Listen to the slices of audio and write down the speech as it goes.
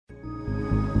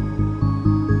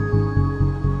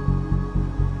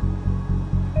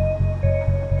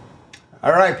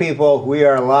All right, people, we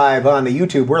are live on the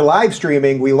YouTube. We're live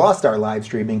streaming. We lost our live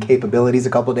streaming capabilities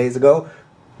a couple days ago.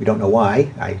 We don't know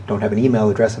why. I don't have an email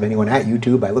address of anyone at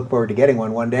YouTube. I look forward to getting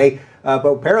one day. But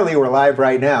apparently we're live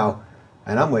right now,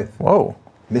 and I'm with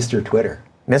Mr. Twitter.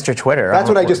 Mr. Twitter. That's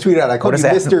what I just tweeted out. I called you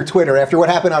Mr. Twitter after what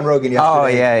happened on Rogan yesterday. Oh,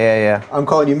 yeah. I'm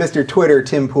calling you Mr. Twitter,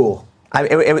 Tim Pool.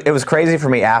 It was crazy for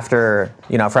me after,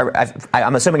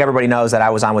 I'm assuming everybody knows that I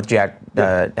was on with Jack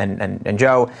and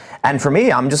Joe. And for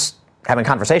me, I'm just having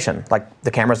conversation. Like, the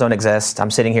cameras don't exist.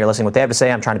 I'm sitting here listening to what they have to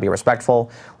say. I'm trying to be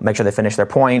respectful, make sure they finish their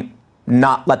point,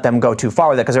 not let them go too far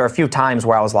with it. Because there were a few times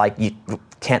where I was like,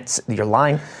 you're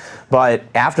lying. But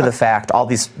after the fact, all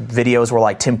these videos were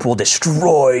like, Tim Pool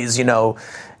destroys,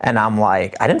 and I'm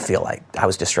like, I didn't feel like I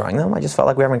was destroying them. I just felt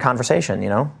like we were having a conversation,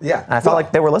 Yeah. And I felt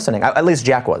like they were listening. At least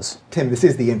Jack was. Tim, this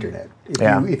is the internet.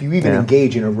 If you even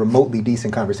engage in a remotely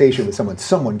decent conversation with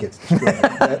someone gets destroyed.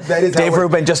 that is Dave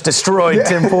Rubin just destroyed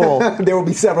Tim Pool. There will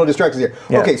be several destructions here.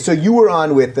 Yeah. Okay, so you were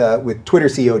on with Twitter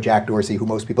CEO Jack Dorsey, who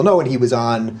most people know, and he was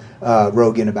on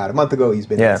Rogan about a month ago. He's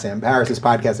been on Sam Harris's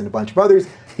podcast and a bunch of others.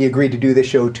 He agreed to do this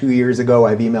show 2 years ago.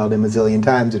 I've emailed him a zillion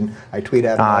times, and I tweet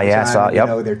at him all the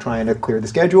time. They're trying to clear the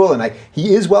schedule, and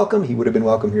he is welcome. He would have been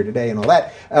welcome here today and all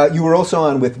that. You were also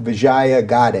on with Vijaya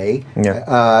Gade,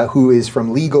 who is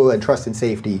from Legal and Trust and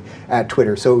Safety at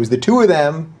Twitter. So it was the two of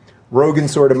them, Rogan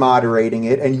sort of moderating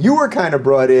it, and you were kind of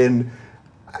brought in.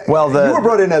 You were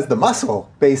brought in as the muscle,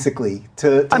 basically,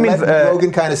 to let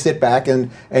Rogan kind of sit back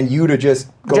and you to just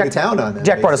go to town on them.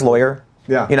 Jack brought his lawyer.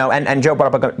 Yeah. And Joe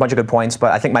brought up a bunch of good points,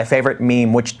 but I think my favorite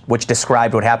meme, which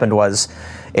described what happened, was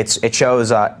it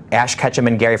shows Ash Ketchum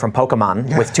and Gary from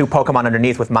Pokemon with two Pokemon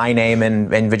underneath with my name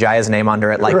and Vijaya's name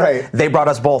under it. They brought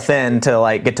us both in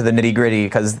to get to the nitty gritty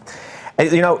because,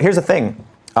 here's the thing.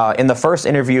 In the first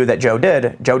interview that Joe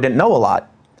didn't know a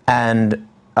lot, and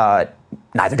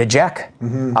neither did Jack.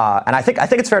 Mm-hmm. And I think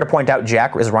it's fair to point out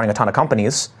Jack is running a ton of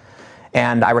companies,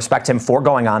 and I respect him for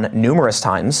going on numerous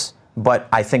times. But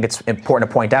I think it's important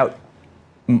to point out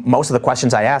most of the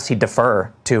questions I asked, he'd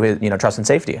defer to his, trust and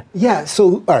safety. Yeah.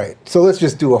 So, all right. So let's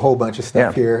just do a whole bunch of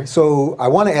stuff here. So I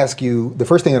want to ask you, the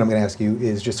first thing that I'm going to ask you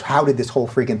is just how did this whole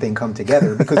freaking thing come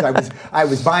together? Because I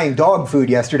was buying dog food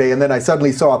yesterday, and then I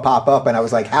suddenly saw it pop up, and I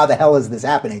was like, how the hell is this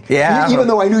happening? Yeah. Even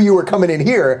though I knew you were coming in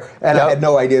here, and I had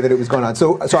no idea that it was going on.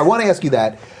 So I want to ask you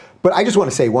that. But I just want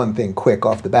to say one thing quick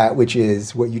off the bat, which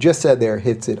is what you just said there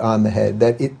hits it on the head.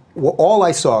 That all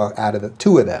I saw out of the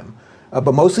two of them,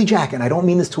 but mostly Jack, and I don't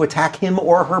mean this to attack him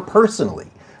or her personally.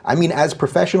 I mean as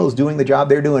professionals doing the job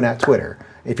they're doing at Twitter,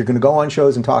 if you're going to go on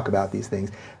shows and talk about these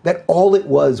things, that all it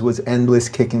was endless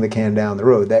kicking the can down the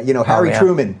road. That, Harry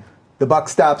Truman, the buck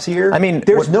stops here. I mean,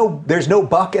 there's no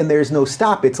buck and there's no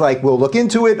stop. It's like, we'll look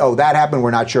into it. Oh, that happened.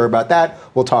 We're not sure about that.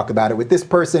 We'll talk about it with this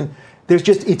person.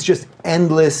 It's just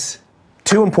endless.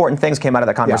 Two important things came out of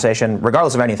that conversation,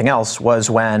 regardless of anything else, was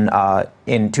when,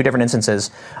 in two different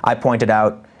instances, I pointed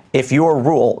out, if your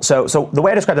rule, so the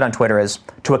way I described it on Twitter is,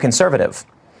 to a conservative,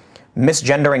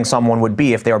 misgendering someone would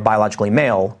be if they were biologically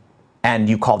male, and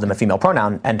you called them a female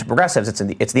pronoun, and to progressives,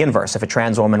 it's the inverse. If a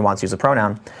trans woman wants to use a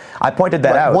pronoun, I pointed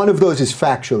that out. One of those is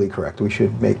factually correct. We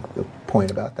should make the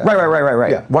point about that.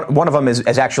 Right. Yeah. One of them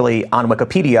is actually on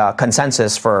Wikipedia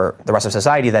consensus for the rest of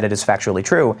society that it is factually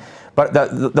true. But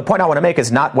the point I want to make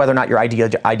is not whether or not your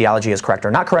ideology is correct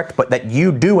or not correct, but that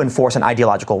you do enforce an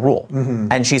ideological rule. Mm-hmm.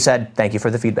 And she said, "Thank you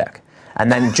for the feedback."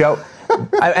 And then Joe,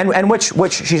 but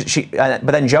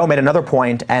then Joe made another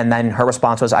point, and then her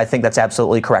response was, "I think that's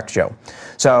absolutely correct, Joe."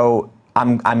 So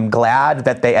I'm glad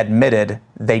that they admitted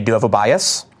they do have a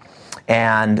bias.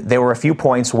 And there were a few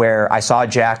points where I saw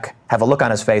Jack have a look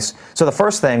on his face. So the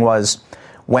first thing was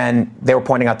when they were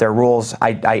pointing out their rules,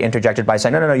 I interjected by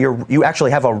saying, no, you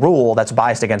actually have a rule that's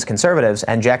biased against conservatives.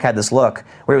 And Jack had this look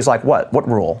where he was like, what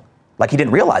rule? Like, he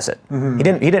didn't realize it. Mm-hmm.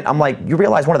 He didn't. I'm like, you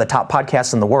realize one of the top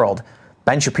podcasts in the world,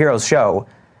 Ben Shapiro's show,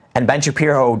 and Ben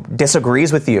Shapiro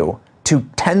disagrees with you to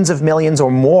tens of millions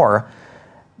or more.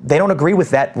 They don't agree with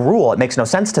that rule. It makes no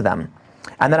sense to them.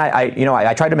 And then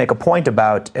I tried to make a point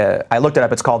about, I looked it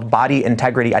up, it's called body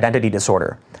integrity identity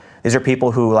disorder. These are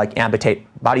people who amputate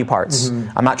body parts.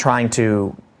 Mm-hmm. I'm not trying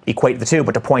to equate the two,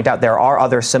 but to point out there are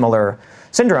other similar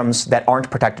syndromes that aren't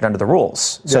protected under the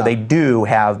rules. So they do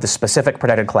have the specific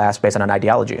protected class based on an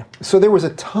ideology. So there was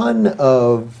a ton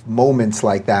of moments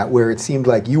like that where it seemed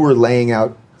like you were laying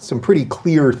out some pretty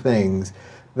clear things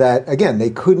that, again,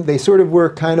 they sort of were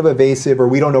kind of evasive, or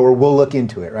we don't know, or we'll look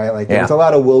into it, right? Like, there's a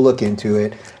lot of we'll look into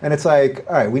it. And it's like,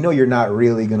 all right, we know you're not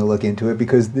really going to look into it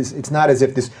because it's not as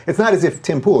if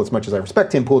Tim Pool, as much as I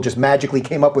respect Tim Pool, just magically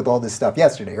came up with all this stuff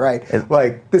yesterday, right?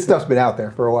 This stuff's been out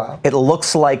there for a while. It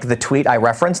looks like the tweet I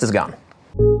referenced is gone.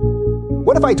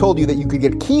 if I told you that you could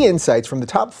get key insights from the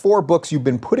top 4 books you've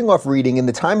been putting off reading in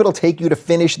the time it'll take you to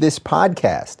finish this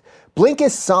podcast?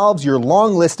 Blinkist solves your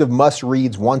long list of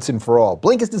must-reads once and for all.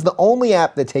 Blinkist is the only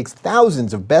app that takes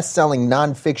thousands of best-selling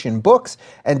nonfiction books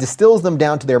and distills them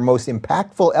down to their most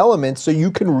impactful elements so you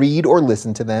can read or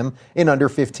listen to them in under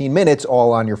 15 minutes,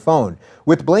 all on your phone.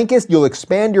 With Blinkist, you'll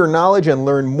expand your knowledge and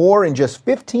learn more in just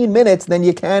 15 minutes than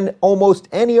you can almost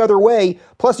any other way.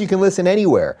 Plus, you can listen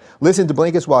anywhere. Listen to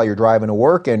Blinkist while you're driving to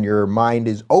work and your mind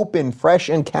is open, fresh,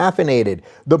 and caffeinated.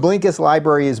 The Blinkist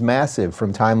library is massive,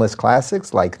 from timeless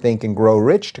classics like Think and Grow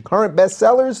Rich to current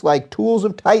bestsellers like Tools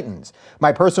of Titans.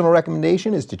 My personal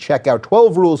recommendation is to check out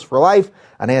 12 Rules for Life,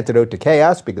 an antidote to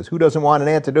chaos, because who doesn't want an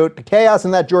antidote to chaos?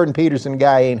 And that Jordan Peterson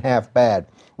guy ain't half bad.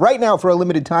 Right now, for a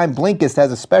limited time, Blinkist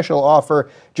has a special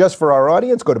offer just for our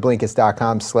audience. Go to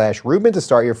Blinkist.com/Rubin to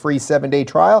start your free 7-day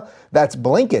trial. That's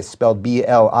Blinkist, spelled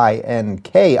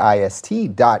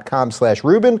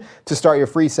Blinkist.com/Rubin to start your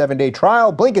free 7-day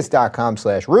trial.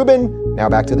 Blinkist.com/Rubin. Now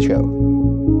back to the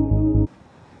show.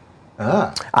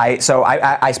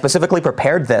 I specifically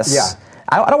prepared this. Yeah.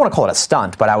 I don't want to call it a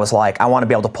stunt, but I was like, I want to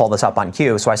be able to pull this up on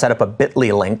cue. So I set up a bit.ly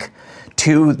link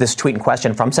to this tweet in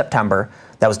question from September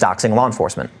that was doxing law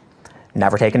enforcement.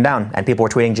 Never taken down. And people were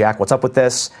tweeting, Jack, what's up with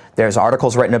this? There's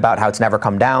articles written about how it's never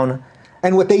come down.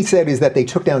 And what they said is that they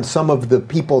took down some of the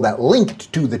people that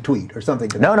linked to the tweet or something.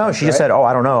 No, she just said,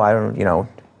 I don't know.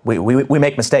 We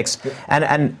make mistakes. Yeah.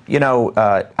 And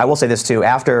I will say this too.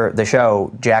 After the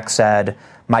show, Jack said,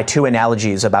 my 2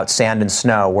 analogies about sand and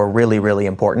snow were really, really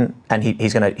important. And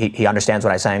he understands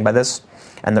what I'm saying by this.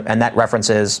 And that reference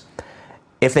is,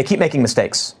 if they keep making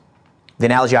mistakes, the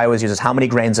analogy I always use is how many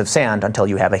grains of sand until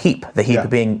you have a heap, the heap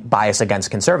being biased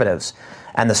against conservatives.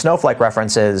 And the snowflake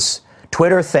reference is,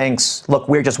 Twitter thinks, look,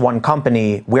 we're just one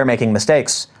company, we're making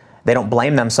mistakes. They don't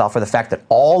blame themselves for the fact that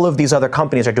all of these other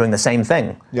companies are doing the same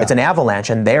thing. Yeah. It's an avalanche,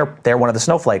 and they're one of the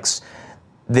snowflakes.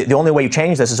 The only way you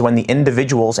change this is when the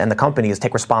individuals and the companies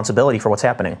take responsibility for what's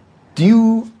happening.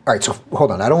 All right, so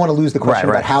hold on. I don't want to lose the question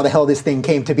about how the hell this thing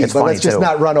came to be, but let's just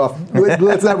not run off.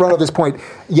 Let's not run off this point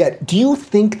yet. Do you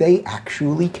think they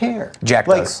actually care? Jack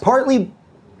does. Partly.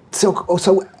 So.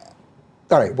 All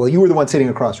right. Well, you were the one sitting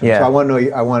across from me, so I want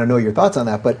to know your thoughts on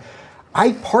that. But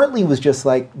I partly was just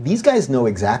like, these guys know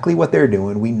exactly what they're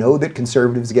doing. We know that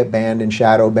conservatives get banned and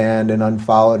shadow banned and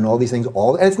unfollowed and all these things.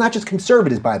 And it's not just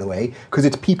conservatives, by the way, because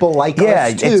it's people like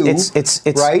us too. It's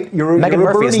right. Meghan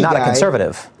Murphy is not a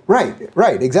conservative.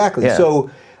 Right, exactly. Yeah. So,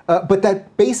 but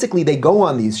that basically they go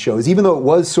on these shows, even though it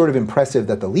was sort of impressive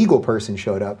that the legal person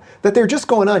showed up, that they're just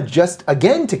going on just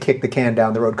again to kick the can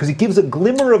down the road, because it gives a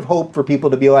glimmer of hope for people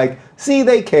to be like, see,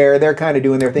 they care, they're kind of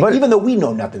doing their thing, even though we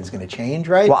know nothing's going to change,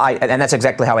 right? Well, and that's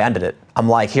exactly how I ended it. I'm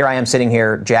like, here I am sitting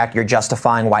here, Jack, you're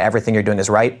justifying why everything you're doing is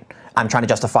right. I'm trying to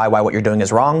justify why what you're doing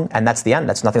is wrong, and that's the end.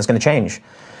 Nothing's going to change.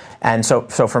 And so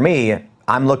for me,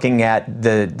 I'm looking at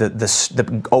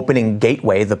the opening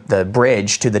gateway, the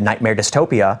bridge to the nightmare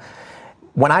dystopia.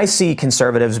 When I see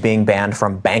conservatives being banned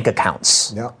from bank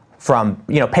accounts, from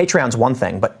Patreon's one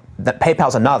thing, but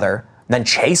PayPal's another. Then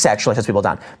Chase actually shuts people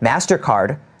down.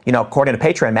 MasterCard, according to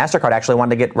Patreon, MasterCard actually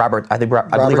wanted to get Robert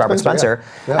Spencer.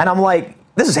 Yeah. And I'm like,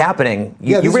 this is happening.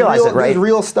 You realize it, right? This is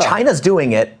real stuff. China's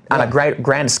doing it on a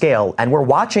grand scale, and we're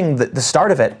watching the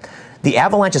start of it. The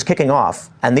avalanche is kicking off,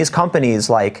 and these companies,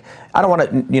 like, I don't want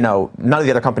to, none of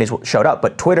the other companies showed up,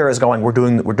 but Twitter is going, we're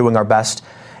doing our best.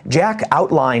 Jack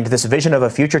outlined this vision of a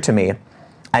future to me,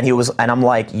 and I'm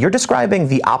like, you're describing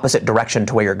the opposite direction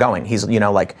to where you're going. He's, I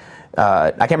can't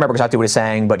remember exactly what he's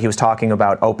saying, but he was talking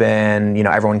about open,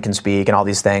 everyone can speak and all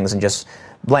these things, and just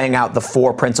laying out the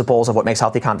 4 principles of what makes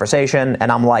healthy conversation.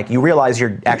 And I'm like, you realize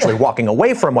you're actually walking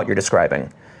away from what you're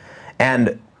describing.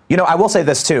 And I will say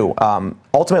this too.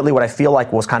 Ultimately, what I feel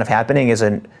like was kind of happening is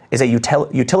a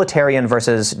utilitarian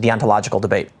versus deontological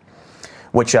debate,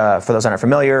 which, for those that aren't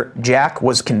familiar, Jack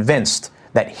was convinced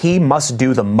that he must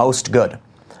do the most good.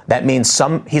 That means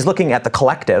he's looking at the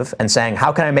collective and saying,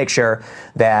 how can I make sure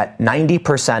that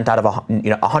 90% out of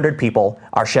 100 people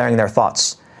are sharing their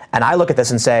thoughts? And I look at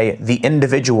this and say, the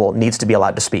individual needs to be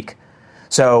allowed to speak.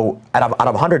 So out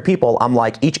of 100 people, I'm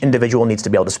like, each individual needs to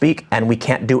be able to speak, and we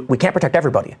can't protect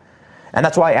everybody. And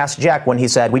that's why I asked Jack when he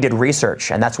said, we did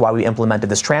research, and that's why we implemented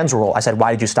this trans rule. I said,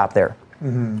 why did you stop there?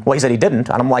 Mm-hmm. Well, he said he didn't.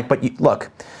 And I'm like, but look,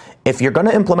 if you're going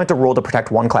to implement a rule to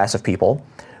protect one class of people,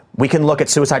 we can look at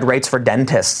suicide rates for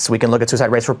dentists. We can look at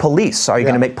suicide rates for police. Are you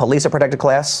going to make police a protected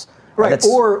class? Right,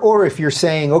 or if you're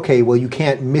saying, okay, well, you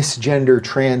can't misgender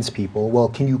trans people, well,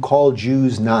 can you call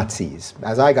Jews Nazis?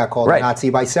 As I got called a Nazi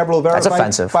by several verified... That's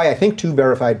offensive. By, I think, 2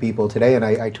 verified people today, and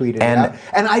I tweeted it out.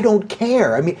 And I don't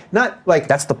care. I mean, not like...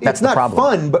 That's the problem.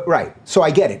 Fun, but right. So I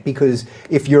get it, because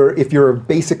if you're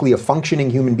basically a functioning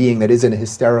human being that isn't a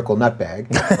hysterical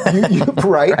nutbag,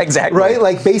 right? Exactly. Right?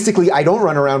 Like, basically, I don't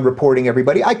run around reporting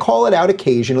everybody. I call it out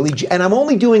occasionally, and I'm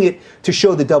only doing it to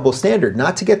show the double standard,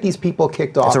 not to get these people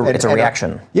kicked off. It's a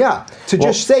reaction. Yeah, to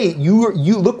just say,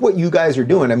 you look what you guys are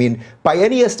doing. I mean, by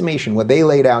any estimation, what they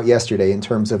laid out yesterday in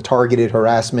terms of targeted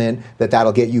harassment,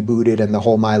 that'll get you booted, and the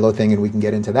whole Milo thing, and we can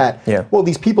get into that. Yeah. Well,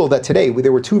 these people that today,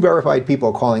 there were 2 verified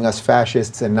people calling us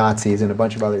fascists and Nazis and a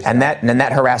bunch of other stuff. And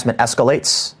that harassment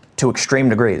escalates to extreme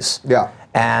degrees. Yeah.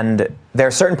 And there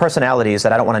are certain personalities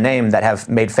that I don't want to name that have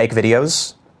made fake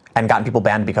videos and gotten people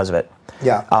banned because of it.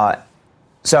 Yeah.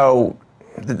 So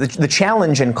the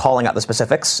challenge in calling out the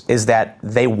specifics is that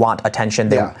they want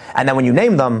attention. And then when you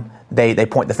name them, they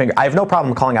point the finger. I have no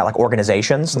problem calling out like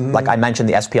organizations. Mm-hmm. Like I mentioned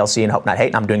the SPLC and Hope Not Hate,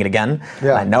 and I'm doing it again.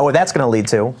 Yeah. I know what that's going to lead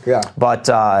to. Yeah. But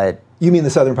you mean the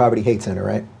Southern Poverty Hate Center,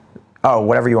 right? Oh,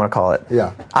 whatever you want to call it.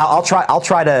 Yeah. I'll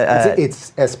try to.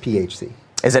 It's SPHC.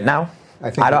 Is it now? I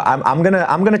think I'm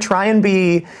gonna try and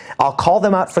be. I'll call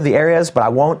them out for the areas, but I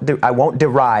won't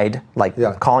deride, like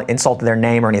insult their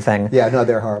name or anything. Yeah, no,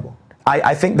 they're horrible.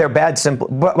 I think they're bad.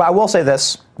 But I will say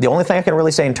this: the only thing I can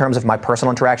really say in terms of my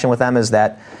personal interaction with them is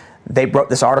that they wrote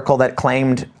this article that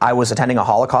claimed I was attending a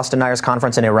Holocaust deniers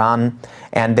conference in Iran,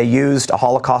 and they used a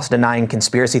Holocaust denying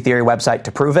conspiracy theory website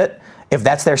to prove it. If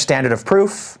that's their standard of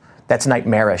proof, that's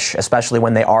nightmarish, especially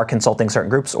when they are consulting certain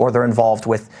groups or they're involved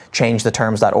with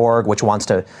changetheterms.org, which wants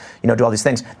to, do all these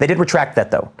things. They did retract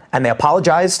that, though, and they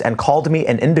apologized and called me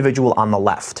an individual on the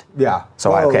left. Yeah.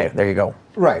 So, okay, there you go.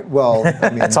 Right. Well, I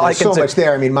mean, that's all I can so say. much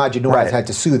there. I mean, Majid Nawaz had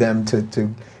to sue them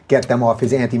to get them off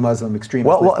his anti-Muslim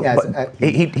extremist list.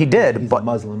 He did. He's a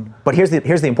Muslim. But here's the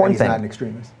important thing. He's not an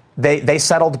extremist. They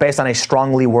settled based on a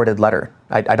strongly worded letter.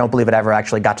 I don't believe it ever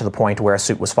actually got to the point where a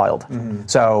suit was filed. Mm-hmm.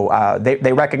 So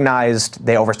they recognized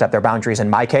they overstepped their boundaries in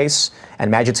my case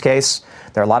and Majid's case.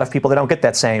 There are a lot of people that don't get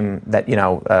that same,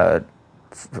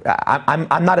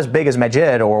 I'm not as big as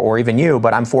Majid or even you,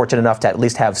 but I'm fortunate enough to at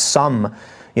least have some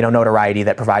notoriety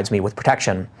that provides me with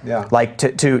protection. Yeah. Like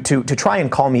to try and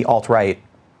call me alt-right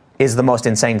is the most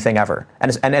insane thing ever.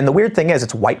 And the weird thing is,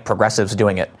 it's white progressives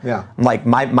doing it. Yeah. Like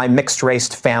my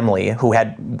mixed-raced family who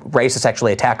had racists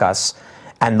actually attack us,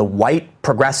 and the white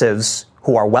progressives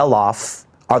who are well off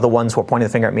are the ones who are pointing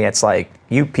the finger at me. It's like,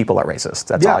 you people are racist.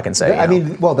 That's all I can say. I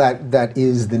mean, well, that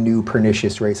is the new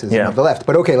pernicious racism of the left.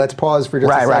 But okay, let's pause for just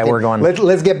a second. Right, we're going.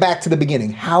 Let's get back to the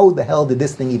beginning. How the hell did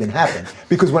this thing even happen?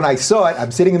 Because when I saw it,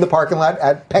 I'm sitting in the parking lot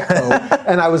at Petco,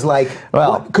 and I was like,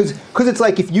 well, because it's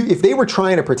like if they were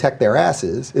trying to protect their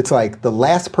asses, it's like the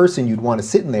last person you'd want to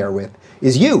sit in there with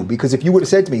is you. Because if you would have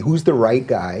said to me, who's the right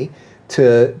guy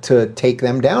to take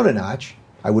them down a notch,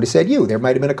 I would have said you. There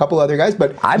might have been a couple other guys,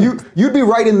 but you'd be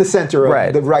right in the center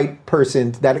of the right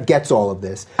person that gets all of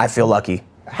this. I feel lucky.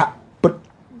 But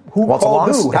who called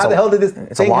who? How the hell did this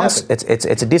thing happen?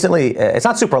 It's a decently, it's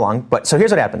not super long, but so here's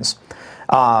what happens.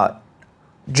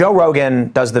 Joe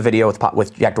Rogan does the video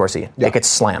with Jack Dorsey. Yeah. It gets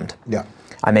slammed. Yeah.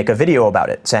 I make a video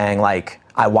about it saying, like,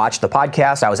 I watched the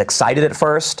podcast. I was excited at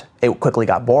first. It quickly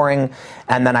got boring.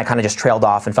 And then I kind of just trailed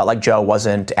off and felt like Joe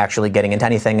wasn't actually getting into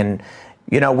anything. And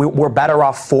we're better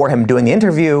off for him doing the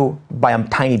interview by a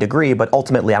tiny degree, but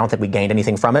ultimately I don't think we gained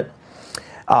anything from it.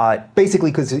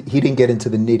 Basically because he didn't get into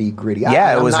the nitty gritty.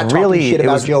 Yeah, I'm not talking shit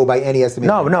about Joe by any estimation.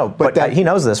 No, but he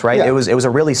knows this, right? Yeah. It was a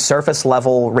really surface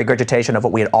level regurgitation of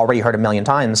what we had already heard a million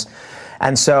times.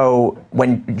 And so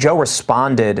when Joe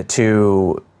responded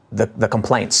to the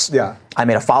complaints, I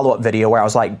made a follow-up video where I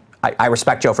was like, I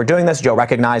respect Joe for doing this. Joe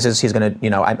recognizes he's going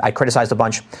to, I criticized a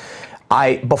bunch.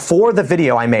 Before the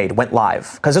video I made went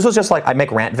live, because this was just like, I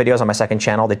make rant videos on my second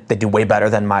channel. They do way better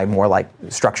than my more like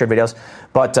structured videos.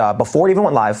 But before it even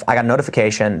went live, I got a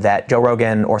notification that Joe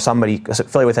Rogan or somebody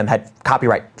affiliated with him had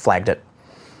copyright flagged it.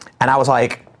 And I was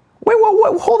like, wait,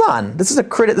 hold on. This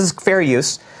is fair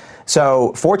use.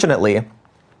 So fortunately,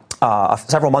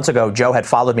 several months ago, Joe had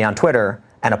followed me on Twitter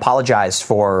and apologized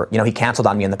for, he canceled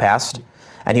on me in the past.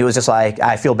 And he was just like,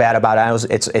 I feel bad about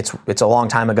it. It's a long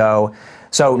time ago.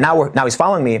 So now he's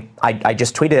following me. I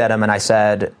just tweeted at him and I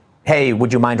said, hey,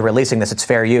 would you mind releasing this? It's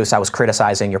fair use. I was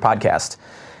criticizing your podcast.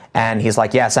 And he's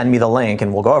like, yeah, send me the link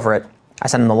and we'll go over it. I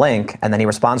send him the link, and then he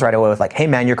responds right away with like, hey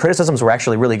man, your criticisms were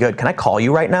actually really good. Can I call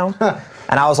you right now?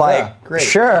 And I was like, great.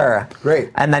 Sure.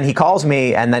 Great. And then he calls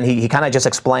me, and then he kind of just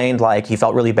explained like he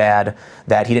felt really bad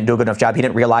that he didn't do a good enough job. He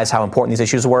didn't realize how important these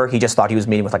issues were. He just thought he was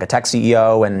meeting with like a tech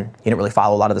CEO, and he didn't really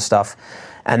follow a lot of the stuff.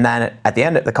 And then at the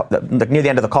end, near the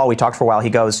end of the call, we talked for a while. He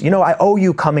goes, I owe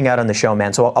you coming out on the show,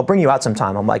 man, so I'll bring you out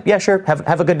sometime. I'm like, yeah, sure,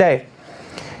 have a good day.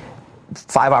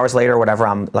 5 hours later or whatever,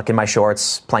 I'm like in my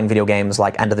shorts, playing video games,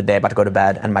 like end of the day, about to go to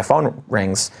bed, and my phone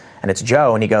rings, and it's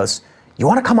Joe, and he goes, you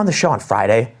want to come on the show on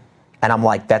Friday? And I'm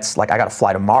like, that's like, I got to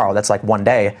fly tomorrow. That's like one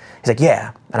day. He's like,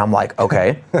 yeah. And I'm like,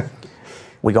 okay.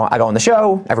 I go on the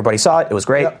show. Everybody saw it. It was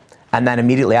great. Yep. And then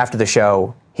immediately after the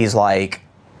show, he's like,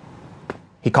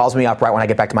 he calls me up right when I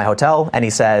get back to my hotel, and he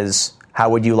says, how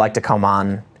would you like to come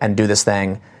on and do this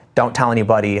thing? Don't tell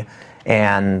anybody.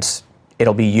 And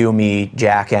it'll be you, me,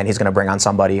 Jack, and he's going to bring on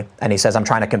somebody. And he says, I'm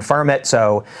trying to confirm it.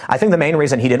 So I think the main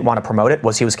reason he didn't want to promote it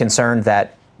was he was concerned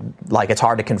that like it's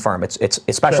hard to confirm. It's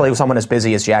especially with someone as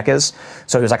busy as Jack is.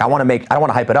 So he was like, I don't want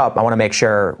to hype it up. I want to make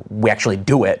sure we actually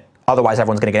do it. Otherwise,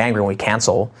 everyone's going to get angry when we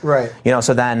cancel. Right.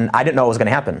 So then I didn't know what was going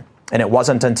to happen. And it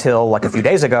wasn't until like a few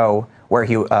days ago where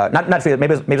he, not a few,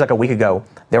 maybe it was like a week ago,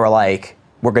 they were like,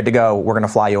 we're good to go. We're going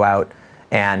to fly you out.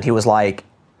 And he was like,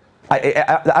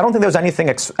 I don't think there was anything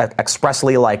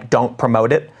expressly like don't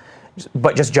promote it,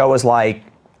 but just Joe was like,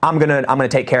 I'm gonna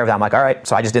take care of that. I'm like, all right.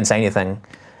 So I just didn't say anything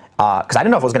because I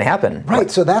didn't know if it was gonna happen.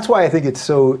 Right. So that's why I think it's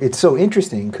so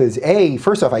interesting because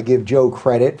first off, I give Joe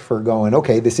credit for going,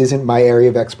 okay, this isn't my area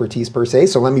of expertise per se,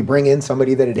 so let me bring in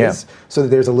somebody that it is, so that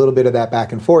there's a little bit of that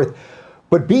back and forth.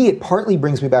 But B, it partly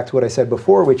brings me back to what I said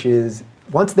before, which is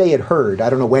once they had heard, I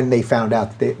don't know when they found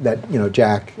out that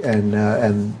Jack and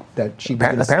that she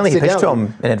apparently he pitched to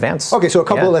him in advance. Okay, so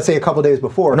let's say a couple days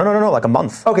before. No, like a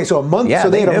month. Okay, so a month. Yeah, so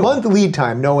they had a month lead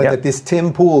time, knowing that this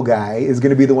Tim Pool guy is going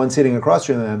to be the one sitting across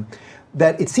from them.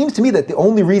 That it seems to me that the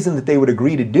only reason that they would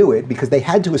agree to do it, because they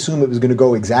had to assume it was going to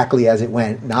go exactly as it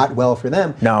went, not well for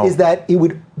them, is that it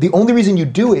would. The only reason you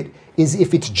do it is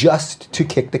if it's just to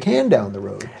kick the can down the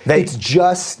road. It's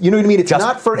just, you know what I mean? It's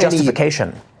not for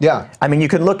justification. Yeah. I mean, you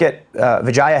can look at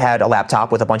Vijaya had a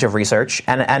laptop with a bunch of research,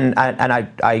 and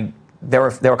I there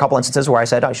were a couple instances where I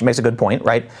said, oh, she makes a good point,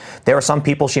 right? There were some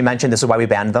people she mentioned, this is why we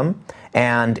banned them,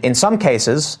 and in some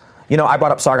cases, I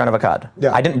brought up Sargon of Akkad.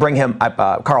 Yeah. I didn't bring him,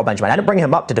 Carl Benjamin. I didn't bring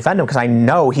him up to defend him because I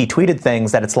know he tweeted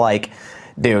things that it's like,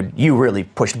 dude, you really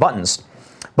pushed buttons.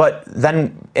 But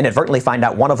then inadvertently find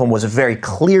out one of them was very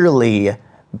clearly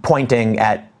pointing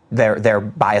at their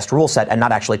biased rule set and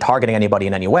not actually targeting anybody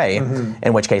in any way,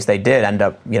 in which case they did end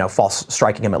up, false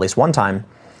striking him at least one time.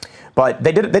 But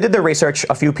they did their research,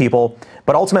 a few people,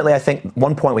 but ultimately I think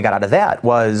one point we got out of that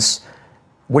was,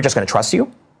 we're just going to trust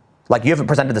you. Like, you haven't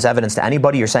presented this evidence to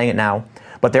anybody, you're saying it now.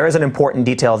 But there is an important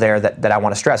detail there that I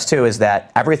want to stress too, is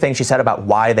that everything she said about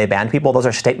why they banned people, those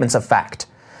are statements of fact.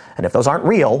 And if those aren't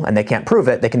real and they can't prove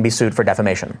it, they can be sued for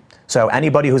defamation. So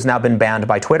anybody who's now been banned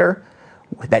by Twitter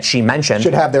that she mentioned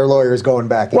should have their lawyers going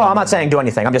back. Well, I'm not saying do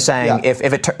anything. I'm just saying if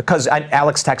it, because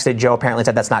Alex texted Joe apparently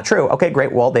said that's not true. Okay,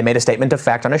 great. Well, they made a statement of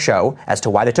fact on a show as to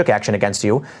why they took action against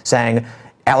you, saying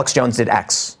Alex Jones did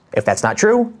X. If that's not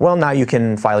true, well, now you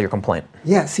can file your complaint.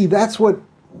 Yeah, see, that's what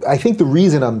I think the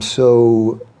reason I'm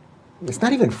so, it's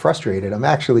not even frustrated. I'm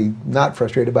actually not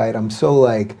frustrated by it. I'm so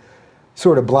like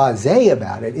sort of blasé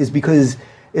about it is because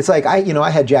it's like I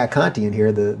had Jack Conte in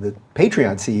here, the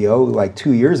Patreon CEO, like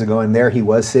 2 years ago, and there he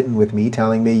was sitting with me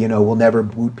telling me, we'll never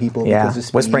boot people because of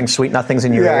speed. Whispering sweet nothings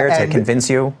in your ear to convince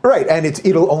you. Right, and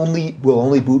we'll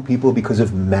only boot people because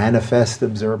of manifest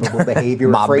observable behavior.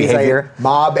 Mob behavior.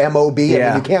 Mob, M-O-B, I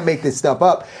mean, you can't make this stuff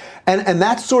up. And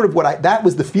that's sort of that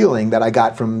was the feeling that I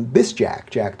got from this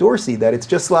Jack Dorsey, that it's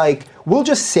just like, we'll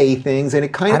just say things and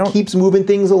it kind of keeps moving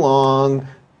things along.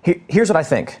 Here's what I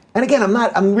think. And again,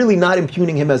 I'm really not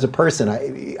impugning him as a person.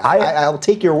 I'll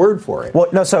take your word for it. Well,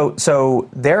 no, so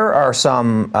there are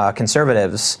some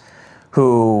conservatives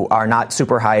who are not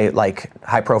super high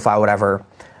profile, whatever,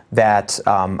 that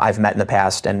I've met in the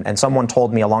past, and someone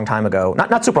told me a long time ago,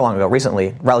 not super long ago,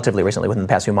 relatively recently, within the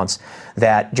past few months,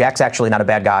 that Jack's actually not a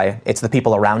bad guy. It's the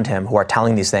people around him who are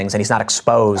telling these things, and he's not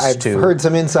exposed to. I've heard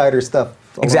some insider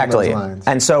stuff along those lines.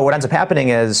 And so what ends up happening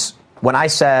is, when I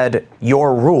said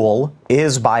your rule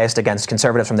is biased against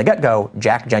conservatives from the get-go,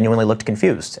 Jack genuinely looked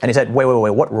confused. And he said, wait,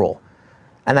 what rule?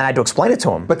 And then I had to explain it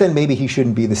to him. But then maybe he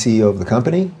shouldn't be the CEO of the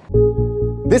company?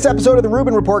 This episode of the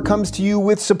Rubin Report comes to you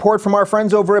with support from our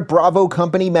friends over at Bravo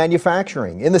Company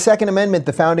Manufacturing. In the Second Amendment,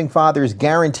 the Founding Fathers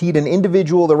guaranteed an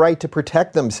individual the right to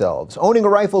protect themselves. Owning a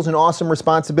rifle is an awesome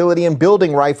responsibility, and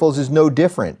building rifles is no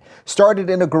different. Started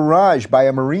in a garage by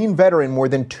a Marine veteran more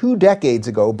than 2 decades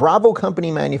ago, Bravo Company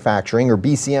Manufacturing, or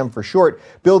BCM for short,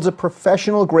 builds a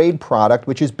professional-grade product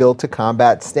which is built to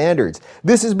combat standards.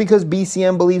 This is because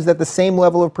BCM believes that the same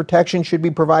level of protection should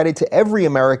be provided to every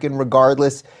American,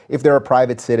 regardless if they're a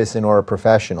private citizen or a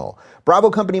professional.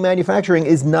 Bravo Company Manufacturing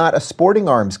is not a sporting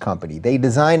arms company. They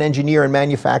design, engineer, and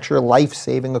manufacture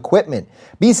life-saving equipment.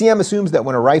 BCM assumes that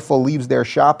when a rifle leaves their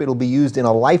shop, it'll be used in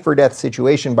a life or death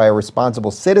situation by a responsible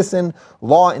citizen,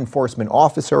 law enforcement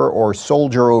officer, or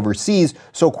soldier overseas,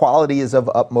 so quality is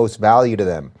of utmost value to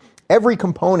them. Every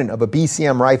component of a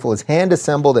BCM rifle is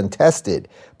hand-assembled and tested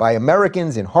by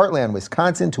Americans in Heartland,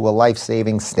 Wisconsin to a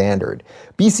life-saving standard.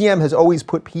 BCM has always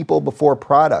put people before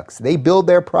products. They build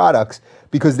their products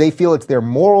because they feel it's their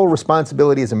moral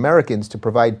responsibility as Americans to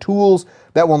provide tools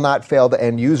that will not fail the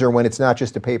end user when it's not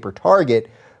just a paper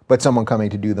target, but someone coming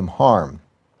to do them harm.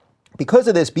 Because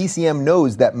of this, BCM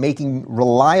knows that making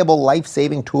reliable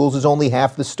life-saving tools is only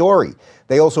half the story.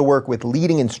 They also work with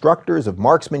leading instructors of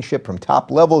marksmanship from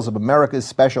top levels of America's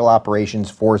Special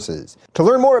Operations Forces. To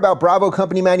learn more about Bravo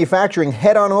Company Manufacturing,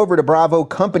 head on over to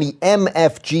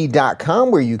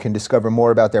BravoCompanyMFG.com, where you can discover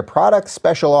more about their products,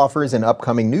 special offers, and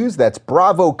upcoming news. That's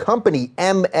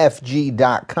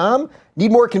BravoCompanyMFG.com.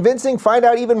 Need more convincing? Find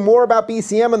out even more about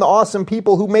BCM and the awesome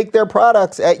people who make their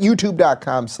products at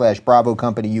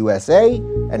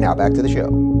youtube.com/BravoCompanyUSA. And now back to the show.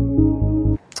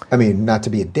 I mean, not to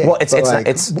be a dick. Well, he's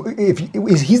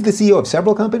the CEO of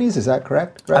several companies. Is that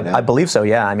correct? Right now? I believe so.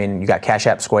 Yeah. I mean, you got Cash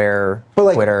App, Square,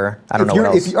 Twitter. I don't know what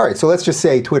else. All right. So let's just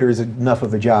say Twitter is enough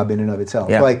of a job in and of itself.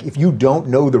 Yeah. Like, if you don't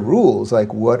know the rules,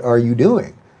 like, what are you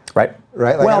doing? Right.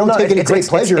 Right? Like, well, I don't take any great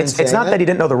pleasure in saying it's not that he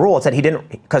didn't know the rule. It's that he didn't,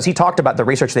 because he talked about the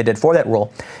research they did for that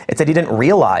rule. It's that he didn't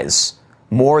realize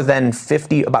more than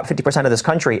about 50% of this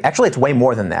country, actually it's way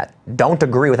more than that, don't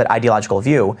agree with that ideological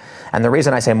view. And the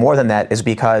reason I say more than that is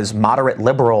because moderate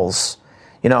liberals,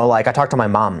 like I talked to my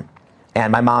mom, and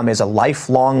my mom is a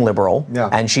lifelong liberal,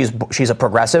 and she's a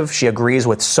progressive. She agrees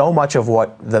with so much of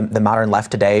what the modern left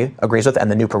today agrees with,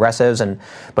 and the new progressives.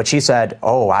 But she said,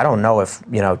 I don't know if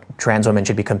trans women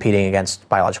should be competing against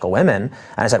biological women. And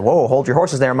I said, whoa, hold your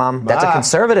horses there, Mom. That's a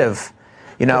conservative.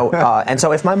 And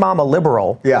so if my mom, a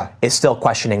liberal, is still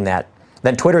questioning that,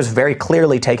 then Twitter's very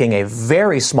clearly taking a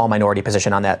very small minority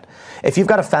position on that. If you've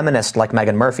got a feminist like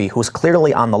Meghan Murphy, who's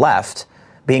clearly on the left,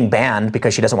 being banned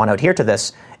because she doesn't want to adhere to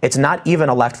this, it's not even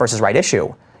a left versus right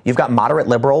issue. You've got moderate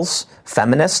liberals,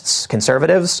 feminists,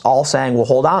 conservatives, all saying, well,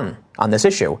 hold on this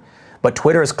issue. But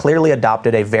Twitter has clearly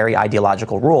adopted a very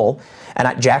ideological rule.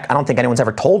 And Jack, I don't think anyone's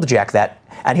ever told Jack that.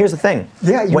 And here's the thing.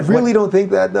 Yeah, you really don't think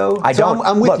that, though? I don't.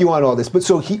 I'm with you on all this. But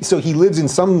so he lives in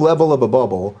some level of a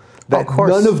bubble that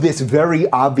none of this very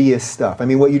obvious stuff. I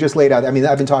mean, what you just laid out. I mean,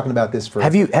 I've been talking about this for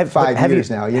 5 years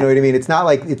now. You know what I mean? It's not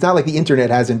like the internet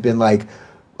hasn't been like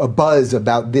a buzz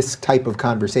about this type of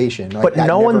conversation. Like, but that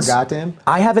never got to him?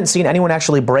 I haven't seen anyone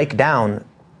actually break down.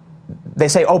 They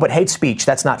say, but hate speech,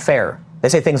 that's not fair. They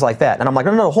say things like that. And I'm like,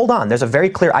 no, hold on. There's a very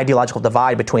clear ideological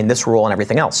divide between this rule and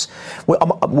everything else.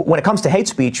 When it comes to hate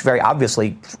speech, very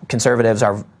obviously, conservatives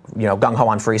are gung-ho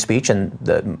on free speech, and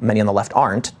many on the left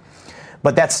aren't.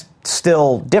 But that's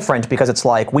still different because it's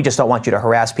like, we just don't want you to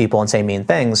harass people and say mean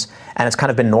things. And it's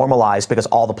kind of been normalized because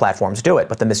all the platforms do it.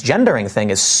 But the misgendering thing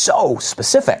is so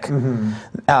specific. Mm-hmm.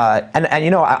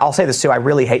 I'll say this too, I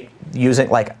really hate using,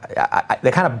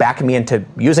 they kind of back me into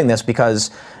using this because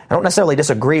I don't necessarily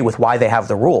disagree with why they have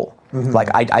the rule. Mm-hmm. Like,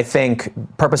 I think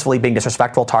purposefully being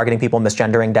disrespectful, targeting people,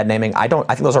 misgendering, dead naming, I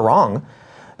think those are wrong.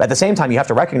 But at the same time, you have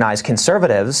to recognize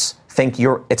conservatives think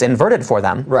it's inverted for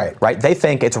them. Right? They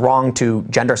think it's wrong to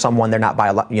gender someone they're not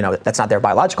that's not their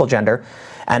biological gender.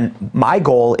 And my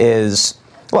goal is,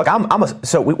 look,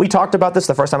 we talked about this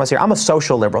the first time I was here. I'm a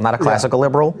social liberal, not a classical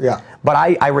liberal. Yeah. But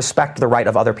I respect the right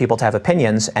of other people to have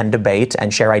opinions and debate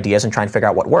and share ideas and try and figure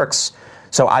out what works.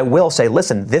 So I will say,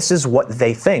 listen, this is what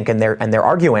they think, and they're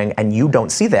arguing, and you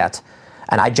don't see that.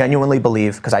 And I genuinely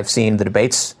believe, because I've seen the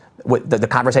debates, with the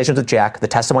conversations with Jack, the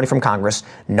testimony from Congress,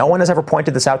 no one has ever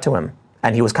pointed this out to him.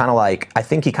 And he was kind of like, I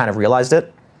think he kind of realized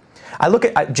it. I look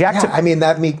at Jack. Yeah, I mean,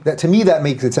 that to me that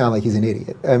makes it sound like he's an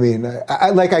idiot. I mean,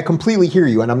 I completely hear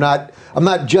you, and I'm not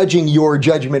judging your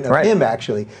judgment of him.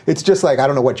 Actually, it's just like, I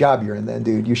don't know what job you're in. Then,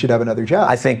 dude, you should have another job.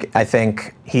 I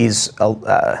think he's.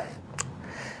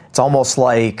 It's almost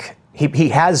like he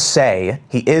has say.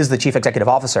 He is the chief executive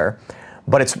officer,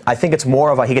 but I think it's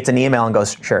more of he gets an email and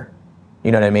goes, sure.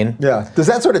 You know what I mean? Yeah. Does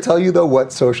that sort of tell you, though,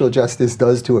 what social justice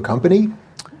does to a company?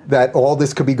 That all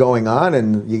this could be going on,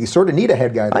 and you sort of need a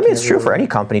head guy. I mean, it's true for any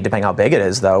company, depending how big it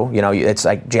is, though. You know, it's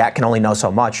like Jack can only know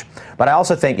so much. But I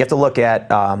also think you have to look at,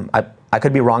 I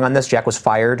could be wrong on this, Jack was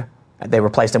fired. They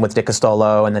replaced him with Dick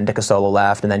Costolo, and then Dick Costolo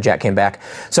left, and then Jack came back.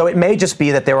 So it may just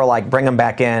be that they were like, bring him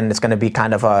back in. It's going to be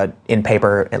kind of a in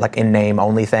paper, like in name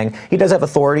only thing. He does have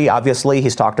authority, obviously.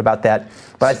 He's talked about that.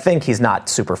 But I think he's not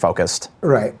super focused.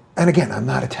 Right. And again, I'm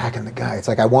not attacking the guy. It's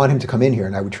like I want him to come in here,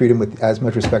 and I would treat him with as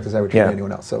much respect as I would treat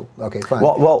anyone else. So, okay, fine.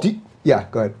 Well, yeah,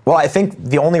 go ahead. Well, I think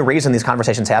the only reason these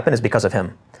conversations happen is because of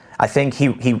him. I think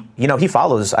he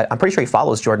follows, I'm pretty sure he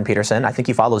follows Jordan Peterson. I think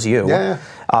he follows you. Yeah.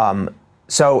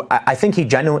 So I think he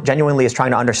genuinely is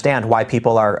trying to understand why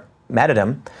people are mad at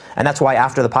him. And that's why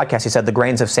after the podcast, he said the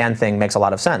grains of sand thing makes a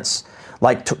lot of sense.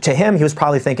 Like to him, he was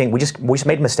probably thinking, we just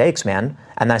made mistakes, man.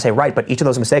 And then I say, right, but each of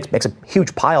those mistakes makes a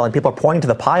huge pile, and people are pointing to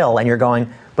the pile, and you're going,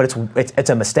 but it's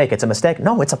a mistake. It's a mistake.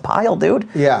 No, it's a pile, dude.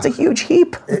 Yeah. It's a huge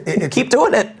heap. Keep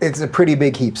doing it. It's a pretty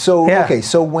big heap. So, okay,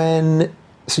 so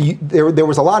there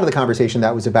was a lot of the conversation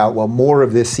that was about, well, more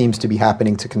of this seems to be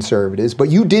happening to conservatives, but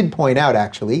you did point out,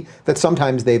 actually, that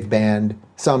sometimes they've banned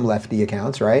some lefty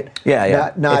accounts, right?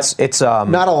 Yeah. Not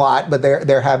a lot, but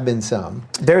there have been some.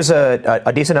 There's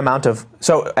a decent amount of,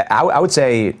 so I would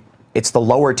say it's the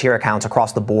lower tier accounts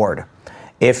across the board.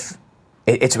 If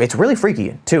it's really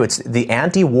freaky too. It's the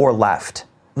anti-war left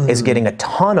is getting a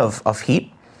ton of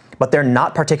heat, but they're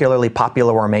not particularly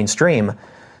popular or mainstream.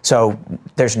 So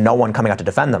there's no one coming out to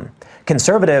defend them.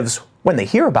 Conservatives, when they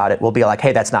hear about it, will be like,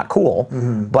 hey, that's not cool.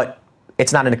 But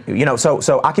it's not,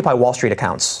 so Occupy Wall Street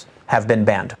accounts have been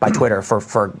banned by Twitter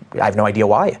for I have no idea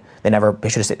why. They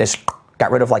should have just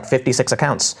got rid of like 56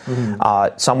 accounts,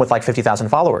 some with like 50,000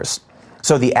 followers.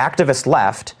 So the activist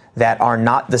left that are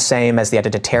not the same as the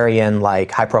identitarian, like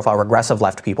high-profile regressive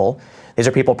left people, these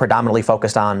are people predominantly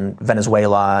focused on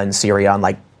Venezuela and Syria and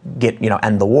like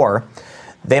end the war.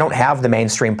 They don't have the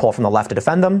mainstream pull from the left to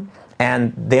defend them,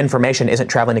 and the information isn't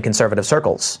traveling to conservative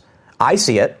circles. I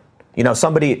see it.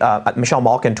 Somebody, Michelle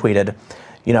Malkin tweeted,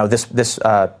 this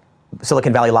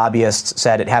Silicon Valley lobbyist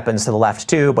said it happens to the left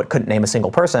too, but couldn't name a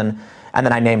single person. And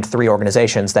then I named 3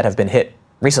 organizations that have been hit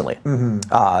recently.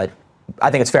 I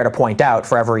think it's fair to point out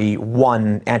for every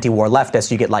one anti-war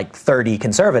leftist, you get like 30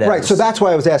 conservatives. Right, so that's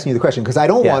why I was asking you the question, because I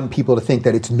don't want people to think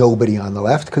that it's nobody on the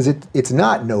left, because it's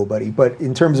not nobody. But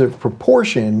in terms of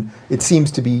proportion, it seems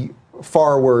to be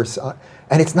far worse.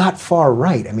 And it's not far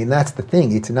right. I mean, that's the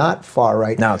thing. It's not far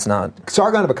right. No, it's not.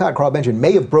 Sargon of Akkad, Carl Benjamin,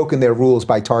 may have broken their rules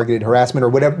by targeted harassment or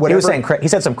whatever. He was saying he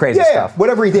said some crazy stuff.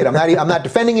 Whatever he did. I'm not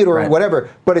defending it or whatever.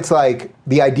 But it's like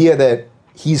the idea that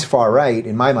he's far right,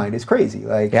 in my mind, is crazy.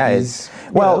 Like, he's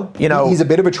a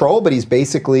bit of a troll, but he's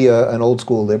basically an old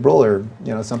school liberal or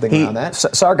something around that.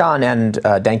 Sargon and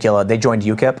Dankula, they joined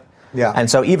UKIP. Yeah. And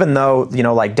so even though,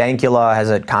 like Dankula has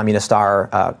a communist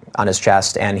star on his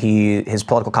chest and his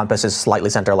political compass is slightly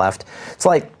center left, it's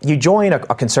like you join a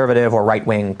conservative or right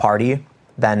wing party,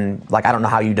 then like I don't know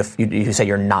how you say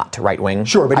you're not right wing.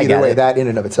 Sure, but either way, that in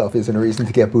and of itself isn't a reason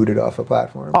to get booted off a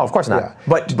platform. Oh, of course not.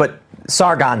 Yeah. But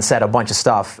Sargon said a bunch of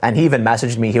stuff, and he even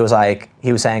messaged me. He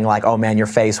was saying like, "Oh man, your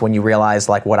face when you realized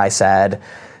like what I said."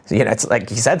 It's like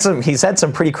he said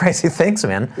some pretty crazy things,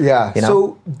 man. Yeah.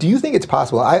 So do you think it's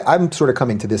possible? I'm sort of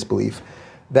coming to this belief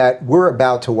that we're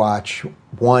about to watch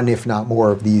one, if not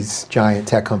more, of these giant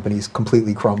tech companies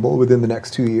completely crumble within the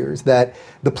next 2 years. That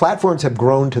the platforms have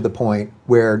grown to the point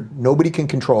where nobody can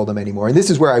control them anymore. And this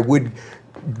is where I would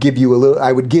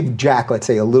give Jack, let's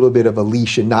say, a little bit of a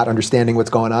leash in not understanding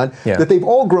what's going on. Yeah. That they've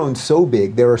all grown so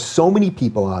big. There are so many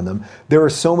people on them. There are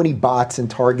so many bots and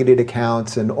targeted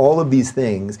accounts and all of these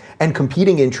things and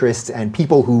competing interests and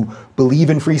people who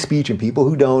believe in free speech and people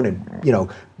who don't, and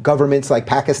governments like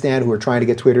Pakistan who are trying to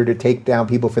get Twitter to take down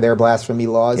people for their blasphemy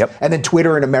laws. Yep. And then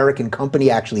Twitter, an American company,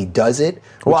 actually does it.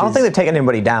 Well, I don't think they've taken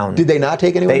anybody down. Did they not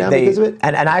take anyone down because of it?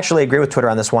 And I actually agree with Twitter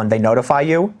on this one. They notify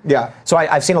you. Yeah. So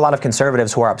I've seen a lot of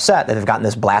conservatives who are upset that they've gotten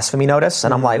this blasphemy notice,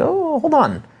 and I'm like, oh, hold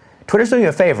on. Twitter's doing you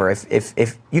a favor.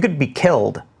 If you could be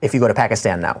killed if you go to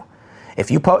Pakistan now. If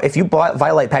you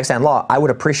violate Pakistan law, I would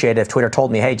appreciate it if Twitter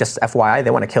told me, hey, just FYI, they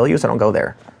want to kill you, so don't go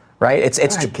there. Right?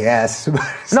 I guess.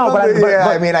 No, but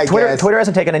I Twitter, guess. Twitter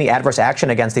hasn't taken any adverse action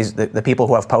against the people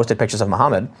who have posted pictures of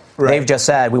Muhammad. Right. They've just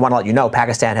said, we want to let you know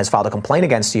Pakistan has filed a complaint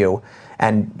against you,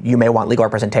 and you may want legal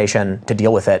representation to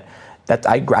deal with it.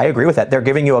 I agree with that. They're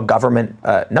giving you a government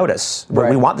notice. Right.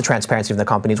 We want the transparency of the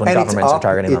companies when governments are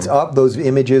targeting them. It's up, those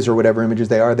images or whatever images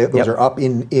they are, those are up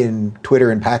in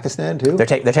Twitter in Pakistan too? They're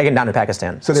taken down in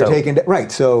Pakistan. So they're taken down, right.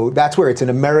 So that's where it's an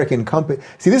American company.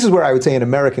 See, this is where I would say an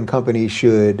American company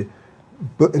should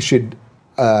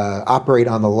operate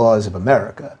on the laws of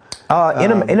America.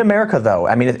 In America, though,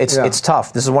 I mean, it's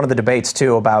tough. This is one of the debates,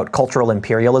 too, about cultural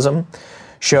imperialism.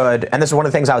 And this is one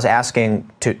of the things I was asking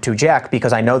to Jack,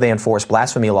 because I know they enforce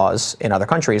blasphemy laws in other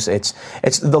countries.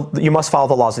 You must follow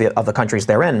the laws of the countries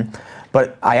they're in.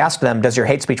 But I asked them, does your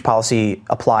hate speech policy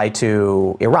apply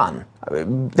to Iran?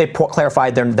 They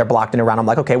clarified they're blocked in Iran. I'm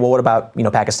like, okay, well, what about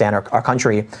Pakistan, our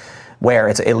country, where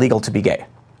it's illegal to be gay?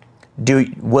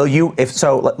 Will you? If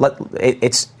so,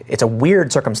 it's a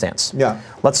weird circumstance. Yeah.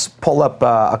 Let's pull up.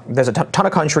 There's a ton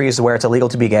of countries where it's illegal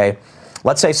to be gay.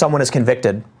 Let's say someone is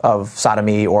convicted of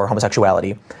sodomy or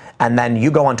homosexuality, and then you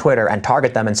go on Twitter and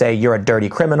target them and say, you're a dirty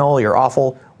criminal, you're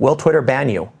awful. Will Twitter ban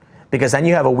you? Because then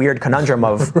you have a weird conundrum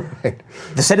of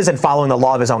the citizen following the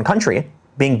law of his own country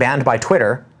being banned by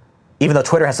Twitter, even though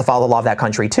Twitter has to follow the law of that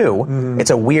country too. Mm-hmm.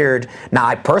 It's a weird. Now,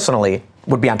 I personally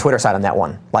would be on Twitter's side on that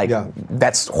one.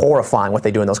 That's horrifying what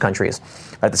they do in those countries.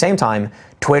 But at the same time,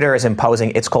 Twitter is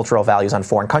imposing its cultural values on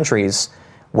foreign countries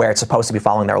where it's supposed to be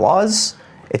following their laws.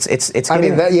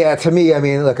 To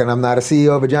me, look, and I'm not a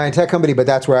CEO of a giant tech company, but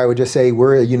that's where I would just say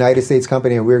we're a United States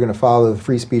company and we're going to follow the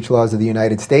free speech laws of the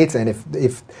United States. And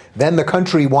if then the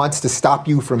country wants to stop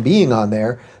you from being on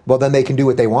there, well, then they can do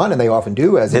what they want, and they often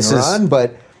do, as in Iran.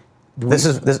 But this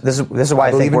is why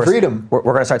I think we're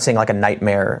going to start seeing like a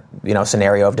nightmare,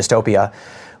 scenario of dystopia.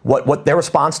 What their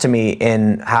response to me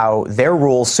in how their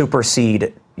rules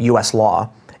supersede U.S. law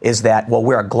is that, well,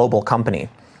 we're a global company.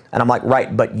 And I'm like,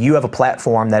 right, but you have a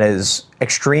platform that is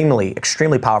extremely,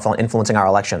 extremely powerful in influencing our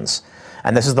elections.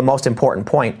 And this is the most important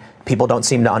point people don't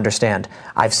seem to understand.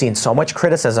 I've seen so much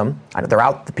criticism.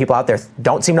 The people out there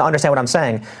don't seem to understand what I'm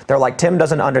saying. They're like, Tim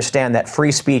doesn't understand that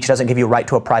free speech doesn't give you right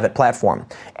to a private platform.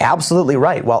 Absolutely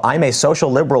right. Well, I'm a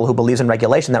social liberal who believes in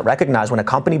regulation that recognizes when a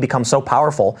company becomes so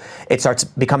powerful, it starts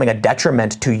becoming a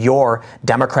detriment to your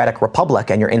democratic republic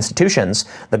and your institutions.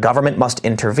 The government must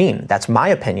intervene. That's my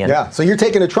opinion. Yeah, so you're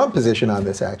taking a Trump position on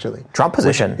this, actually. Trump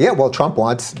position? Trump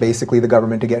wants basically the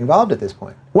government to get involved at this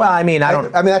point. Well, I mean,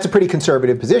 that's a pretty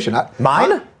conservative position.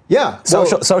 Mine? Yeah.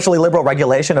 Socially liberal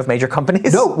regulation of major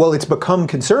companies? No, well, it's become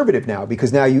conservative now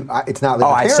because now it's not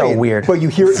libertarian. It's so weird. But you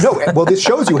hear, this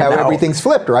shows you how everything's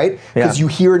flipped, right? Because you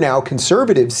hear now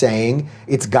conservatives saying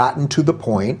it's gotten to the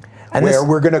point where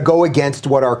we're going to go against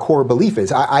what our core belief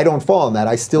is. I don't fall in that.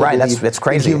 I still believe it's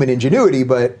crazy. In human ingenuity,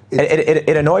 but...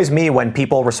 It annoys me when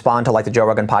people respond to like the Joe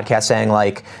Rogan podcast saying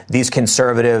like these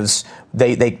conservatives,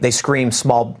 they scream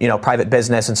small, private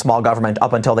business and small government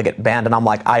up until they get banned. And I'm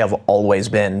like, I have always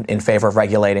been in favor of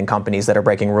regulating companies that are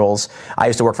breaking rules. I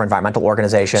used to work for environmental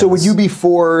organizations. So would you be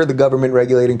for the government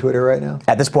regulating Twitter right now?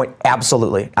 At this point,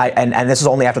 absolutely. And this is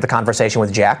only after the conversation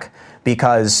with Jack.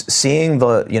 Because seeing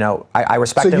I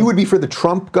respect him. So you would be for the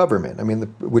Trump government,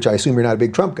 which I assume you're not a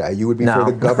big Trump guy. You would be for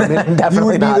the government.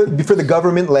 Definitely be for the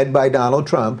government led by Donald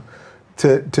Trump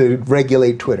to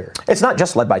regulate Twitter. It's not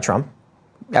just led by Trump.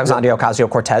 Alexandria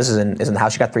Ocasio-Cortez is in the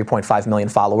House. She got 3.5 million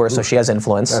followers, so she has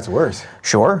influence. That's worse.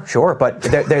 Sure. But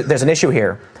there's an issue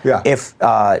here. Yeah. If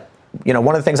one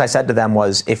of the things I said to them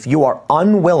was, if you are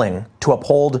unwilling to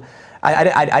uphold.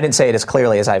 I didn't say it as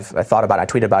clearly as I thought about it. I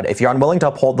tweeted about it. If you're unwilling to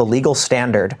uphold the legal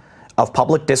standard of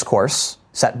public discourse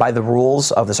set by the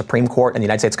rules of the Supreme Court and the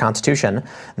United States Constitution,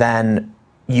 then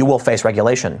you will face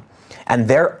regulation. And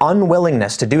their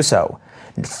unwillingness to do so,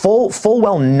 full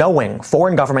well knowing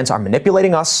foreign governments are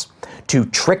manipulating us to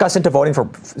trick us into voting for,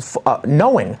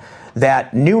 knowing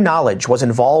that new knowledge was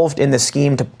involved in the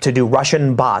scheme to do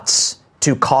Russian bots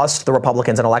to cost the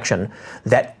Republicans an election,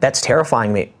 that's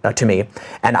terrifying to me.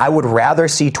 And I would rather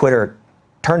see Twitter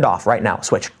turned off right now,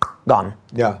 switch, gone.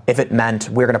 Yeah. If it meant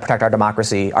we're going to protect our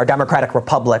democracy, our democratic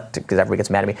republic, because everybody gets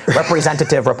mad at me,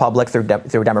 representative republic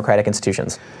through democratic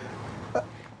institutions.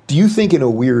 Do you think in a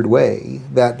weird way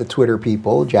that the Twitter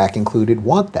people, Jack included,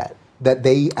 want that? That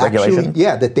they regulation?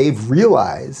 that they've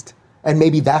realized, and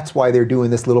maybe that's why they're doing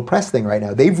this little press thing right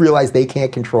now. They've realized they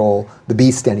can't control the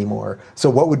beast anymore. So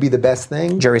what would be the best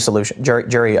thing? Jury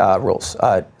rules.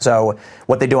 So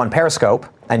what they do on Periscope,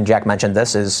 and Jack mentioned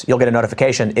this, is you'll get a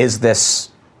notification, is this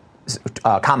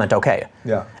comment okay?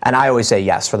 Yeah. And I always say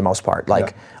yes for the most part.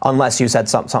 Unless you said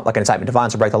something like an incitement to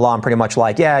violence or break the law, I'm pretty much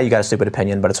like, yeah, you got a stupid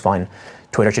opinion, but it's fine.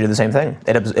 Twitter should do the same thing.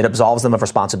 It absolves them of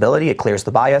responsibility. It clears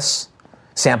the bias.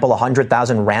 Sample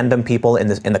 100,000 random people in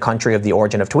the country of the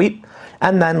origin of tweet,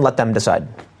 and then let them decide.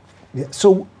 Yeah,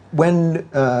 so when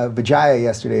Vijaya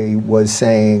yesterday was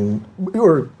saying,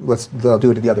 I'll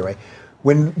do it the other way.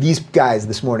 When these guys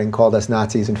this morning called us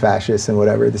Nazis and fascists and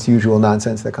whatever, this usual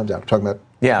nonsense that comes out, we're talking about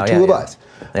the two of us.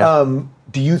 Yeah.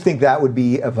 Do you think that would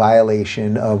be a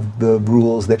violation of the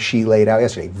rules that she laid out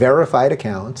yesterday? Verified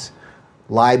accounts,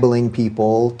 libeling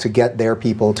people to get their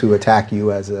people to attack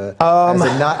you as a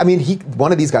not. I mean,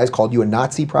 one of these guys called you a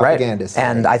Nazi propagandist, right.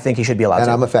 And I think he should be allowed to.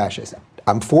 And I'm a fascist.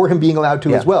 I'm for him being allowed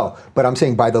to as well. But I'm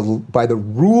saying by the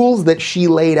rules that she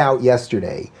laid out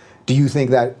yesterday, do you think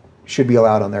that should be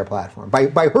allowed on their platform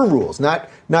by her rules, not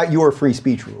your free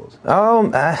speech rules?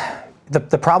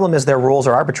 The problem is their rules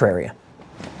are arbitrary.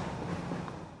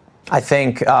 I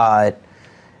think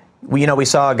we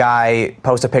saw a guy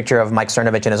post a picture of Mike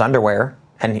Cernovich in his underwear,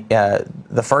 and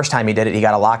the first time he did it, he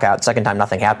got a lockout. Second time,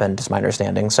 nothing happened, is my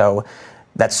understanding. So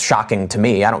that's shocking to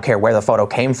me. I don't care where the photo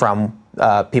came from.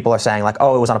 People are saying like,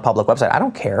 oh, it was on a public website. I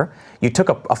don't care. You took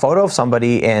a photo of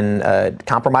somebody in a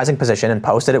compromising position and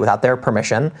posted it without their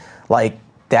permission. Like,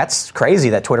 that's crazy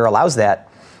that Twitter allows that.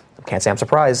 Can't say I'm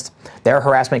surprised. There are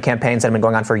harassment campaigns that have been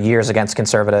going on for years against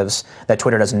conservatives that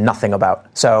Twitter does nothing about.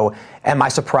 So am I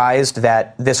surprised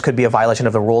that this could be a violation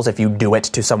of the rules if you do it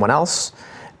to someone else?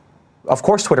 Of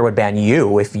course Twitter would ban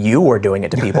you if you were doing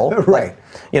it to people. Right.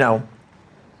 Like,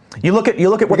 you look at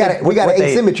what we got an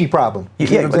asymmetry problem.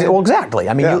 Yeah, well, exactly.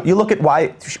 I mean, you look at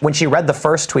why, when she read the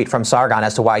first tweet from Sargon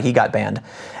as to why he got banned,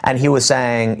 and he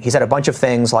said a bunch of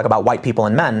things like about white people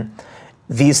and men.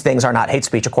 These things are not hate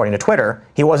speech according to Twitter.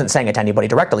 He wasn't saying it to anybody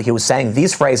directly. He was saying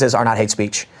these phrases are not hate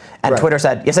speech. And Twitter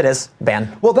said, yes, it is.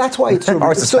 Ban. Well, that's why it's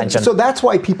or suspension. So that's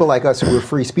why people like us who are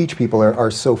free speech people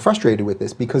are so frustrated with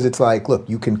this, because it's like, look,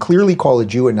 you can clearly call a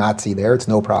Jew a Nazi there. It's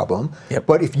no problem. Yep.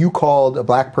 But if you called a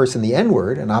black person the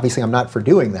N-word, and obviously I'm not for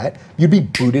doing that, you'd be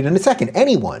booted in a second.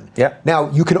 Anyone. Yep. Now,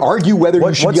 you can argue whether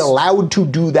you should be allowed to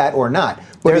do that or not.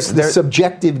 But it's the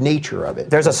subjective nature of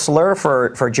it. There's a slur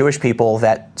for Jewish people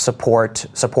that supported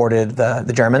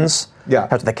the Germans. Yeah.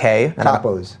 Starts with a K.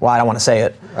 Capos. Well, I don't want to say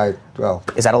it.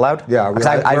 Is that allowed? Yeah.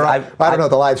 I don't know.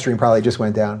 The live stream probably just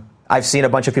went down. I've seen a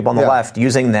bunch of people on the left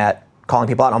using that, calling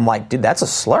people out. I'm like, dude, that's a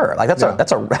slur. Like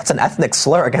that's an ethnic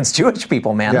slur against Jewish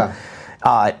people, man.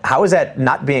 Yeah. How is that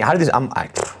not being? How do these?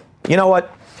 You know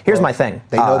what? Here's my thing.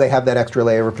 They know they have that extra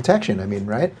layer of protection. I mean,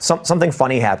 right? Something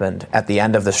funny happened at the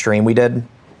end of the stream we did,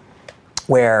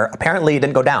 where apparently it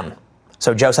didn't go down.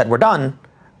 So Joe said, we're done.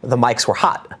 The mics were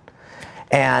hot.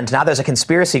 And now there's a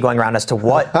conspiracy going around as to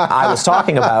what I was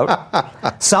talking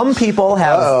about. Some people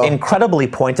have incredibly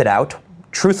pointed out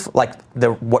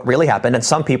what really happened, and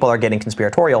some people are getting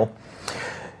conspiratorial.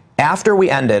 After we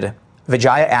ended,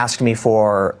 Vijaya asked me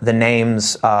for the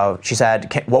names of, she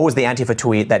said, what was the Antifa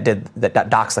tweet that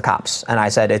doxed the cops? And I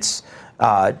said,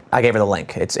 I gave her the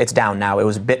link. It's down now. It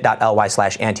was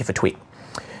bit.ly/Antifa tweet.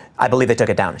 I believe they took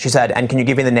it down. She said, and can you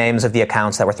give me the names of the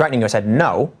accounts that were threatening you? I said,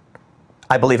 no.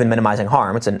 I believe in minimizing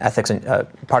harm. It's an ethics,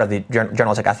 part of the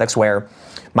journalistic ethics, where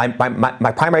my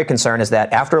primary concern is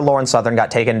that after Lauren Southern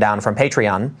got taken down from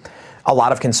Patreon, a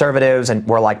lot of conservatives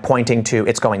were like pointing to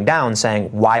it's going down, saying,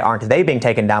 why aren't they being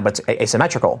taken down, but it's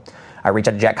asymmetrical. I reached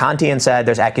out to Jack Conte and said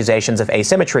there's accusations of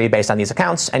asymmetry based on these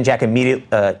accounts, and Jack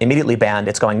immediately banned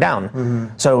it's going down. Mm-hmm.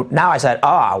 So now I said,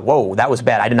 whoa, that was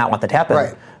bad. I did not want that to happen.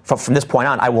 Right. From this point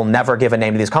on, I will never give a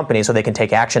name to these companies so they can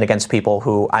take action against people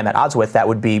who I'm at odds with. That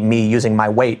would be me using my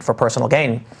weight for personal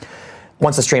gain.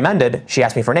 Once the stream ended, she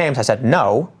asked me for names. I said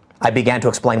no. I began to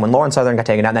explain when Lauren Southern got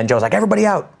taken down. And then Joe was like, everybody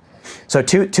out. So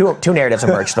two narratives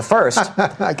emerged. The first,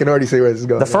 I can already see where this is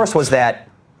going. The first was that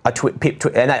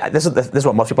this is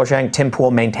what most people are saying. Tim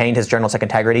Pool maintained his journalistic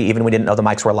integrity even when we didn't know the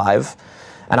mics were live,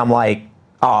 and I'm like,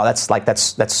 oh,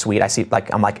 that's sweet. I see,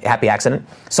 I'm like, happy accident.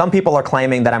 Some people are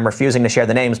claiming that I'm refusing to share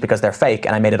the names because they're fake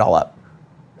and I made it all up.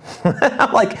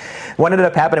 I'm like, what ended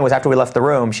up happening was after we left the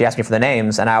room, she asked me for the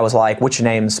names, and I was like, which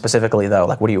names specifically though?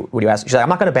 Like, what do you ask? She's like, I'm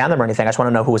not going to ban them or anything. I just want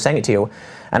to know who was saying it to you.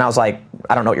 And I was like,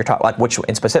 I don't know what you're talking. Like, which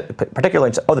in specific,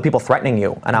 particularly? Oh, the people threatening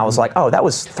you. And I was like, oh, that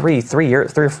was 2 or 3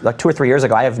 years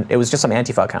ago. It was just some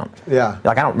Antifa account. Yeah.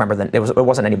 Like, I don't remember that. It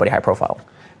wasn't anybody high profile.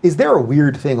 Is there a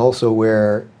weird thing also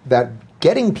where that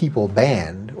getting people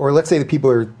banned, or let's say the people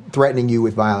are threatening you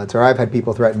with violence, or I've had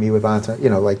people threaten me with violence,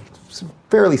 like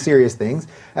fairly serious things,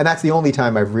 and that's the only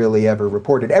time I've really ever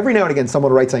reported. Every now and again,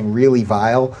 someone will write something really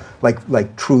vile,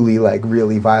 like truly like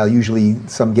really vile, usually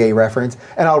some gay reference,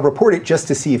 and I'll report it just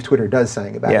to see if Twitter does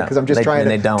something about it, because I'm just trying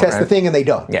to test the thing, and they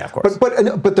don't. Yeah, of course.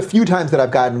 But the few times that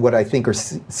I've gotten what I think are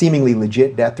seemingly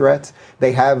legit death threats,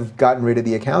 they have gotten rid of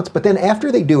the accounts. But then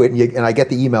after they do it, and I get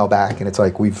the email back, and it's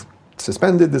like, we've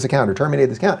suspended this account or terminated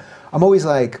this account, I'm always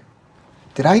like,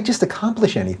 did I just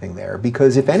accomplish anything there?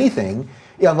 Because if anything,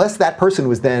 unless that person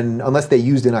unless they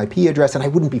used an IP address, and I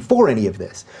wouldn't be for any of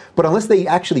this, but unless they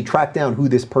actually tracked down who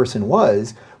this person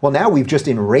was, well, now we've just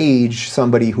enraged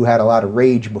somebody who had a lot of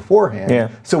rage beforehand. Yeah.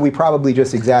 So we probably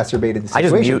just exacerbated the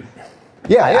situation. I just mute.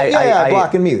 I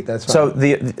block and mute. That's fine. So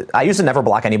I used to never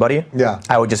block anybody. Yeah.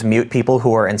 I would just mute people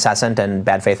who were incessant and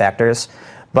bad faith actors.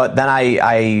 But then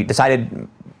I decided,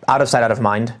 out of sight, out of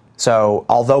mind. So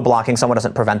although blocking someone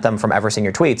doesn't prevent them from ever seeing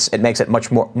your tweets, it makes it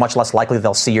much less likely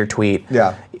they'll see your tweet.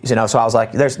 Yeah. So I was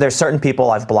like, there's certain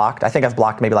people I've blocked. I think I've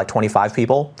blocked maybe like 25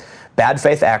 people. Bad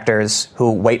faith actors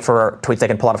who wait for tweets they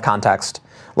can pull out of context.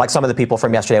 Like some of the people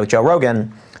from yesterday with Joe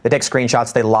Rogan, they take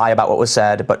screenshots, they lie about what was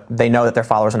said, but they know that their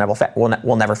followers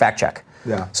will never fact check.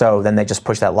 Yeah. So then they just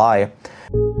push that lie.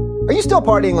 Are you still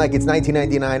partying like it's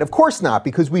 1999? Of course not,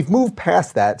 because we've moved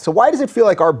past that. So why does it feel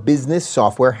like our business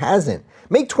software hasn't?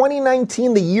 Make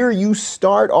 2019 the year you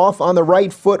start off on the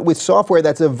right foot with software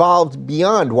that's evolved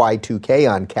beyond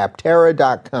Y2K on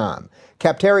Capterra.com.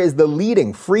 Capterra is the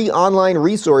leading free online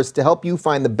resource to help you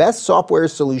find the best software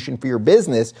solution for your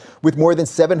business with more than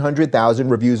 700,000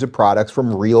 reviews of products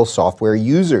from real software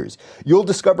users. You'll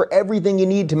discover everything you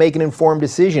need to make an informed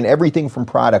decision, everything from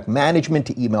product management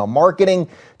to email marketing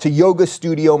to yoga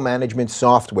studio management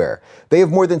software. They have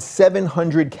more than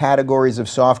 700 categories of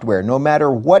software. No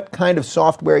matter what kind of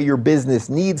software your business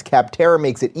needs, Capterra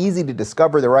makes it easy to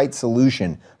discover the right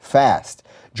solution fast.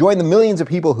 Join the millions of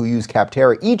people who use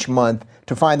Capterra each month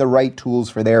to find the right tools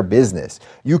for their business.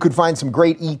 You could find some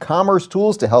great e-commerce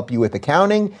tools to help you with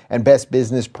accounting and best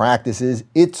business practices.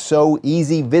 It's so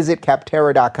easy. Visit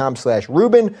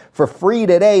Capterra.com/Ruben for free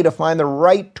today to find the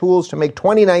right tools to make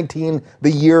 2019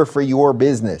 the year for your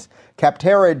business.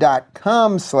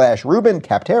 Capterra.com/Ruben.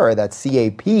 Capterra, that's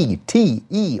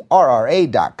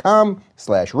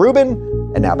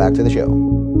CAPTERRA.com/Ruben. And now back to the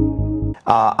show.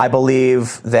 I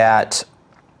believe that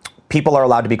people are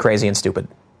allowed to be crazy and stupid.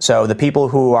 So the people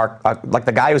who are like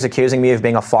the guy who's accusing me of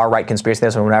being a far-right conspiracy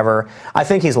theorist or whatever, I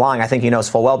think he's lying. I think he knows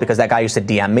full well because that guy used to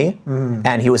DM me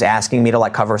and he was asking me to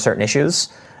like cover certain issues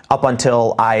up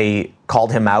until I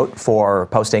called him out for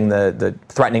posting the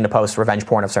threatening to post revenge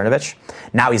porn of Cernovich.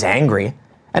 Now he's angry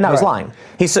and now he's lying.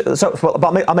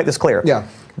 I'll make this clear. Yeah.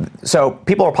 So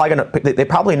people are probably they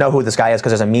probably know who this guy is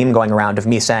because there's a meme going around of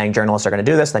me saying journalists are going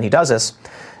to do this, then he does this.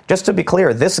 Just to be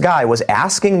clear, this guy was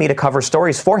asking me to cover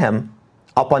stories for him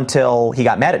up until he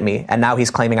got mad at me, and now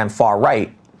he's claiming I'm far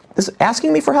right. This is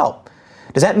asking me for help.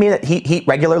 Does that mean that he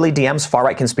regularly DMs far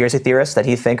right conspiracy theorists that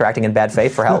he think are acting in bad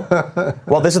faith for help?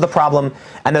 Well, this is the problem.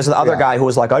 And there's the other guy who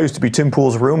was like, I used to be Tim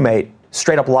Pool's roommate.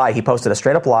 Straight up lie. He posted a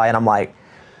straight up lie, and I'm like,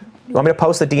 you want me to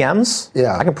post the DMs?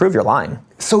 Yeah. I can prove you're lying.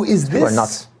 So is this... People are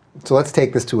nuts. So let's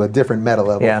take this to a different meta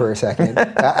level for a second.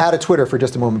 Out of Twitter for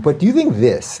just a moment. But do you think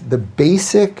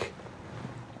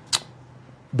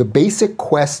the basic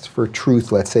quest for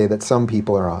truth, let's say, that some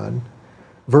people are on,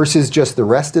 versus just the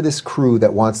rest of this crew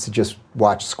that wants to just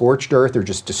watch scorched earth or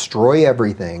just destroy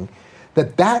everything,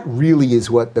 that really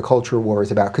is what the culture war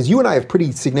is about? Because you and I have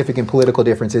pretty significant political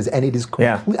differences, and it is,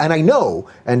 and I know,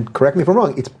 and correct me if I'm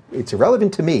wrong, it's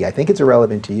irrelevant to me. I think it's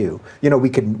irrelevant to you. You know, we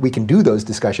can do those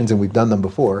discussions, and we've done them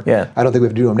before. Yeah. I don't think we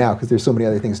have to do them now because there's so many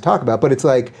other things to talk about. But it's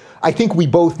like, I think we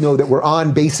both know that we're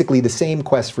on basically the same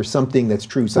quest for something that's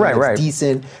true, something that's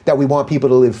decent, that we want people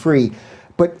to live free.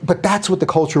 But that's what the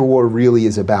culture war really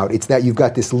is about. It's that you've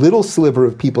got this little sliver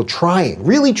of people trying,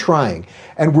 really trying,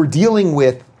 and we're dealing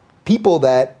with people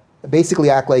that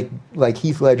basically act like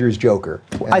Heath Ledger's Joker.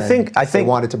 I think they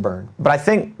want it to burn. But I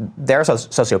think there are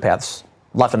sociopaths.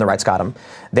 Left and the right's got them.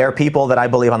 There are people that I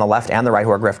believe on the left and the right who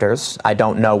are grifters. I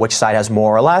don't know which side has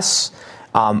more or less.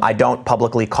 I don't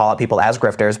publicly call out people as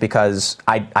grifters because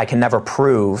I can never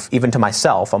prove, even to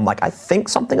myself, I'm like, I think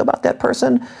something about that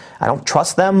person. I don't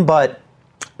trust them, but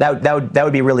that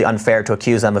would be really unfair to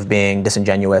accuse them of being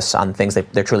disingenuous on things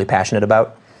they're truly passionate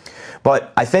about.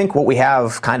 But I think what we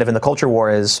have kind of in the culture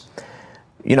war is,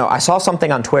 you know, I saw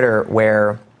something on Twitter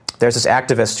where there's this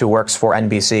activist who works for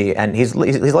NBC, and he's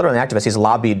literally an activist. He's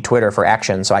lobbied Twitter for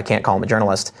action, so I can't call him a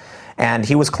journalist. And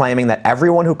he was claiming that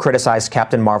everyone who criticized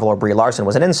Captain Marvel or Brie Larson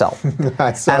was an incel.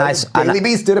 I saw Daily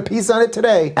Beast did a piece on it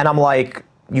today. And I'm like,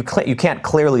 you can't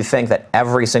clearly think that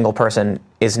every single person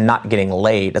is not getting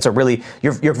laid. That's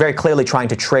you're very clearly trying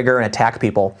to trigger and attack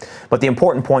people. But the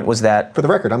important point was that... For the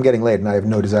record, I'm getting laid and I have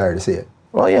no desire to see it.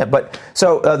 Well, yeah, but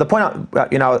so the point,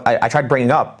 I tried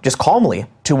bringing up just calmly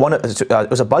to one, it was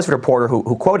a BuzzFeed reporter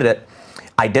who quoted it.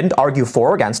 I didn't argue for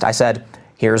or against. I said,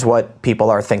 here's what people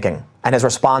are thinking. And his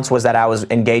response was that I was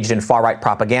engaged in far-right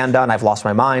propaganda and I've lost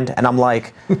my mind. And I'm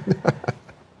like...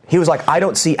 He was like, I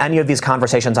don't see any of these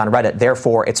conversations on Reddit,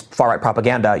 therefore it's far-right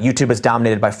propaganda. YouTube is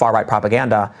dominated by far-right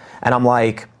propaganda. And I'm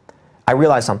like, I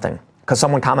realized something, because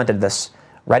someone commented this.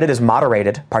 Reddit is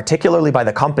moderated, particularly by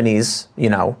the companies. You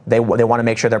know, they want to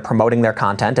make sure they're promoting their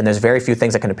content, and there's very few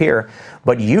things that can appear.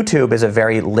 But YouTube is a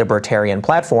very libertarian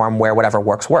platform where whatever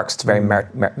works. It's very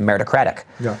meritocratic.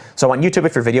 Yeah. So on YouTube,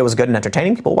 if your video is good and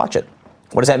entertaining, people watch it.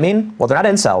 What does that mean? Well, they're not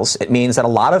incels. It means that a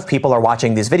lot of people are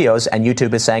watching these videos, and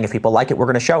YouTube is saying, if people like it, we're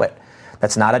going to show it.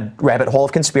 That's not a rabbit hole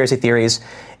of conspiracy theories.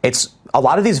 It's a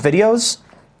lot of these videos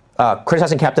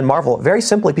criticizing Captain Marvel, very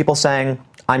simply people saying,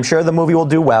 I'm sure the movie will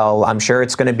do well. I'm sure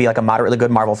it's going to be like a moderately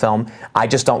good Marvel film. I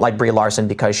just don't like Brie Larson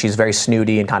because she's very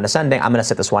snooty and condescending. I'm going to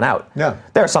sit this one out. Yeah.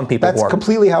 There are some people That's who are...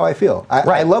 completely how I feel.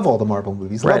 I love all the Marvel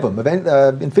movies. Right. Love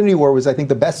them. Infinity War was, I think,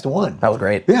 the best one. That was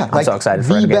great. Yeah. I'm so excited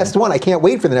for it. The best one. I can't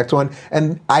wait for the next one.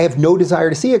 And I have no desire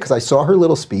to see it because I saw her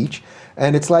little speech.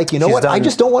 And it's like, you know what? I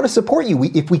just don't want to support you.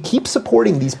 If we keep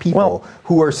supporting these people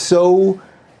who are so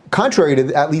contrary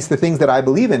to at least the things that I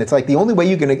believe in, it's like the only way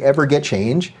you're going to ever get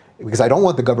change, because I don't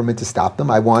want the government to stop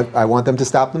them. I want them to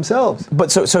stop themselves.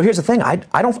 But so here's the thing.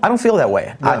 I don't feel that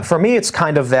way. Yeah. For me, it's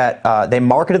kind of that they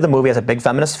marketed the movie as a big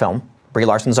feminist film. Brie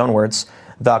Larson's own words.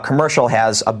 The commercial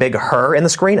has a big her in the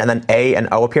screen, and then A and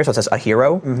O appear, so it says a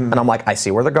hero. And I'm like, I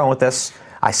see where they're going with this.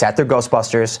 I sat through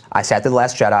Ghostbusters. I sat through The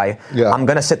Last Jedi. Yeah. I'm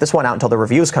going to sit this one out until the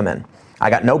reviews come in. I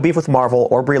got no beef with Marvel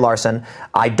or Brie Larson.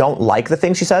 I don't like the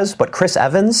things she says, but Chris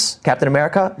Evans, Captain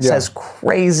America, says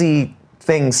crazy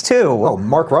things too. Oh,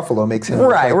 Mark Ruffalo makes him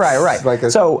right. Like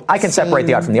so I can separate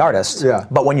the art from the artist. Yeah.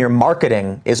 But when your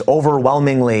marketing is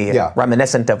overwhelmingly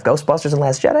reminiscent of Ghostbusters and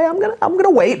Last Jedi, I'm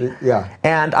gonna wait. Yeah.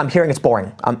 And I'm hearing it's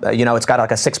boring. It's got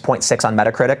like a 6.6 on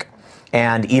Metacritic,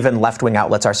 and even left-wing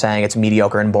outlets are saying it's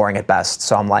mediocre and boring at best.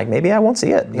 So I'm like, maybe I won't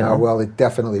see it. You know? Well, it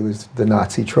definitely was the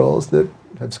Nazi trolls that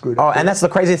have screwed up. Oh, and that's the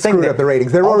crazy thing. Screwed up the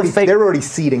ratings. They're already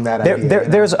seeding that idea.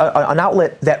 There's an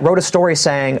outlet that wrote a story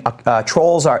saying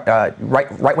trolls are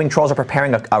right-wing trolls are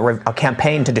preparing a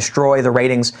campaign to destroy the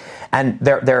ratings, and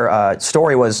their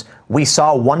story was, we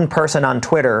saw one person on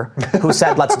Twitter who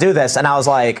said, let's do this, and I was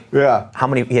like, how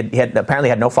many? He had apparently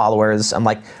had no followers. I'm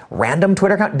like, random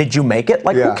Twitter account? Did you make it?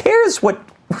 Like, who cares what?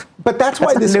 But that's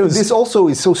why this also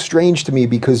is so strange to me,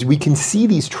 because we can see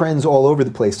these trends all over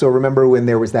the place. So remember when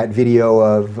there was that video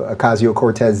of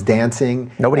Ocasio-Cortez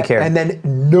dancing? Nobody cared. And then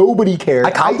nobody cared.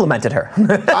 I complimented her.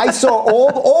 I saw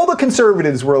all the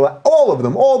conservatives were like, all of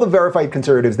them, all the verified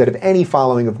conservatives that have any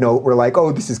following of note were like,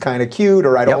 oh, this is kind of cute,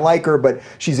 or I don't like her, but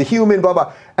she's a human, blah,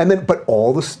 blah. And then, but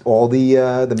all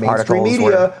the mainstream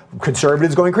media,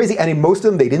 conservatives going crazy, and in most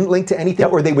of them, they didn't link to anything,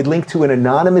 or they would link to an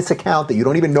anonymous account that you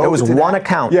don't even know. It was one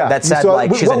account that said,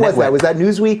 like, she's a nitwit. What was that? Was that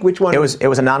Newsweek? Which one? It was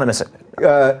anonymous.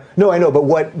 No, I know, but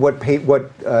what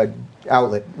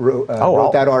outlet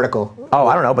wrote that article? Oh,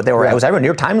 I don't know, but it was everyone. New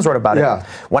York Times wrote about it.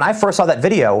 When I first saw that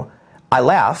video, I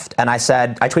laughed and I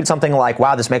tweeted something like,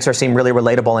 "Wow, this makes her seem really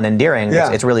relatable and endearing." Yeah.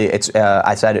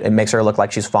 I said it makes her look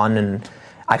like she's fun, and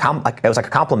it was like a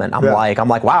compliment. I'm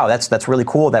like, wow, that's really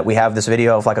cool that we have this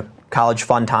video of like a college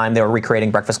fun time. They were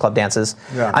recreating Breakfast Club dances.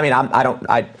 Yeah. I mean,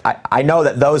 I know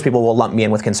that those people will lump me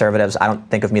in with conservatives. I don't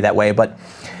think of me that way, but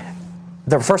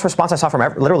the first response I saw from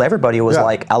literally everybody was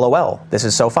like, LOL, this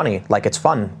is so funny. Like, it's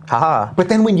fun. Haha. But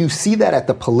then when you see that at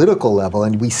the political level,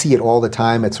 and we see it all the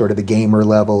time at sort of the gamer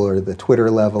level or the Twitter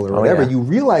level or whatever, you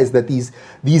realize that these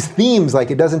themes,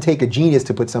 like, it doesn't take a genius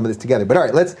to put some of this together. But all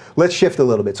right, let's shift a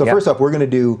little bit. So first off, we'll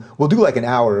do like an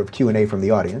hour of Q&A from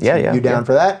the audience. You down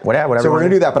for that? Whatever. So we're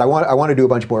going to do that, but I want to do a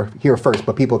bunch more here first,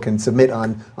 but people can submit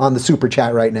on the super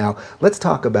chat right now. Let's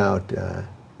talk about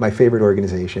my favorite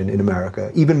organization in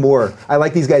America. Even more. I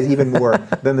like these guys even more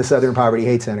than the Southern Poverty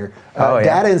Hate Center.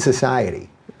 Data and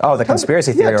Society. Oh, the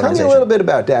conspiracy theory organization. Tell me a little bit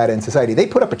about Data and Society. They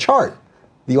put up a chart,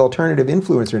 the Alternative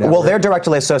Influencer Network. Well, they're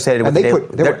directly associated with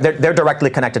they're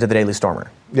directly connected to the Daily Stormer.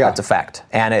 Yeah. That's a fact.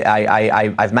 And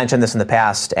I've mentioned this in the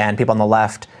past, and people on the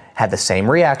left had the same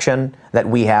reaction that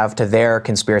we have to their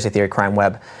conspiracy theory crime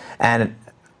web. And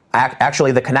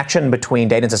actually, the connection between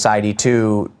Data and Society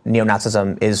to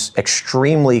neo-Nazism is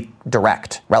extremely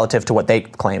direct relative to what they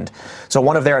claimed. So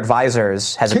one of their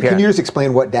advisors has appeared. Can you just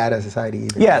explain what Data and Society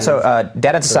is? Yeah, so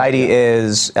Data and Society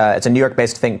is it's a New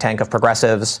York-based think tank of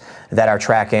progressives that are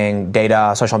tracking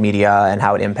data, social media, and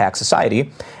how it impacts society.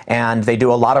 And they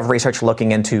do a lot of research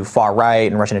looking into far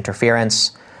right and Russian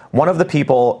interference. One of the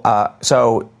people,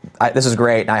 this is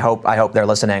great, and I hope they're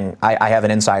listening. I have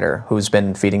an insider who's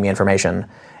been feeding me information,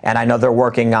 and I know they're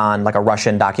working on like a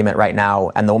Russian document right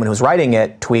now, and the woman who's writing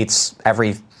it tweets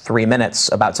every 3 minutes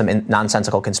about some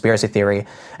nonsensical conspiracy theory,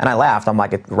 and I laughed. I'm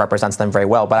like, it represents them very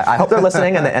well, but I hope they're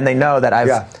listening, and they know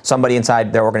that somebody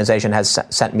inside their organization has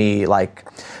sent me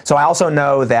So I also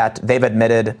know that they've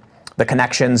admitted the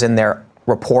connections in their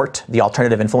report, the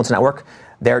Alternative Influence Network.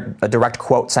 a direct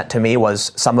quote sent to me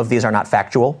was, "Some of these are not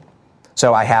factual."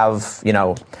 So I have,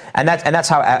 and that's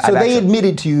how. So they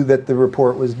admitted to you that the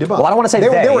report was debunked. Well, I don't want to say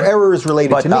there were errors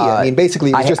related to me. I mean,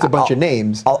 basically, it was just a bunch of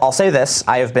names. I'll say this: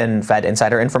 I have been fed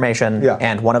insider information,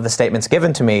 and one of the statements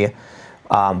given to me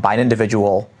by an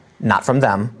individual, not from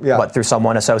them, but through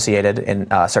someone associated in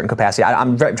a certain capacity.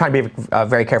 I'm trying to be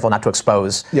very careful not to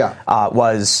expose.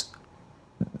 Was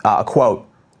a quote: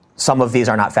 "Some of these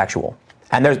are not factual,"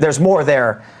 and there's more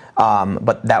there.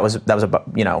 But that was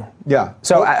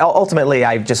So ultimately,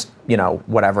 I just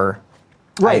whatever.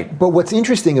 Right. But what's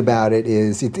interesting about it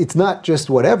is it's not just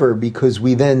whatever, because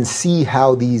we then see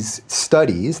how these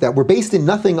studies that were based in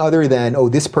nothing other than,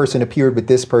 this person appeared with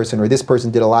this person, or this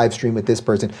person did a live stream with this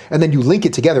person, and then you link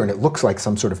it together and it looks like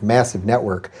some sort of massive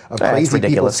network of crazy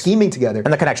people scheming together.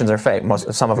 And the connections are fake.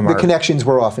 Some of them are. The connections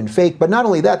were often fake. But not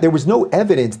only that, there was no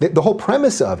evidence. The whole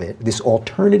premise of it, this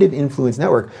alternative influence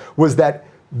network, was that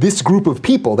this group of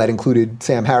people that included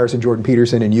Sam Harris and Jordan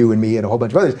Peterson and you and me and a whole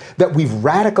bunch of others, that we've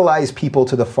radicalized people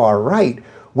to the far right,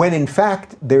 when in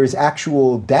fact there's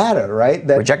actual data, right,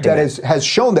 that has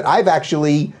shown that I've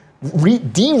actually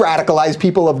de-radicalized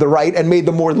people of the right and made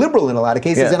them more liberal in a lot of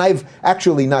cases. And I've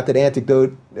actually, not that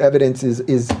anecdote evidence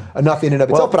is enough in and of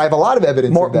itself, but I have a lot of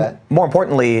evidence of that. More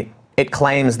importantly, it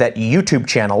claims that YouTube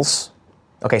channels,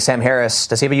 Sam Harris,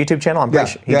 does he have a YouTube channel? I'm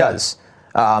pretty sure he does.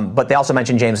 But they also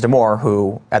mentioned James Damore,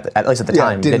 who, at least at the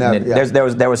time, didn't.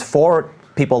 There was 4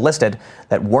 people listed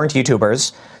that weren't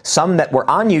YouTubers, some that were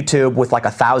on YouTube with like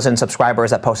 1,000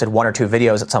 subscribers that posted 1 or 2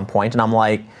 videos at some point, and I'm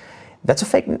like, that's a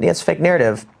fake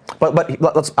narrative. But I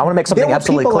want to make something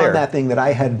absolutely clear. There were people on that thing that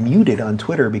I had muted on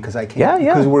Twitter because I can't,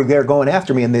 because they're going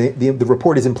after me, and the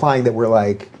report is implying that we're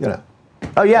like,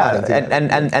 Oh yeah,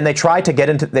 and they tried to get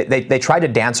into they tried to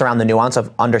dance around the nuance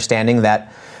of understanding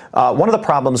that. One of the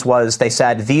problems was they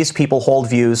said these people hold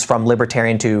views from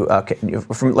libertarian to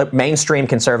mainstream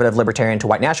conservative libertarian to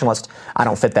white nationalist. I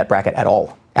don't fit that bracket at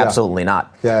all. Absolutely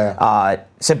not.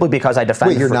 Simply because I defend.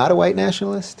 Wait, you're not a white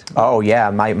nationalist? Oh yeah,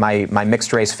 my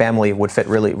mixed race family would fit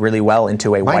really well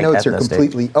into a white ethnicity. My notes are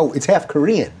completely. Oh, it's half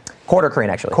Korean. Quarter Korean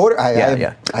actually.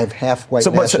 I have half white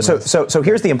nationalist. So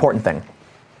here's the important thing.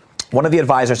 One of the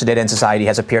advisors to Data and Society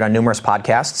has appeared on numerous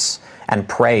podcasts and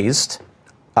praised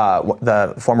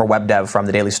the former web dev from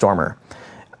the Daily Stormer.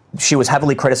 She was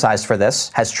heavily criticized for this,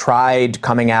 has tried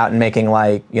coming out and making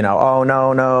oh,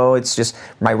 no, it's just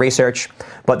my research.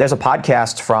 But there's a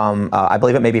podcast from, I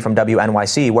believe it may be from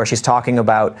WNYC, where she's talking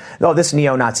about, this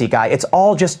neo-Nazi guy, it's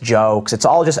all just jokes, it's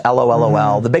all just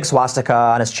LOL, the big swastika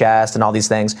on his chest and all these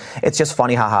things. It's just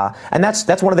funny, haha. And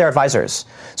that's one of their advisors.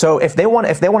 So if they want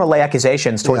to lay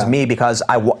accusations towards me because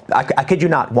I kid you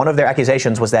not, one of their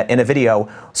accusations was that in a video,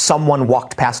 someone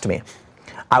walked past me.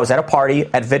 I was at a party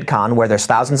at VidCon where there's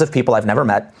thousands of people I've never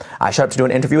met. I showed up to do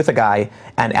an interview with a guy,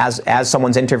 and as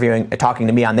someone's talking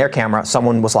to me on their camera,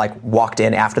 someone was walked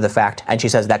in after the fact, and she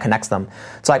says that connects them.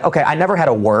 It's like, okay, I never had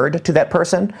a word to that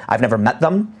person. I've never met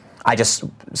them. I just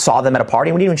saw them at a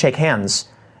party. We didn't even shake hands.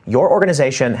 Your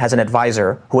organization has an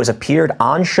advisor who has appeared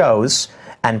on shows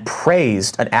and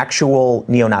praised an actual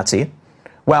neo-Nazi.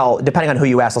 Well, depending on who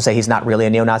you ask, they'll say he's not really a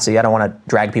neo-Nazi. I don't want to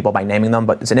drag people by naming them,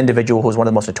 but it's an individual who's one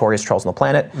of the most notorious trolls on the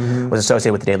planet, was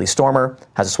associated with the Daily Stormer,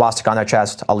 has a swastika on their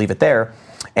chest. I'll leave it there.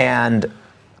 And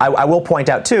I will point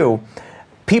out, too,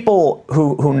 people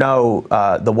who know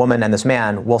the woman and this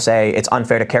man will say it's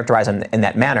unfair to characterize him in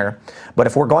that manner. But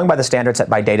if we're going by the standards set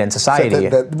by Data and Society,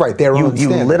 you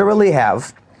literally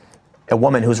have a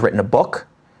woman who's written a book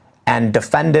and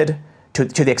defended to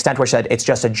the extent where she said it's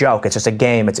just a joke, it's just a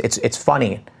game, it's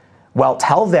funny. Well,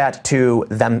 tell that to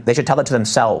them. They should tell that to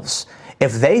themselves.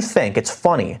 If they think it's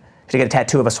funny to get a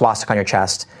tattoo of a swastika on your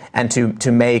chest and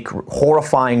to make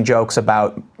horrifying jokes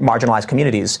about marginalized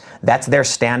communities, that's their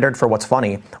standard for what's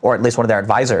funny, or at least one of their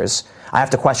advisors. I have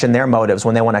to question their motives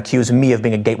when they want to accuse me of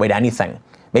being a gateway to anything.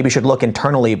 Maybe you should look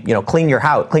internally, clean your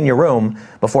house, clean your room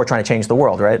before trying to change the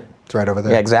world, right? It's right over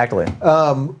there. Yeah, exactly.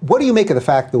 What do you make of the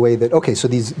fact, the way that, so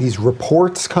these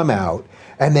reports come out,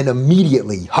 and then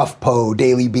immediately HuffPo,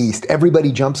 Daily Beast,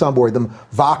 everybody jumps on board them.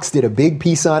 Vox did a big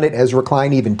piece on it. Ezra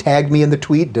Klein even tagged me in the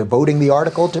tweet, devoting the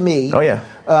article to me. Oh, yeah.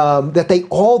 That they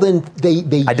all then, they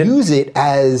use it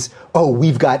as,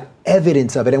 we've got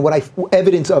evidence of it, and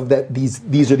evidence of that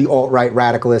these are the alt-right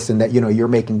radicalists, and that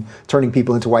you're turning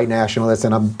people into white nationalists,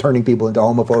 and I'm turning people into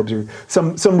homophobes, or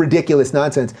some ridiculous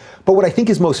nonsense. But what I think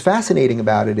is most fascinating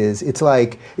about it is, it's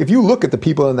like, if you look at the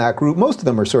people in that group, most of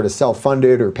them are sort of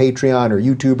self-funded or Patreon or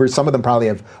YouTubers. Some of them probably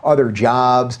have other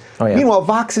jobs. Oh, yeah. Meanwhile,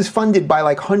 Vox is funded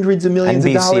by hundreds of millions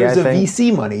of dollars of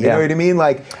VC money. You know what I mean?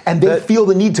 And they feel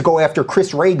the need to go after Chris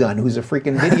Chris Ray Gun, who's a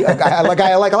freaking video guy I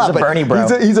like a lot. He's a Bernie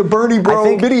bro. He's a Bernie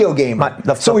bro video gamer.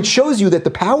 So it shows you that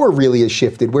the power really has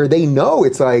shifted, where they know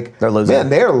it's like, they're losing. Man,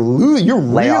 you're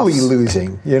really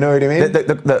losing. You know what I mean?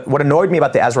 What annoyed me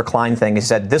about the Ezra Klein thing is he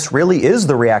said, this really is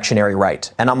the reactionary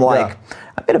right. And I'm like,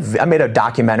 I made a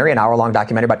documentary, an hour-long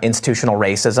documentary about institutional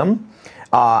racism.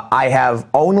 I have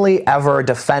only ever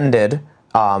defended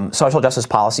social justice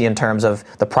policy in terms of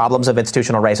the problems of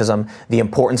institutional racism, the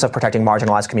importance of protecting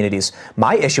marginalized communities.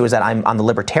 My issue is that I'm on the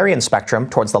libertarian spectrum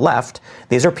towards the left.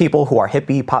 These are people who are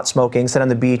hippie, pot smoking, sit on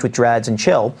the beach with dreads and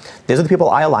chill. These are the people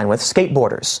I align with.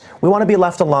 Skateboarders. We want to be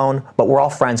left alone, but we're all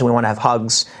friends and we want to have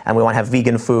hugs and we want to have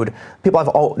vegan food. People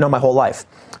I've known my whole life.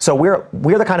 So we're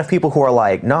the kind of people who are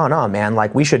like, no, man,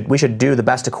 like we should do the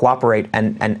best to cooperate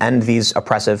and end these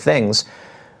oppressive things.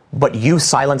 But you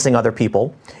silencing other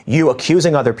people, you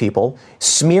accusing other people,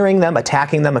 smearing them,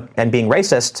 attacking them, and being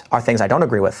racist are things I don't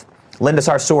agree with. Linda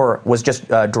Sarsour was just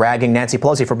dragging Nancy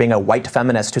Pelosi for being a white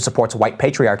feminist who supports white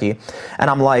patriarchy. And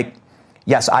I'm like,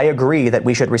 yes, I agree that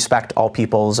we should respect all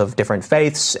peoples of different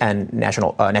faiths and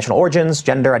national origins,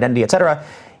 gender, identity, etc.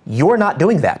 You're not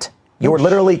doing that. You're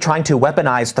literally trying to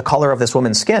weaponize the color of this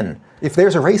woman's skin. If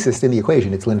there's a racist in the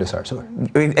equation, it's Linda Sarsour.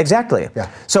 Exactly.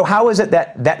 Yeah. So how is it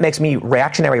that makes me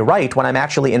reactionary right when I'm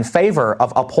actually in favor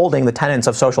of upholding the tenets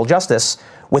of social justice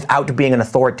without being an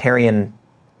authoritarian,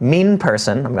 mean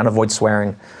person? I'm going to avoid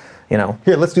swearing, you know.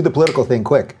 Here, let's do the political thing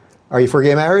quick. Are you for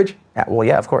gay marriage? Well,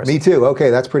 yeah, of course. Me too. Okay,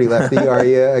 that's pretty lefty. Are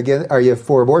you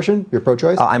for abortion? You're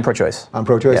pro-choice? I'm pro-choice. I'm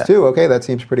pro-choice too. Okay, that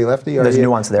seems pretty lefty. There's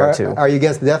nuance there too. Are you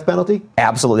against the death penalty?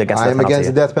 Absolutely against the death penalty. I'm against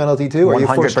the death penalty too. 100%. Are you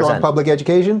for strong public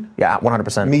education? Yeah,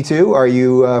 100%. Me too. Are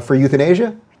you for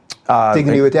euthanasia?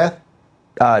 Dignity with death?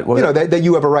 That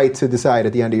you have a right to decide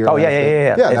at the end of your life.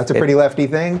 Yeah. Yeah, that's a pretty lefty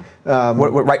thing.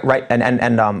 Right,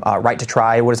 and right to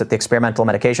try, what is it, the experimental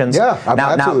medications? Yeah,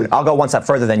 absolutely. Now, I'll go one step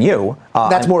further than you.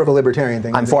 That's more of a libertarian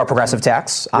thing. I'm for a progressive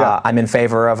tax. I'm in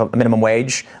favor of a minimum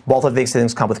wage. Both of these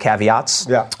things come with caveats.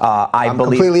 Yeah. I'm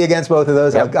completely against both of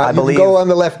those. Yep, I believe, you can go on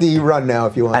the lefty run now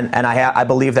if you want. And I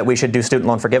believe that we should do student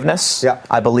loan forgiveness. Yeah.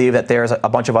 I believe that there's a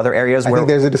bunch of other areas where... I think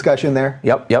there's a discussion there.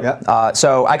 Yep.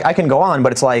 So I can go on,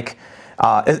 but it's like...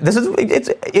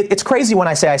 It's crazy when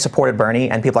I say I supported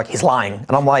Bernie and people are like, he's lying.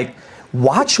 And I'm like,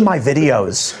 watch my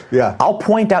videos. Yeah. I'll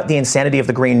point out the insanity of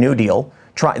the Green New Deal.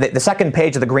 The second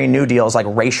page of the Green New Deal is like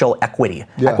racial equity.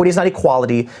 Yeah. Equity is not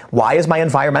equality. Why is my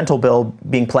environmental bill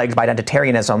being plagued by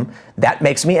identitarianism? That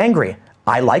makes me angry.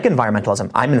 I like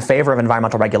environmentalism. I'm in favor of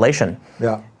environmental regulation.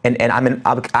 Yeah. And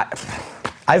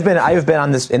I've been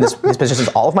in these positions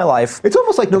all of my life. It's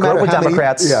almost like no matter how many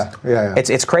Democrats. Yeah.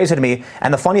 It's crazy to me.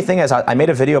 And the funny thing is, I made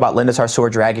a video about Linda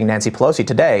Sarsour dragging Nancy Pelosi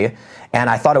today, and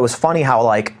I thought it was funny how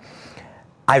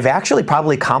I've actually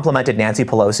probably complimented Nancy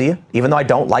Pelosi, even though I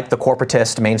don't like the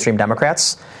corporatist mainstream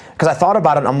Democrats, because I thought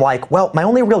about it and I'm like, well, my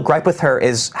only real gripe with her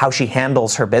is how she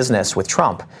handles her business with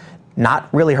Trump. Not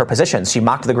really her positions. She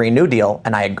mocked the Green New Deal,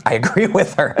 and I agree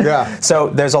with her. Yeah. So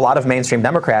there's a lot of mainstream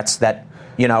Democrats that,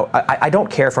 I don't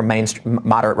care for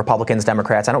moderate Republicans,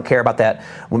 Democrats. I don't care about that.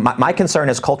 My concern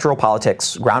is cultural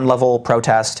politics, ground level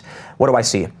protest. What do I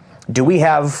see? Do we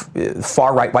have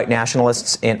far-right white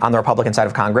nationalists on the Republican side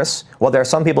of Congress? Well, there are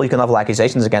some people you can level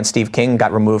accusations against. Steve King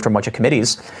got removed from a bunch of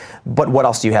committees. But what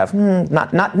else do you have?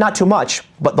 Not too much.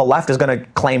 But the left is going to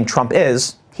claim Trump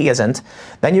is. He isn't.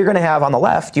 Then you're going to have on the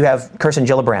left, you have Kirsten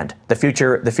Gillibrand. The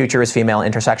future is female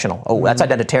intersectional. Oh, that's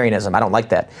identitarianism. I don't like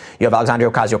that. You have Alexandria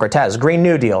Ocasio-Cortez, Green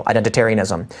New Deal,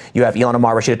 identitarianism. You have Ilhan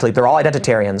Omar, Rashida Tlaib. They're all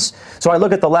identitarians. So I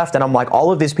look at the left and I'm like, all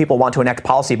of these people want to enact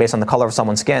policy based on the color of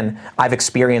someone's skin. I've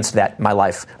experienced that in my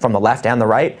life from the left and the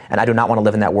right, and I do not want to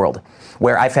live in that world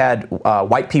where I've had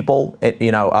white people,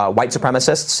 white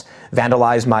supremacists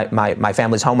vandalize my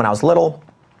family's home when I was little.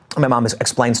 My mom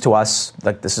explains to us,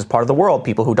 like, this is part of the world,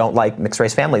 people who don't like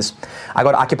mixed-race families. I go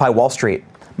to Occupy Wall Street.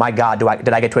 My God,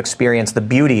 did I get to experience the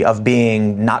beauty of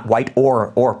being not white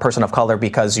or person of color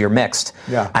because you're mixed.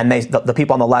 Yeah. And the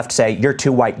people on the left say, you're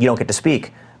too white, you don't get to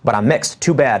speak. But I'm mixed,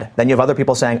 too bad. Then you have other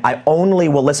people saying, I only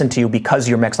will listen to you because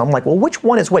you're mixed. I'm like, well, which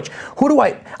one is which? Who do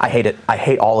I hate it. I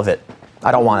hate all of it.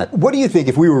 I don't want it. What do you think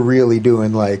if we were really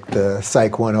doing like the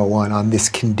Psych 101 on this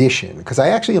condition? Because I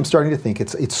actually am starting to think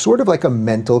it's sort of like a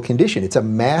mental condition. It's a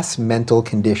mass mental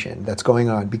condition that's going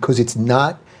on because it's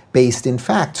not based in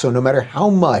fact. So no matter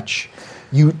how much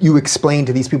you explain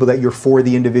to these people that you're for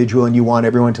the individual and you want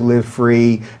everyone to live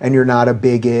free and you're not a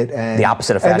bigot and the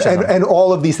opposite of fascism and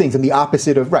all of these things and the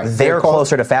opposite of They're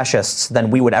closer to fascists than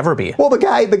we would ever be. Well, the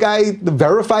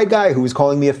verified guy who was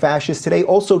calling me a fascist today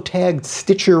also tagged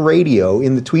Stitcher Radio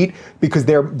in the tweet because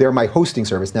they're my hosting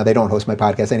service. Now they don't host my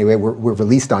podcast anyway. We're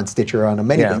released on Stitcher on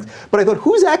many things. But I thought,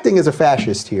 who's acting as a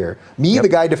fascist here? Me, the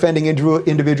guy defending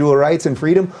individual rights and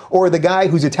freedom, or the guy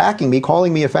who's attacking me,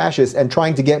 calling me a fascist, and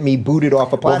trying to get me booted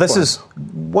off a platform? Well, this is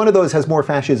one of those has more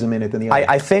fascism in it than the other.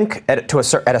 I think at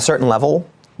a certain level,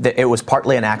 that it was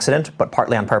partly an accident, but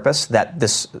partly on purpose, that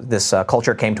this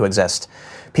culture came to exist.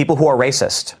 People who are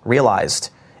racist realized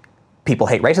people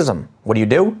hate racism. What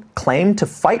do? Claim to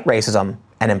fight racism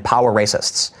and empower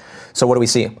racists. So what do we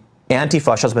see?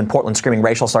 Antifa shows up in Portland screaming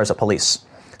racial slurs at police,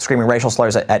 screaming racial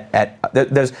slurs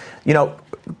there's,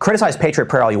 criticize Patriot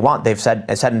Prayer all you want. They've said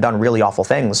and done really awful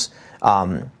things.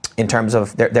 In terms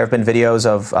of, there have been videos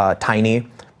of Tiny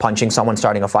punching someone,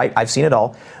 starting a fight. I've seen it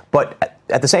all. But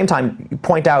at the same time, you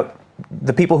point out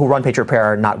the people who run Patriot Prayer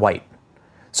are not white.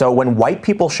 So when white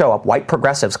people show up, white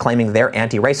progressives claiming they're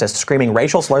anti-racist, screaming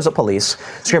racial slurs at police,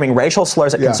 screaming racial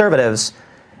slurs at conservatives,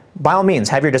 by all means,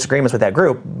 have your disagreements with that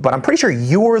group, but I'm pretty sure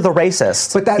you're the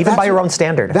racist, even by your own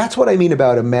standard. That's what I mean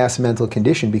about a mass mental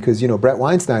condition, because, Brett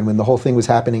Weinstein, when the whole thing was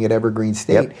happening at Evergreen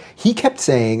State, he kept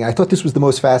saying, I thought this was the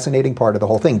most fascinating part of the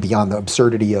whole thing, beyond the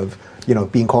absurdity of,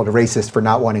 being called a racist for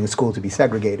not wanting a school to be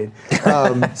segregated.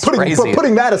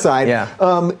 Putting that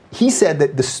aside, he said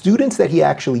that the students that he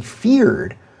actually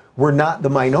feared were not the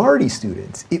minority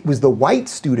students. It was the white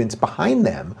students behind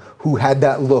them who had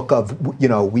that look of,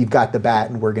 we've got the bat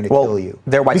and we're going to kill you.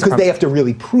 They're white because they have to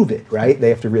really prove it, right? They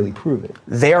have to really prove it.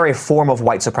 They are a form of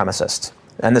white supremacist.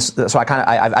 And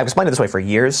I've explained it this way for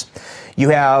years. You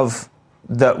have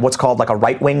what's called like a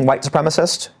right-wing white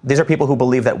supremacist. These are people who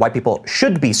believe that white people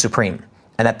should be supreme,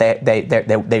 and that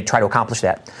they try to accomplish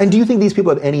that. And do you think these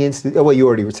people have any well, you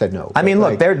already said no. I mean,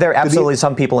 look, there are absolutely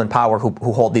some people in power who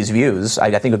hold these views.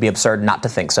 I think it would be absurd not to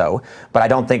think so, but I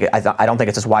don't think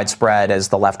it's as widespread as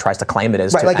the left tries to claim it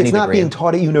is. Right, to any it's not degree. being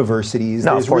taught at universities.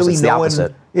 No, of course, it's the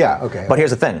opposite. Yeah, okay. But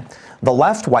here's the thing: the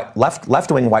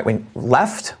left-wing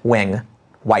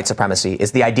white supremacy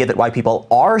is the idea that white people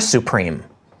are supreme,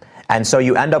 and so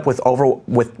you end up with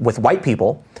white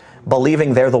people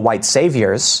believing they're the white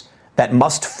saviors that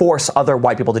must force other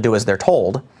white people to do as they're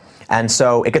told. And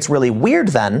so it gets really weird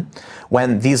then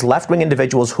when these left-wing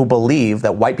individuals who believe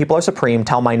that white people are supreme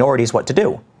tell minorities what to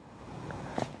do.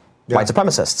 White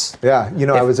supremacists. Yeah,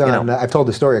 I was on, I've told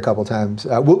the story a couple times.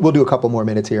 We'll do a couple more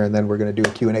minutes here and then we're going to do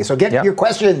a Q&A. So get your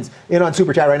questions in on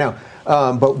Super Chat right now.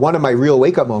 But one of my real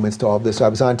wake-up moments to all of this, I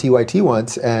was on TYT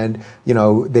once and,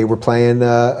 they were playing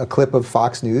a clip of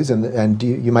Fox News and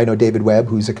you might know David Webb,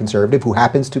 who's a conservative, who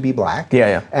happens to be black.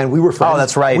 Yeah. And we were friends. Oh,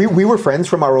 that's right. We were friends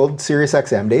from our old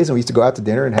SiriusXM days and we used to go out to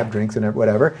dinner and have drinks and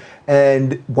whatever.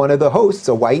 And one of the hosts,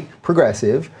 a white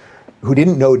progressive, who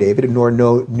didn't know David nor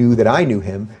knew that I knew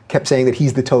him, kept saying that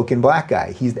he's the token black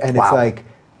guy. It's like,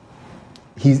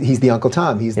 he's the Uncle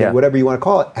Tom. He's the whatever you want to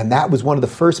call it. And that was one of the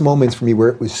first moments for me where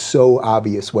it was so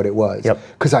obvious what it was.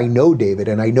 Because I know David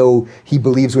and I know he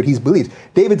believes what he believes.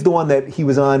 David's the one that he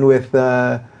was on with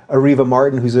Ariva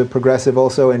Martin, who's a progressive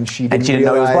also, and she didn't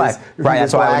know he was black. Right,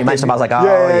 that's why when you mentioned him, I was like, oh,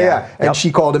 yeah. And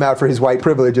she called him out for his white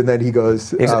privilege, and then he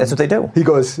goes... that's what they do. He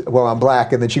goes, well, I'm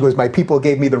black, and then she goes, my people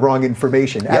gave me the wrong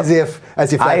information, as if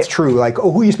that's true. Like,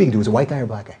 who are you speaking to? Was it a white guy or a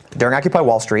black guy? During Occupy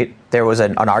Wall Street, there was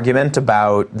an argument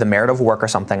about the merit of work or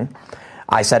something.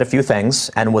 I said a few things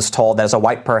and was told that as a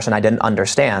white person I didn't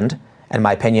understand, and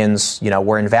my opinions,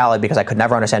 were invalid because I could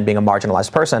never understand being a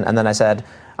marginalized person. And then I said,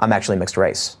 I'm actually mixed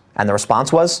race. And the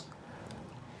response was,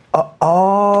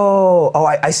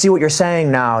 I see what you're saying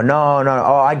now. No,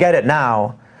 I get it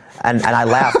now. And I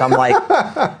laughed. I'm like,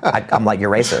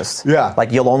 you're racist. Yeah.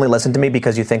 Like, you'll only listen to me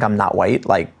because you think I'm not white.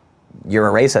 Like, you're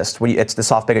a racist. It's the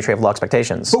soft bigotry of low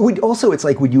expectations. But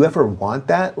would you ever want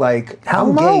that? Like,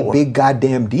 I'm gay, big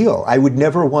goddamn deal. I would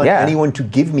never want anyone to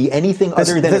give me anything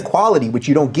other than equality, which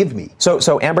you don't give me.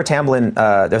 So Amber Tamblyn,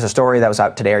 there's a story that was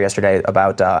out today or yesterday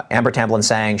about Amber Tamblyn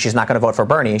saying she's not going to vote for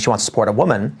Bernie. She wants to support a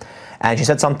woman. And she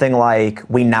said something like,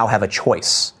 we now have a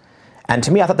choice. And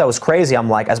to me, I thought that was crazy. I'm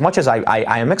like, as much as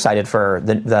I am excited for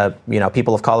the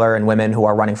people of color and women who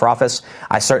are running for office,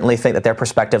 I certainly think that their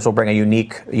perspectives will bring a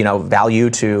unique value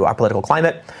to our political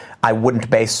climate. I wouldn't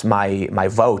base my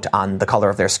vote on the color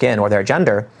of their skin or their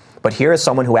gender. But here is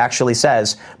someone who actually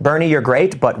says, Bernie, you're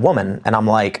great, but woman. And I'm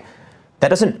like, that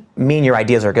doesn't mean your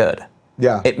ideas are good.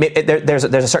 Yeah. There's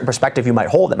a certain perspective you might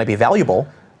hold that might be valuable.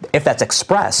 if that's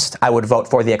expressed, I would vote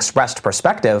for the expressed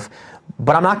perspective.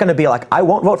 But I'm not going to be like, I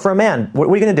won't vote for a man. What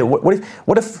are you going to do?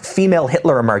 What if female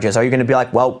Hitler emerges? Are you going to be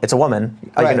like, well, it's a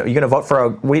woman? Are you going to vote for a?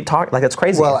 What are you talking? Like, that's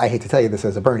crazy. Well, I hate to tell you this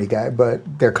as a Bernie guy, but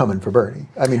they're coming for Bernie.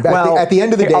 I mean, Well, at the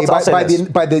end of the here, day,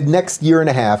 by the next year and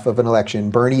a half of an election,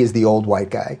 Bernie is the old white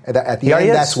guy. At the end,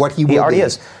 that's what he will already be.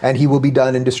 is. And he will be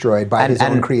done and destroyed by his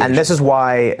own creation. And this is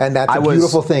why And that's a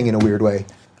beautiful thing in a weird way.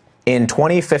 In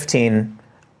 2015,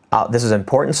 this is an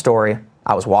important story.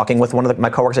 I was walking with one of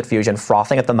my coworkers at Fusion,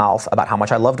 frothing at the mouth about how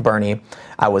much I loved Bernie.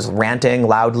 I was ranting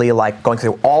loudly, like going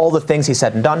through all the things he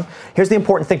said and done. Here's the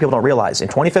important thing people don't realize. In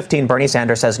 2015, Bernie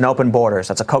Sanders says no open borders.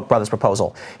 That's a Koch brothers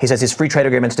proposal. He says his free trade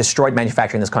agreements destroyed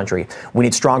manufacturing in this country. We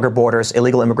need stronger borders.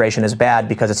 Illegal immigration is bad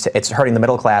because it's hurting the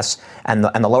middle class and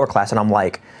the lower class. And I'm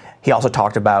like, he also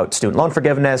talked about student loan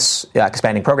forgiveness,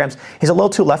 expanding programs. He's a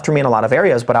little too left for me in a lot of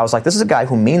areas, but I was like, this is a guy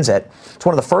who means it. It's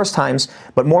one of the first times,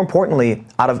 but more importantly,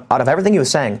 out of everything he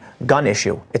was saying, gun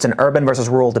issue. It's an urban versus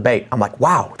rural debate. I'm like,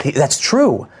 wow, that's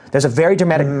true. There's a very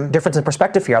dramatic difference in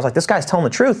perspective here. I was like, this guy's telling the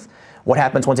truth. What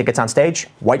happens once he gets on stage?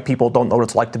 White people don't know what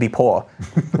it's like to be poor.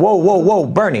 Whoa,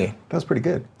 Bernie. That was pretty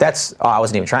good. I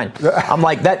wasn't even trying. I'm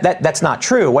like, that's not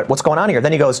true. What's going on here?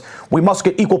 Then he goes, we must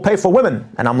get equal pay for women.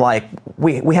 And I'm like,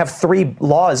 we have 3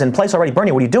 laws in place already.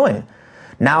 Bernie, what are you doing?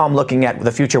 Now I'm looking at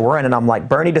the future we're in, and I'm like,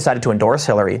 Bernie decided to endorse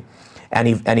Hillary. And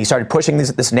he started pushing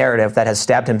this narrative that has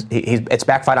stabbed him. It's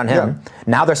backfired on him. Yeah.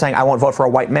 Now they're saying, I won't vote for a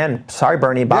white man. Sorry,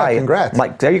 Bernie, bye. Yeah, congrats. I'm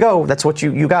like, there you go. That's what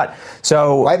you got.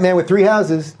 So white man with 3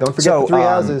 houses. Don't forget the 3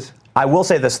 houses. I will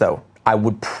say this, though.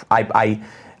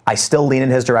 I still lean in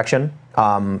his direction.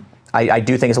 I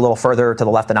do think he's a little further to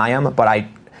the left than I am, but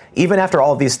even after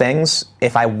all of these things,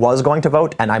 if I was going to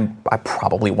vote, and I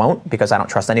probably won't because I don't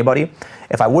trust anybody,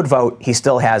 if I would vote, he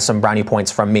still has some brownie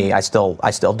points from me. I still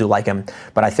do like him,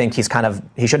 but I think he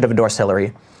shouldn't have endorsed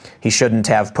Hillary. He shouldn't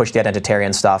have pushed the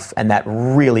identitarian stuff, and that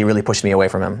really, really pushed me away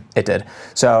from him. It did.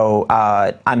 So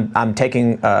I'm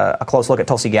taking a close look at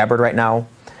Tulsi Gabbard right now,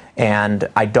 and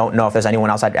I don't know if there's anyone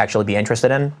else I'd actually be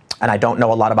interested in, and I don't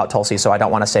know a lot about Tulsi, so I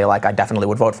don't want to say like I definitely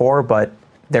would vote for her, but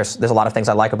there's a lot of things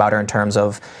I like about her in terms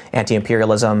of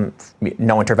anti-imperialism,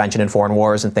 no intervention in foreign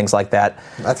wars, and things like that.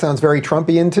 That sounds very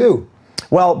Trumpian too.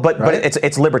 Well, but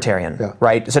it's libertarian,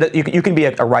 right? So that you can be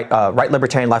a right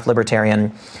libertarian, left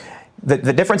libertarian.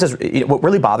 The difference is, what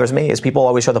really bothers me is people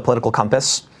always show the political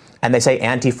compass, and they say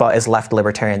Antifa is left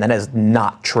libertarian. That is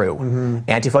not true.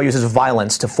 Antifa uses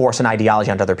violence to force an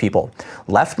ideology onto other people.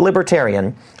 Left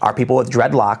libertarian are people with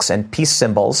dreadlocks and peace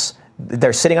symbols.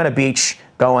 They're sitting on a beach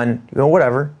going,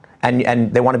 whatever,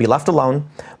 and they want to be left alone,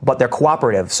 but they're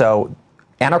cooperative. So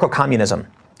anarcho-communism,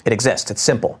 it exists. It's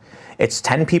simple. It's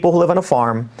 10 people who live on a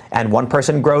farm, and one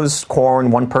person grows corn,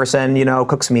 one person,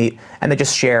 cooks meat, and they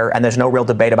just share, and there's no real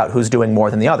debate about who's doing more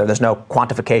than the other. There's no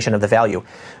quantification of the value.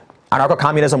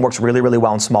 Anarcho-communism works really, really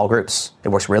well in small groups. It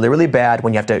works really, really bad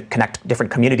when you have to connect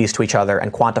different communities to each other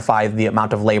and quantify the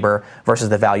amount of labor versus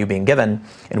the value being given,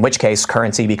 in which case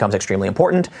currency becomes extremely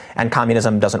important, and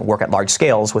communism doesn't work at large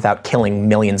scales without killing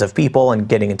millions of people and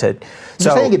getting into...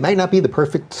 You're saying it might not be the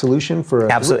perfect solution for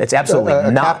it's absolutely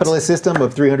a not. Capitalist system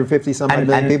of 350 some odd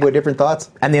million people with different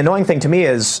thoughts? And the annoying thing to me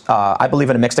is I believe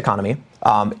in a mixed economy.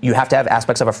 You have to have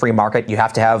aspects of a free market. You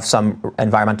have to have some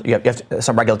environment. You have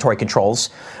some regulatory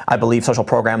controls. I believe social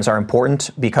programs are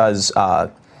important because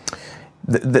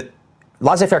the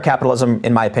laissez-faire capitalism,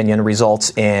 in my opinion,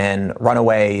 results in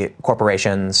runaway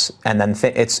corporations, and then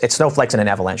it's snowflakes in an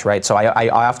avalanche, right? So I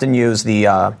often use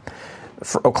the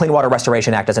Clean Water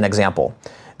Restoration Act as an example.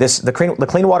 The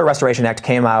Clean Water Restoration Act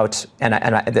came out, and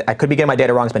I could be getting my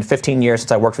data wrong. It's been 15 years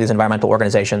since I worked for these environmental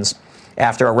organizations,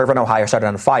 after a river in Ohio started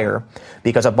on fire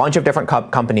because a bunch of different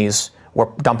companies were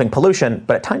dumping pollution,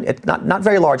 but at not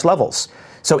very large levels.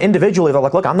 So individually, they're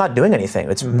like, look, I'm not doing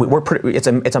anything. It's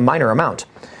a minor amount.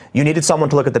 You needed someone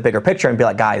to look at the bigger picture and be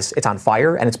like, guys, it's on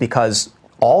fire, and it's because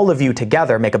all of you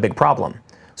together make a big problem.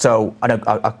 So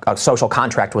a social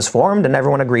contract was formed, and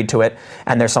everyone agreed to it,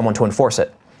 and there's someone to enforce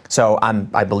it. So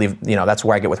I believe, that's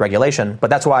where I get with regulation. But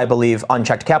that's why I believe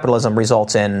unchecked capitalism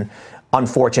results in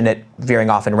unfortunate veering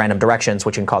off in random directions,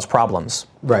 which can cause problems.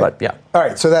 Right. But yeah. All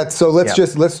right. So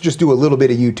let's just do a little bit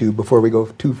of YouTube before we go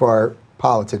too far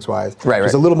politics-wise. Right.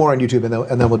 Just a little more on YouTube,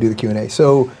 and then we'll do the Q&A.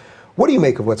 So, what do you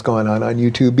make of what's going on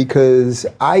YouTube? Because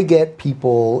I get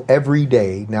people every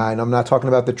day now, and I'm not talking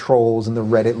about the trolls and the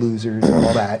Reddit losers and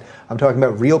all that. I'm talking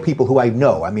about real people who I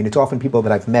know. I mean, it's often people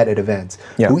that I've met at events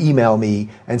who email me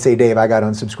and say, Dave, I got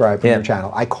unsubscribed from your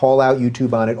channel. I call out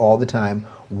YouTube on it all the time.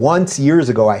 Once years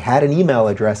ago, I had an email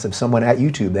address of someone at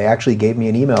YouTube. They actually gave me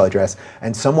an email address,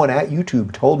 and someone at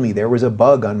YouTube told me there was a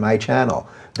bug on my channel.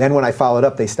 Then when I followed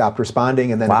up, they stopped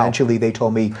responding, and then eventually they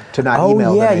told me to not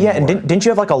email them anymore. And didn't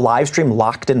you have like a live stream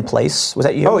locked in place? Was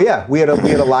that you? Oh yeah, we had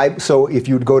a live. So if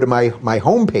you'd go to my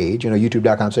homepage,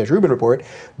 youtube.com/Rubin Report,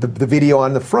 the video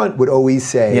on the front would always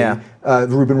say, the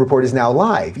Rubin Report is now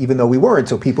live, even though we weren't.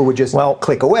 So people would just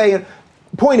click away. And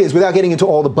point is, without getting into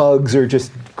all the bugs or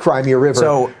just cry me a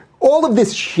river. All of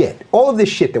this shit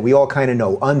that we all kind of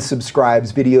know,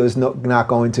 unsubscribes, videos not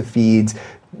going to feeds,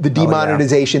 the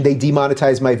demonetization, they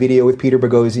demonetized my video with Peter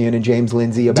Boghossian and James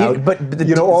Lindsay about,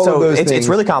 all of those things. It's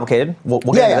really complicated. We'll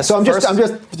get into this.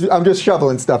 So I'm just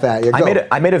shoveling stuff at you.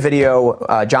 I made a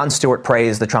video. Jon Stewart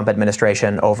praised the Trump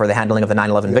administration over the handling of the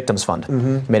 9/11 Victims Fund.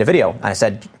 He made a video. I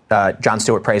said Jon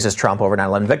Stewart praises Trump over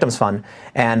 9/11 Victims Fund,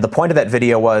 and the point of that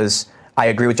video was, I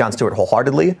agree with Jon Stewart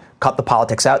wholeheartedly. Cut the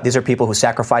politics out. These are people who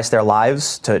sacrifice their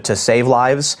lives to save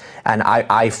lives, and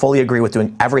I fully agree with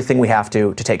doing everything we have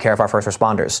to take care of our first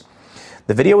responders.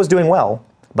 The video was doing well,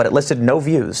 but it listed no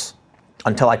views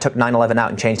until I took 9/11 out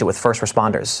and changed it with first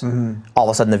responders. All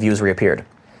of a sudden, the views reappeared.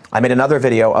 I made another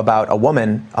video about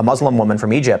a Muslim woman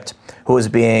from Egypt, who was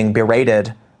being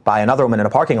berated by another woman in a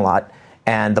parking lot,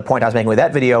 and the point I was making with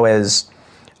that video is,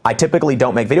 I typically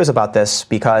don't make videos about this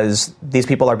because these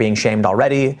people are being shamed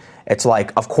already. It's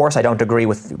like, of course I don't agree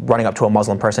with running up to a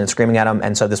Muslim person and screaming at them,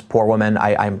 and so this poor woman,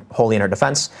 I'm wholly in her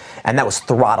defense. And that was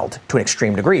throttled to an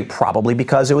extreme degree, probably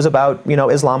because it was about,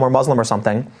 Islam or Muslim or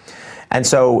something. And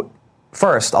so,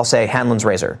 first, I'll say Hanlon's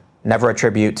razor. Never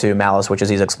attribute to malice, which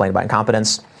is easily explained by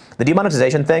incompetence. The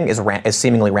demonetization thing is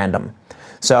seemingly random.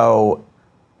 So,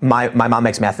 my mom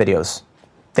makes math videos.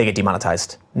 They get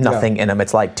demonetized. Nothing in them.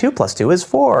 It's like 2 + 2 is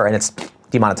 4, and it's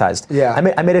demonetized. Yeah.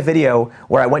 I made a video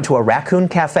where I went to a raccoon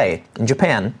cafe in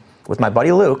Japan with my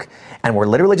buddy Luke, and we're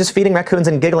literally just feeding raccoons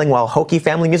and giggling while hokey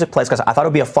family music plays because I thought it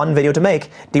would be a fun video to make.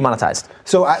 Demonetized.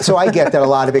 So I get that a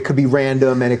lot of it could be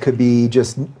random and it could be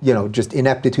just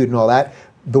ineptitude and all that.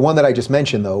 The one that I just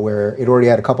mentioned, though, where it already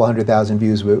had a couple 100,000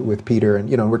 views with Peter, and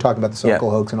we're talking about the Sokol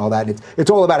hoax and all that. It's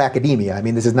all about academia. I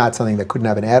mean, this is not something that couldn't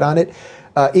have an ad on it.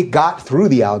 It got through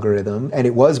the algorithm, and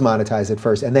it was monetized at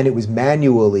first, and then it was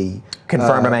manually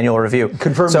confirmed a manual review.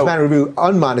 Confirmed as manual review,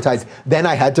 unmonetized. Then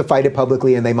I had to fight it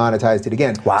publicly, and they monetized it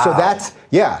again. Wow. So that's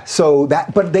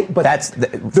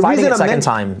fighting it second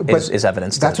time is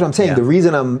evidence. That's what I'm saying. Yeah.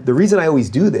 The reason I always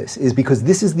do this is because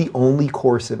this is the only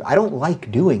course of. I don't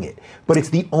like doing it, but it's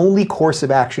the only course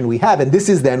of action we have, and this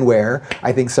is then where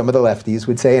I think some of the lefties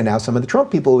would say, and now some of the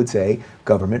Trump people would say,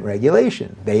 government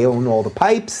regulation. They own all the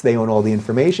pipes. They own all the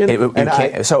information.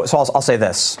 So I'll say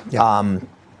this. Yeah.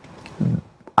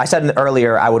 I said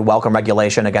earlier I would welcome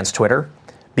regulation against Twitter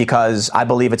because I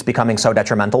believe it's becoming so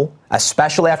detrimental,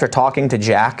 especially after talking to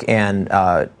Jack and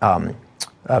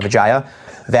Vijaya.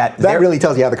 That really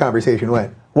tells you how the conversation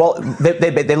went. Well,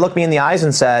 they looked me in the eyes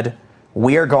and said,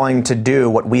 we are going to do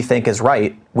what we think is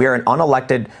right. We are an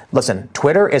unelected, listen,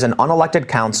 Twitter is an unelected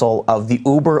council of the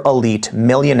uber elite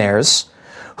millionaires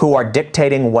who are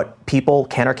dictating what people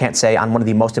can or can't say on one of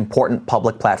the most important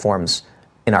public platforms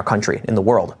in our country, in the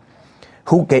world.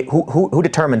 Who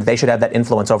determined they should have that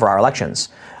influence over our elections?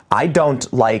 I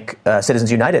don't like Citizens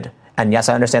United. And yes,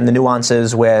 I understand the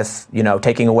nuances with,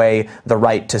 taking away the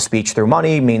right to speech through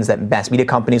money means that mass media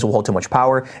companies will hold too much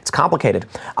power. It's complicated.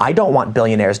 I don't want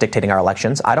billionaires dictating our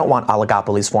elections. I don't want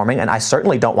oligopolies forming, and I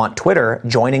certainly don't want Twitter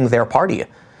joining their party.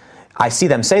 I see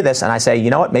them say this, and I say, you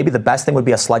know what, maybe the best thing would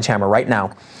be a sledgehammer right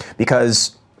now,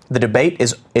 because the debate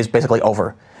is basically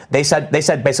over. They said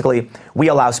basically, we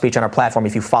allow speech on our platform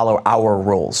if you follow our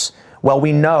rules. Well,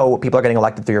 we know people are getting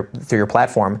elected through your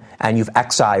platform, and you've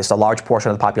excised a large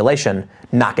portion of the population.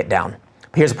 Knock it down.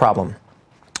 Here's the problem.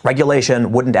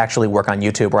 Regulation wouldn't actually work on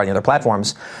YouTube or any other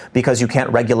platforms because you can't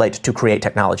regulate to create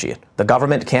technology. The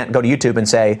government can't go to YouTube and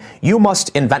say, you must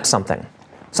invent something.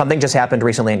 Something just happened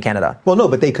recently in Canada. Well, no,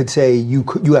 but they could say you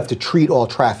have to treat all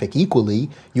traffic equally.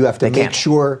 You have to make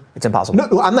sure it's impossible.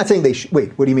 No, I'm not saying they should.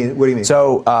 Wait, what do you mean? What do you mean?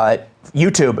 So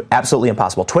YouTube, absolutely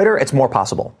impossible. Twitter, it's more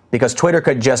possible because Twitter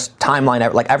could just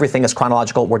timeline like everything is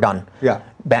chronological. We're done. Yeah.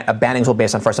 Bannings will be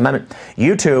based on First Amendment.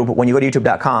 YouTube, when you go to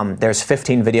YouTube.com, there's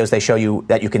 15 videos they show you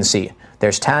that you can see.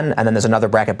 There's 10, and then there's another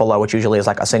bracket below, which usually is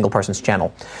like a single person's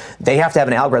channel. They have to have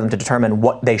an algorithm to determine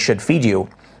what they should feed you.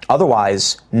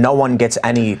 Otherwise, no one gets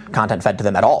any content fed to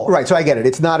them at all. Right, so I get it.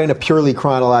 It's not in a purely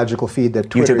chronological feed that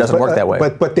Twitter YouTube doesn't work that way.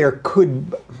 But there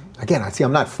could, again,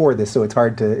 I'm not for this, so it's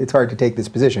hard to take this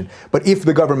position. But if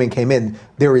the government came in,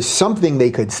 there is something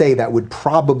they could say that would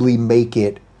probably make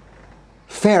it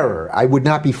fairer. I would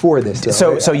not be for this,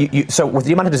 though. So with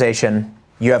demonetization,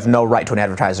 you have no right to an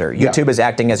advertiser. YouTube is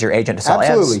acting as your agent to sell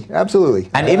ads. Absolutely.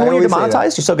 And even when you're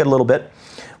demonetized, you still get a little bit.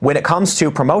 When it comes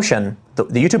to promotion, the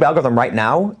YouTube algorithm right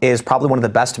now is probably one of the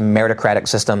best meritocratic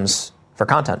systems for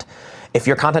content. If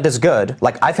your content is good,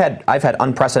 like I've had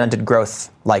unprecedented growth,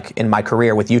 like in my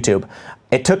career with YouTube.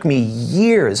 It took me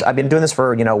years. I've been doing this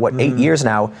for 8 years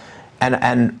now, and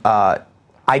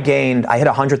I hit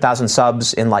 100,000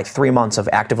 subs in like 3 months of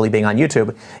actively being on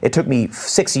YouTube. It took me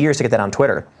 6 years to get that on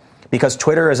Twitter, because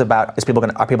Twitter are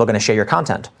people going to share your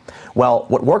content? Well,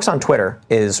 what works on Twitter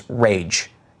is rage,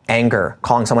 anger,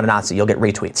 calling someone a Nazi. You'll get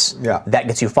retweets. Yeah. That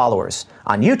gets you followers.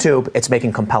 On YouTube, it's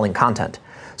making compelling content.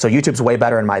 So YouTube's way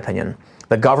better in my opinion.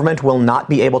 The government will not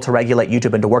be able to regulate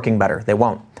YouTube into working better. They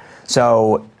won't.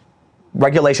 So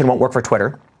regulation won't work for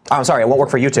Twitter. I'm sorry, it won't work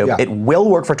for YouTube. Yeah. It will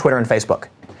work for Twitter and Facebook.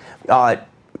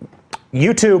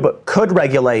 YouTube could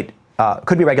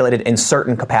be regulated in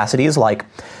certain capacities, like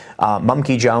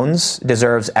Mumkey Jones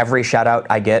deserves every shout out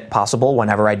I get possible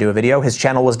whenever I do a video. His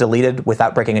channel was deleted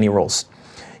without breaking any rules.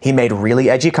 He made really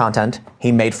edgy content.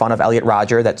 He made fun of Elliot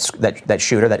Rodger, that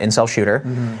shooter, that incel shooter,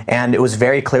 and it was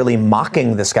very clearly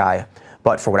mocking this guy.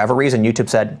 But for whatever reason, YouTube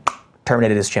said,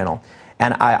 terminated his channel.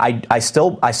 And I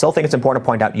still think it's important to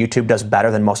point out YouTube does better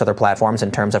than most other platforms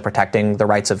in terms of protecting the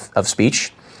rights of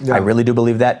speech. Yeah. I really do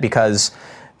believe that, because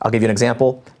I'll give you an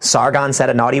example. Sargon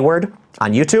said a naughty word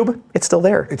on YouTube. It's still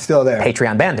there. It's still there.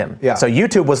 Patreon banned him. Yeah. So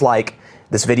YouTube was like,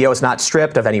 this video is not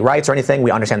stripped of any rights or anything.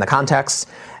 We understand the context.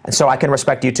 And so I can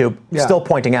respect YouTube still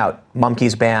pointing out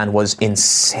Mumkey's ban was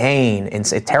insane,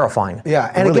 terrifying. Yeah,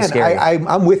 and really again, scary.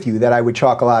 I'm with you that I would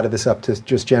chalk a lot of this up to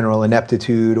just general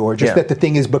ineptitude, or just that the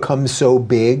thing has become so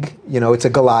big. It's a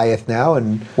Goliath now,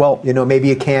 and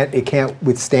maybe it can't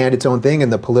withstand its own thing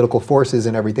and the political forces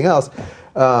and everything else.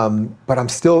 But I'm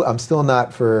still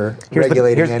not for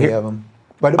regulating any of them.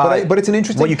 But it's an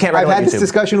interesting. Well, you can't I've had this YouTube.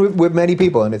 discussion with many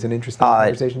people, and it's an interesting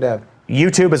conversation to have.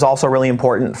 YouTube is also really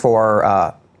important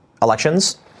for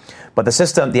elections, but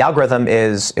the algorithm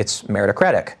it's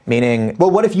meritocratic, meaning.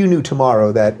 Well, what if you knew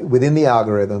tomorrow that within the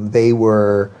algorithm they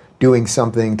were doing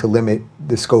something to limit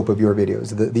the scope of your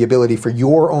videos, the ability for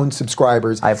your own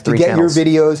subscribers to get your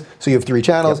videos, so you have 3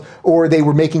 channels, or they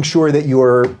were making sure that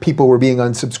your people were being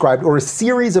unsubscribed, or a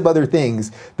series of other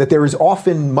things that there is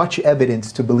often much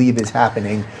evidence to believe is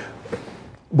happening.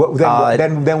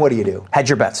 Then what do you do?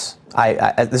 Hedge your bets.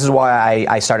 This is why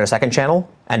I started a second channel,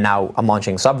 and now I'm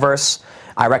launching Subverse.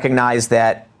 I recognize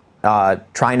that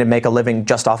trying to make a living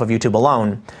just off of YouTube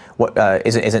alone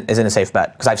isn't a safe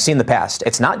bet, because I've seen the past.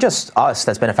 It's not just us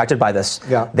that's been affected by this.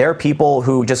 Yeah. There are people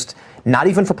who just, not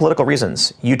even for political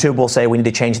reasons, YouTube will say we need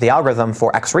to change the algorithm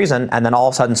for X reason, and then all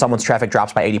of a sudden someone's traffic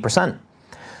drops by 80%.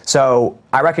 So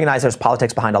I recognize there's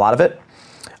politics behind a lot of it.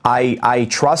 I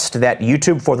trust that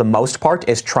YouTube, for the most part,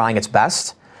 is trying its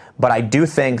best, but I do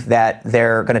think that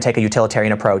they're going to take a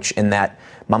utilitarian approach in that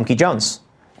Mumkey Jones,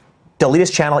 delete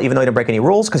his channel even though he didn't break any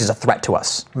rules, because he's a threat to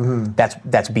us.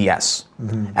 That's BS,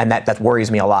 and that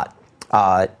worries me a lot.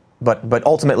 But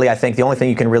ultimately, I think the only thing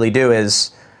you can really do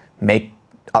is make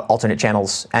alternate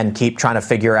channels and keep trying to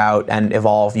figure out and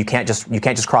evolve. You can't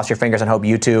just cross your fingers and hope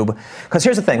YouTube. Because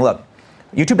here's the thing: look,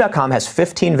 YouTube.com has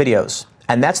 15 videos,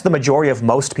 and that's the majority of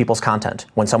most people's content.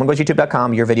 When someone goes to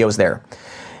YouTube.com, your video is there.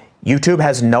 YouTube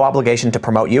has no obligation to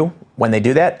promote you when they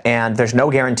do that, and there's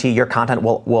no guarantee your content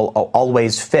will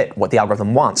always fit what the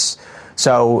algorithm wants.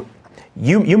 So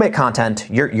you make content,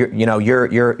 you're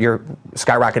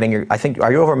skyrocketing. I think,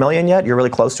 are you over 1 million yet? You're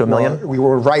really close to 1 million. Well, we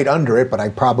were right under it, but I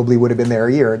probably would have been there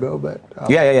a year ago. But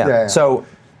yeah. So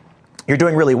you're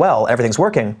doing really well. Everything's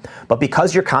working, but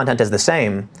because your content is the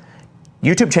same,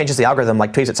 YouTube changes the algorithm,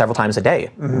 like tweaks it several times a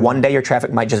day. One day your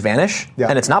traffic might just vanish,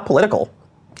 and it's not political,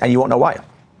 and you won't know why.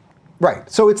 Right.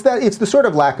 So it's the sort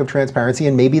of lack of transparency,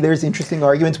 and maybe there's interesting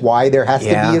arguments why there has to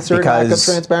be a certain lack of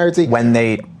transparency. When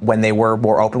they were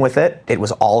more open with it, it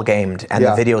was all gamed, and the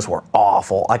videos were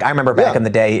awful. Like I remember back in the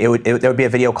day, there would be a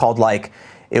video called like,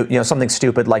 something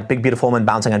stupid like Big Beautiful Woman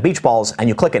bouncing on beach balls, and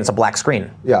you click it, and it's a black screen.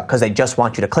 Yeah. Because they just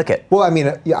want you to click it. Well, I mean,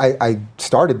 I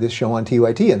started this show on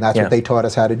TYT, and that's what they taught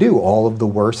us how to do. All of the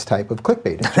worst type of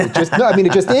clickbait.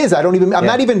 It just is. I'm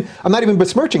not even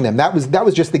besmirching them. That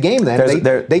was just the game then.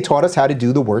 They taught us how to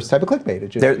do the worst type of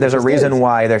clickbait. There's a reason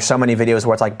why there's so many videos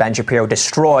where it's like Ben Shapiro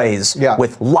destroys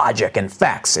with logic and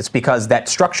facts. It's because that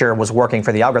structure was working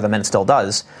for the algorithm, and it still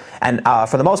does. And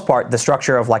for the most part, the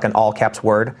structure of like an all caps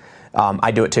word,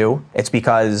 I do it too. It's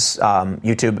because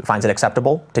YouTube finds it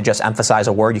acceptable to just emphasize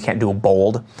a word. You can't do a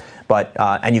bold,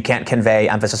 and you can't convey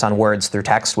emphasis on words through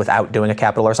text without doing a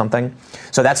capital or something.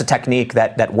 So that's a technique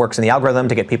that works in the algorithm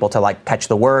to get people to like catch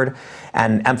the word.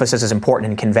 And emphasis is important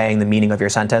in conveying the meaning of your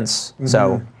sentence.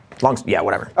 So Yeah,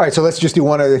 whatever. All right, so let's just do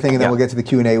one other thing, and then Yeah. we'll get to the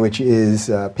Q&A, which is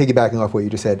piggybacking off what you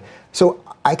just said. So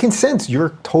I can sense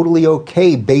you're totally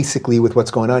okay, basically, with what's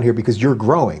going on here because you're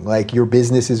growing. Like, your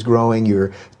business is growing.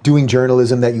 You're doing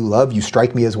journalism that you love. You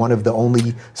strike me as one of the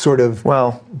only sort of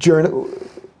Well,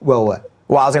 what?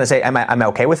 Well, I was going to say, am I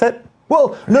okay with it?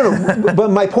 Well, no. But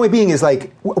my point being is,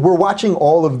 like, we're watching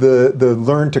all of the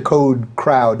learn to code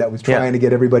crowd that was trying to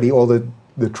get everybody, all the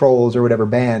trolls or whatever,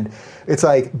 banned. It's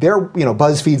like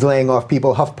BuzzFeed's laying off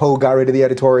people. HuffPo got rid of the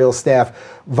editorial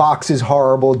staff. Vox is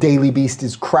horrible. Daily Beast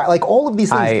is crap. Like, all of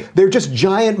these things, they're just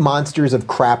giant monsters of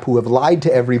crap who have lied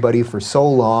to everybody for so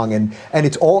long, and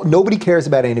it's all, nobody cares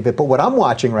about any of it. But what I'm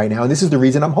watching right now, and this is the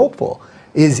reason I'm hopeful,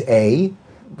 is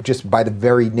just by the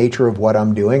very nature of what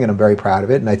I'm doing, and I'm very proud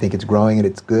of it, and I think it's growing and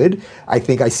it's good. I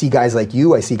think I see guys like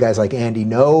you, I see guys like Andy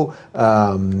No,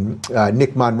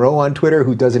 Nick Monroe on Twitter,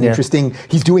 who does an interesting,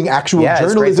 he's doing actual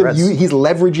journalism. He's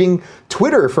leveraging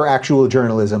Twitter for actual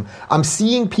journalism. I'm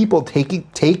seeing people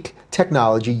take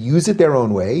technology, use it their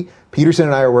own way. Peterson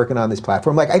and I are working on this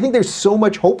platform. Like, I think there's so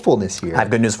much hopefulness here. I have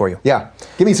good news for you. Yeah.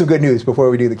 Give me some good news before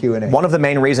we do the Q&A. One of the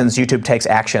main reasons YouTube takes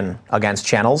action against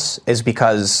channels is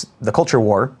because the culture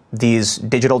war, these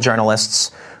digital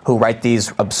journalists who write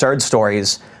these absurd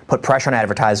stories, put pressure on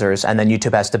advertisers, and then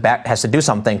YouTube has to do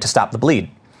something to stop the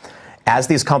bleed. As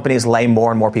these companies lay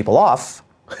more and more people off,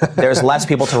 there's less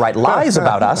people to write lies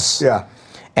about us. Yeah.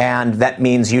 And that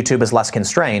means YouTube is less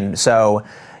constrained. So,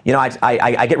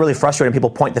 I get really frustrated when people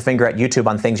point the finger at YouTube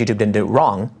on things YouTube didn't do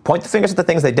wrong. Point the fingers at the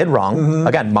things they did wrong. Mm-hmm.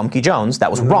 Again, Monkey Jones,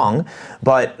 that was wrong.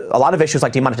 But a lot of issues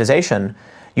like demonetization,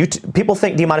 people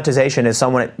think demonetization is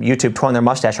someone at YouTube twirling their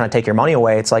mustache trying to take your money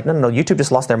away. It's like, no, YouTube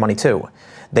just lost their money too.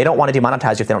 They don't want to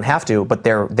demonetize you if they don't have to, but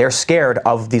they're scared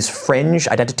of these fringe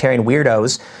identitarian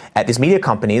weirdos at these media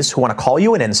companies who want to call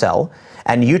you an incel,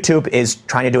 and YouTube is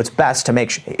trying to do its best to make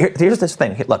sure. Here's this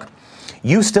thing. Look,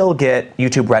 you still get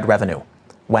YouTube Red revenue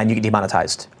when you get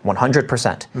demonetized, 100%.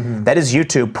 Mm-hmm. That is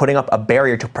YouTube putting up a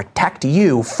barrier to protect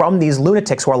you from these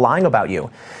lunatics who are lying about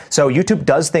you. So YouTube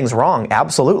does things wrong,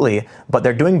 absolutely, but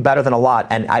they're doing better than a lot.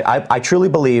 And I truly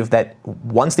believe that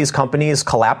once these companies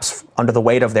collapse under the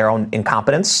weight of their own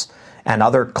incompetence and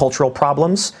other cultural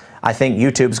problems, I think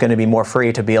YouTube's going to be more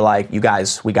free to be like, you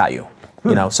guys, we got you.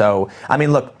 So, I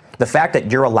mean, look, the fact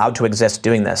that you're allowed to exist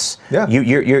doing this,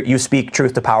 you speak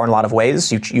truth to power in a lot of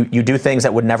ways. You do things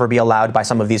that would never be allowed by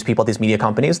some of these people, these media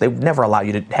companies. They would never allow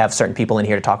you to have certain people in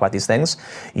here to talk about these things.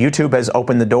 YouTube has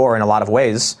opened the door in a lot of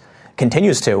ways,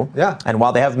 continues to. Yeah. And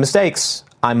while they have mistakes,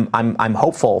 I'm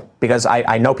hopeful because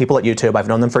I know people at YouTube. I've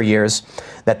known them for years.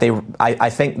 That I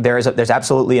think there's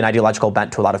absolutely an ideological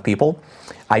bent to a lot of people.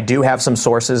 I do have some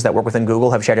sources that work within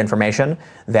Google have shared information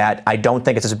that I don't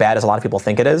think it's as bad as a lot of people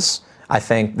think it is. I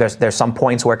think there's some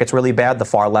points where it gets really bad, the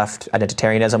far left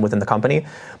identitarianism within the company,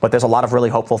 but there's a lot of really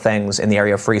hopeful things in the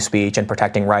area of free speech and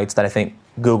protecting rights that I think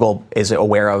Google is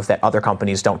aware of that other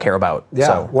companies don't care about. Yeah,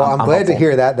 so well, I'm glad to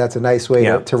hear that. That's a nice way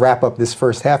to wrap up this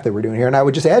first half that we're doing here. And I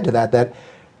would just add to that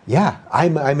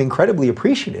I'm incredibly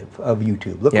appreciative of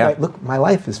YouTube. Look, my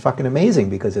life is fucking amazing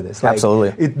because of this. Like,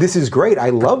 absolutely. This is great. I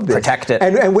love this. Protect it.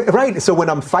 Right. So when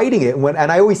I'm fighting it,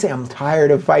 and I always say I'm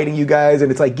tired of fighting you guys,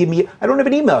 and it's like, I don't have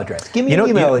an email address. Give me an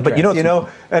email address.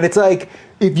 And it's like,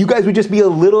 if you guys would just be a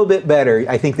little bit better,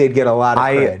 I think they'd get a lot of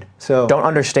cred. So don't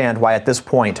understand why at this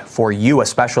point, for you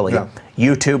especially,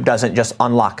 YouTube doesn't just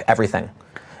unlock everything.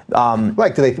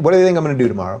 What do they think I'm going to do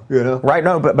tomorrow? Right.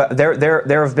 No, but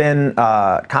there have been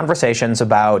conversations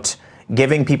about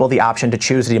giving people the option to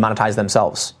choose to demonetize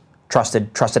themselves. Trusted,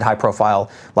 high profile,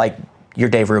 like you're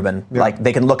Dave Rubin. Yeah. Like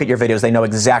they can look at your videos, they know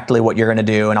exactly what you're going to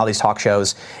do, and all these talk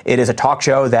shows. It is a talk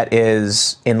show that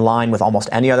is in line with almost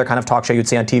any other kind of talk show you'd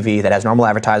see on TV that has normal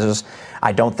advertisers.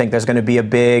 I don't think there's going to be a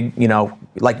big,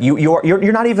 like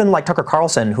you're not even like Tucker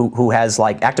Carlson who has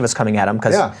like activists coming at him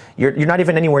because you're not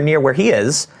even anywhere near where he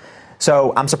is.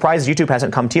 So I'm surprised YouTube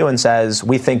hasn't come to you and says,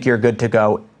 we think you're good to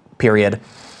go, period.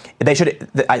 They should.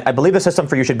 I believe the system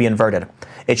for you should be inverted.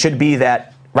 It should be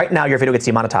that right now your video gets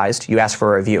demonetized, you ask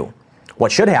for a review.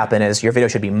 What should happen is your video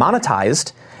should be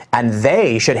monetized, and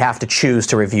they should have to choose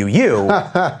to review you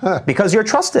because you're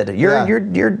trusted.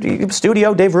 You're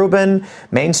studio, Dave Rubin,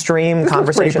 mainstream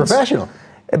conversations. Pretty professional.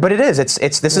 But it is. And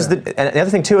the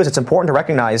other thing too is it's important to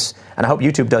recognize, and I hope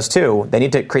YouTube does too. They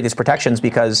need to create these protections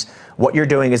because what you're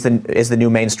doing is the new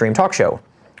mainstream talk show,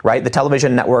 right? The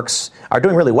television networks are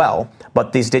doing really well,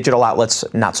 but these digital outlets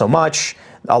not so much.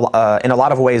 In a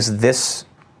lot of ways, this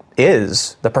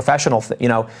is the professional, 5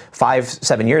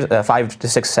 to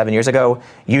 6, 7 years ago,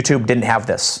 YouTube didn't have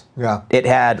this. Yeah. It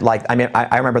had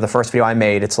I remember the first video I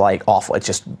made, it's like awful. It's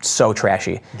just so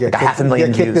trashy. Like 500,000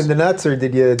 views. Get kicked in the nuts, or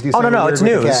did you do something? No, it's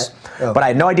weird with news. the cat? Oh. But I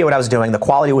had no idea what I was doing. The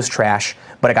quality was trash,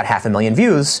 but it got 500,000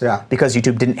 views because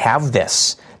YouTube didn't have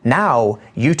this. Now,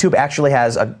 YouTube actually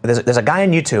has there's a guy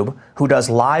on YouTube who does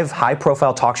live,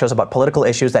 high-profile talk shows about political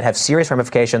issues that have serious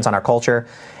ramifications on our culture,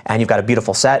 and you've got a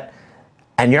beautiful set,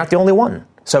 and you're not the only one.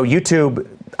 So YouTube,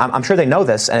 I'm sure they know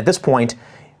this, and at this point,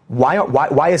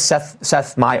 why is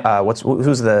Seth Meyers,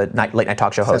 who's the late night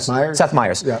talk show host? Seth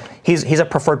Meyers. Yeah. He's a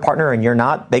preferred partner and you're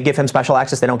not. They give him special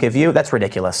access, they don't give you. That's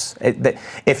ridiculous.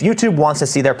 If YouTube wants to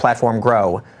see their platform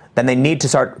grow, then they need to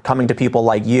start coming to people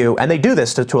like you, and they do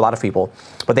this to a lot of people,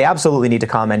 but they absolutely need to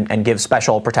come and give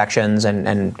special protections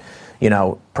and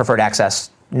preferred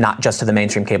access, not just to the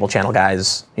mainstream cable channel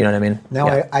guys. You know what I mean? Now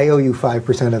I owe you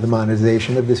 5% of the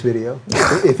monetization of this video,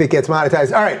 if it gets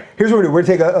monetized. All right, here's what we're going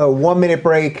to do. We're going to take a 1 minute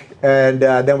break, and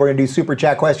then we're going to do super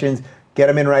chat questions. Get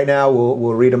them in right now.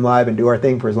 We'll read them live and do our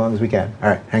thing for as long as we can. All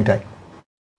right, hang tight.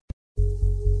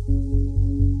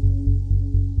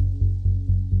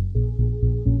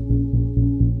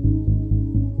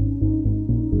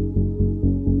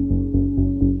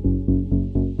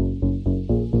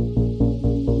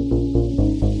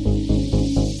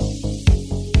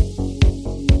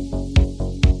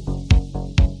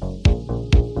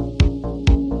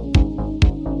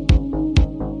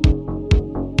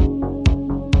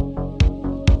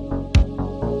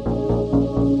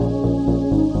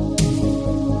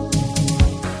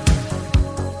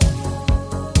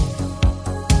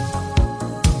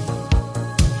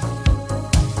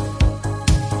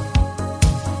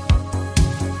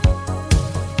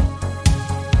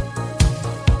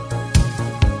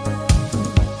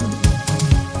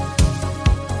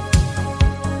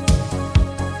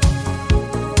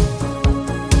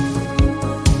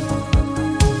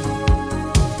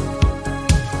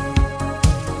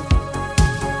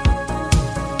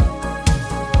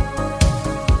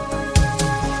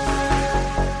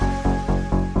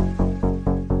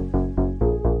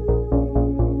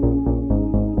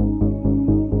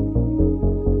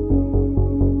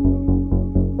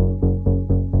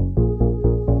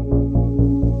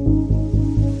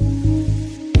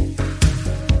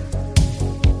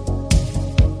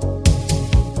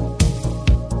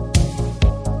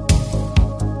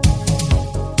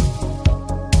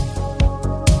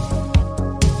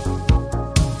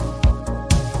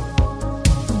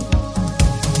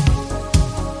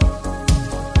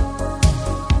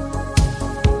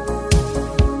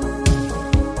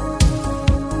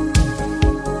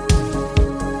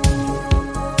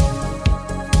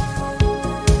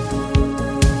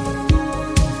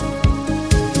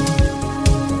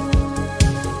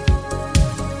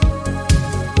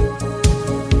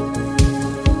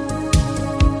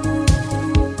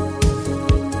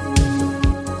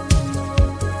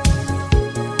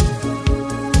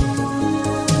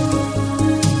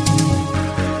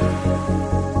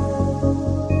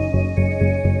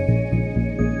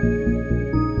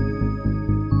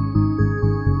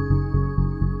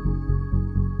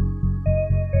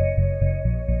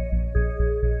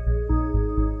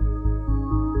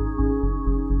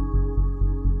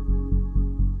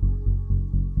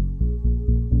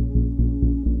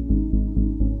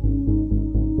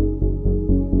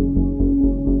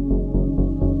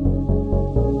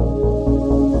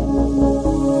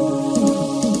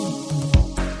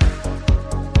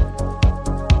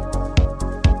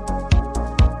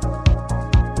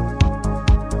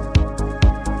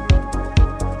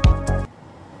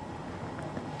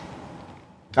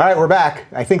 All right, we're back.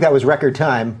 I think that was record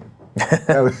time.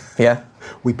 Yeah.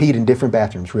 We peed in different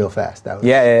bathrooms real fast. That was,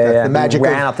 yeah. The magic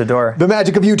ran out the door. The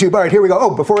magic of YouTube. All right, here we go.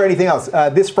 Oh, before anything else,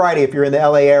 this Friday, if you're in the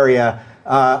LA area,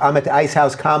 I'm at the Ice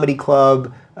House Comedy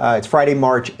Club. It's Friday,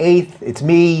 March 8th. It's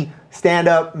me, stand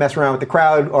up, mess around with the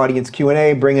crowd, audience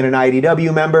Q&A, bring in an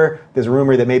IDW member. There's a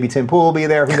rumor that maybe Tim Pool will be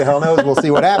there. Who the hell knows? We'll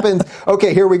see what happens.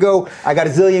 Okay, here we go. I got a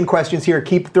zillion questions here.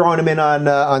 Keep throwing them in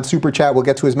on Super Chat. We'll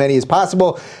get to as many as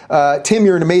possible. Tim,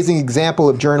 you're an amazing example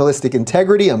of journalistic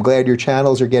integrity. I'm glad your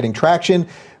channels are getting traction.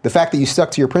 The fact that you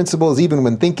stuck to your principles even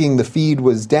when thinking the feed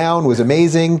was down was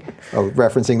amazing. Oh,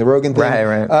 referencing the Rogan thing.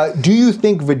 Right. Do you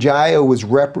think Vijaya was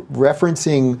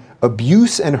referencing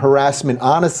abuse and harassment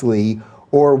honestly,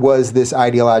 or was this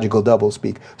ideological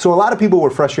doublespeak? So a lot of people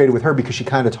were frustrated with her because she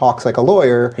kind of talks like a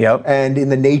lawyer. Yep. And in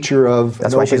the nature of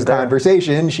an open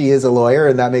conversation, she is a lawyer,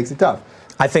 and that makes it tough.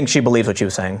 I think she believes what she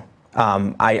was saying.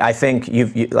 I think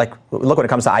look, when it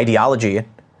comes to ideology,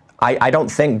 I don't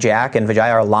think Jack and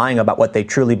Vijay are lying about what they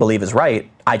truly believe is right.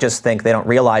 I just think they don't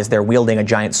realize they're wielding a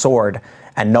giant sword,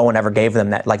 and no one ever gave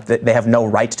them that. Like, they have no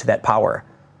right to that power.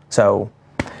 So,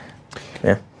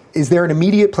 yeah. Is there an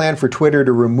immediate plan for Twitter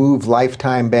to remove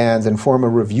lifetime bans and form a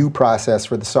review process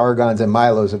for the Sargons and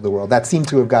Milos of the world? That seemed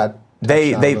to have got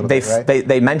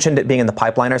They mentioned it being in the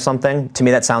pipeline or something. To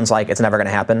me, that sounds like it's never going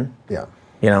to happen. Yeah.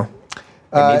 You know,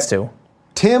 it needs to.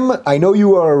 Tim, I know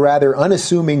you are a rather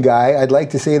unassuming guy. I'd like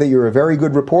to say that you're a very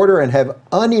good reporter and have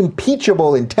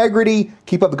unimpeachable integrity.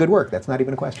 Keep up the good work. That's not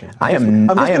even a question. I'm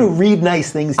just going to read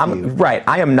nice things to you. Right.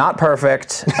 I am not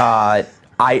perfect. I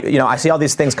see all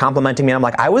these things complimenting me, and I'm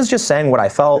like, I was just saying what I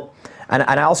felt. And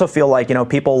I also feel like,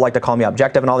 people like to call me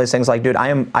objective and all these things. Like, dude,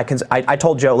 I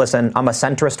told Joe, listen, I'm a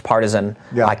centrist partisan.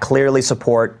 Yeah. I clearly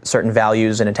support certain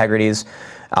values and integrities,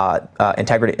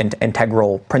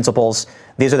 integral principles.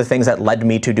 These are the things that led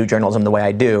me to do journalism the way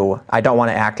I do. I don't want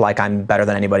to act like I'm better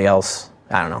than anybody else.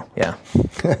 I don't know.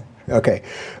 Yeah. Okay.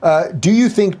 Do you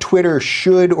think Twitter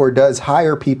should or does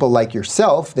hire people like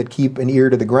yourself that keep an ear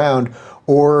to the ground,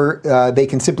 or they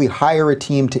can simply hire a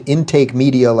team to intake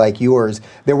media like yours?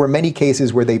 There were many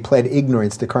cases where they pled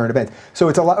ignorance to current events. So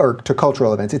it's a lot, or to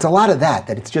cultural events. It's a lot of that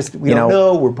it's just, we don't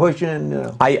know, we're pushing.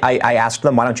 I asked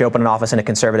them, why don't you open an office in a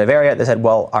conservative area? They said,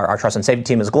 well, our trust and safety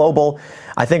team is global.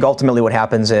 I think ultimately what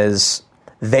happens is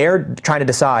they're trying to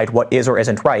decide what is or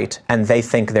isn't right, and they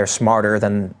think they're smarter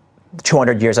than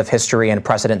 200 years of history and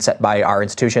precedent set by our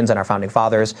institutions and our founding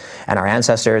fathers and our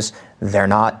ancestors. They're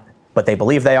not, but they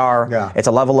believe they are. Yeah. It's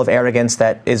a level of arrogance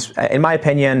that is, in my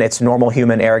opinion, it's normal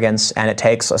human arrogance, and it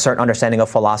takes a certain understanding of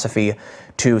philosophy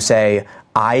to say,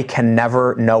 I can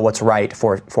never know what's right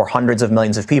for hundreds of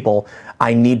millions of people.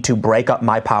 I need to break up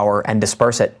my power and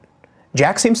disperse it.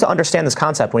 Jack seems to understand this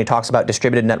concept when he talks about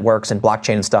distributed networks and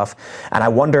blockchain and stuff, and I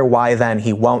wonder why then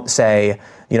he won't say,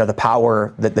 the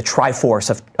power, the triforce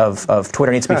of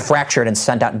Twitter needs to be fractured and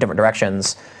sent out in different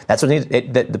directions. That's what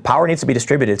the power needs to be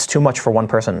distributed. It's too much for one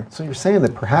person. So you're saying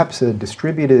that perhaps a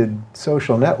distributed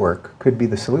social network could be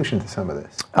the solution to some of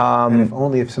this,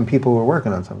 and if some people were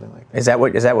working on something like that. Is that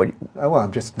what? Oh, well,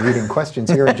 I'm just reading questions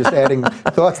here and just adding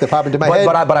thoughts that pop into my head.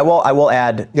 But I will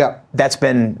add. Yeah. That's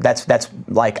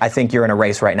like, I think you're in a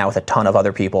race right now with a ton of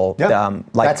other people. Yeah.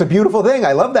 That's a beautiful thing.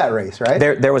 I love that race. Right.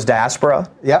 There was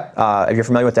Diaspora. Yep. If you're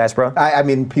familiar with Diaspora. I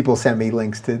mean, people sent me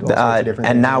links to all sorts of different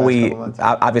and things. now we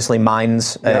obviously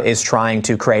Minds is trying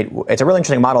to create. It's a really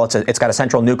interesting model. It's got a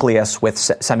central nucleus with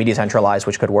semi-decentralized,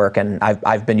 which could work, and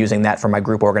I've been using that for my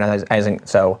group organizing.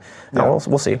 So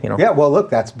we'll see. Yeah. Well, look,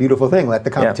 that's a beautiful thing. Let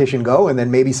the competition go, and then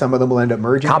maybe some of them will end up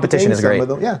merging. Competition is great.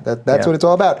 That's what it's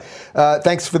all about.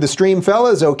 Thanks for the stream,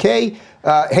 fellas. Okay.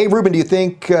 Hey, Ruben, do you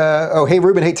think?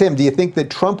 Hey, Tim, do you think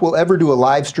that Trump will ever do a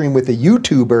live stream with a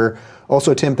YouTuber?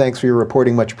 Also, Tim, thanks for your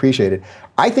reporting. Much appreciated.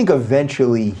 I think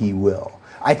eventually he will.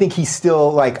 I think he's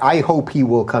still, I hope he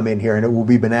will come in here and it will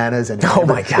be bananas. And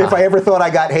my God. If I ever thought I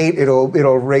got hate, it'll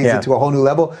raise it to a whole new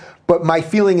level. But my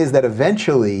feeling is that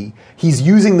eventually he's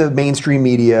using the mainstream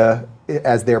media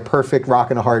as their perfect rock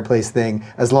and a hard place thing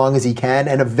as long as he can.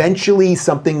 And eventually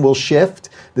something will shift,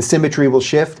 the symmetry will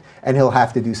shift, and he'll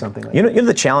have to do something like that.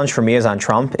 The challenge for me is on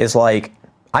Trump is I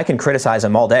can criticize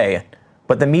him all day,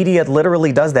 but the media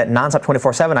literally does that nonstop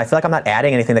 24/7. I feel like I'm not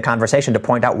adding anything to the conversation to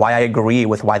point out why I agree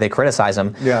with why they criticize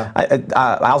him. Yeah.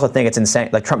 I also think it's insane.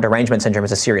 Like, Trump derangement syndrome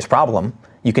is a serious problem.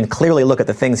 You can clearly look at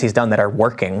the things he's done that are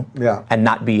working and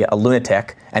not be a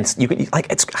lunatic. And you can,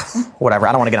 it's whatever.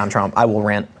 I don't want to get on Trump. I will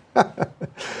rant.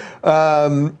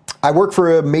 I work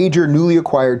for a major newly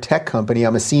acquired tech company.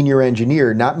 I'm a senior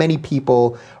engineer. Not many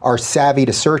people are savvy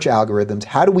to search algorithms.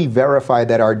 How do we verify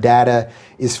that our data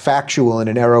is factual in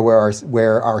an era where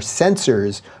our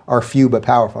sensors are few but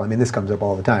powerful? I mean, this comes up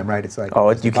all the time, right? It's like,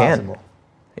 you impossible.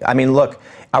 Can. I mean, look,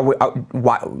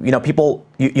 people.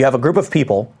 You have a group of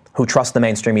people who trust the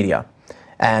mainstream media.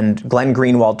 And Glenn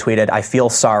Greenwald tweeted,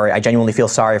 I genuinely feel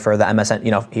sorry for the MSN,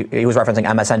 he was referencing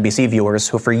MSNBC viewers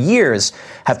who for years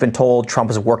have been told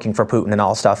Trump is working for Putin and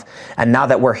all stuff. And now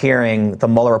that we're hearing the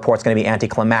Mueller report's going to be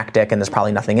anticlimactic and there's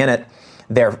probably nothing in it,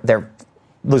 they're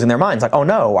losing their minds. Like, oh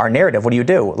no, our narrative, what do you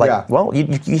do? Well,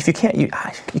 if you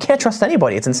can't trust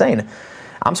anybody. It's insane.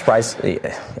 I'm surprised. I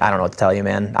don't know what to tell you,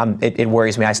 man. It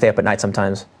worries me. I stay up at night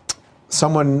sometimes.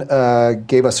 Someone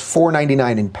gave us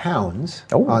 $4.99 in pounds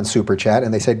on Super Chat,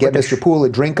 and they said, "Get Mr. Poole a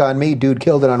drink on me, dude.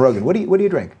 Killed it on Rogan." What do you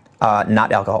drink?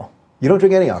 Not alcohol. You don't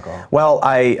drink any alcohol? Well,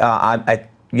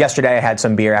 yesterday I had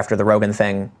some beer after the Rogan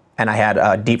thing, and I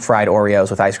had deep fried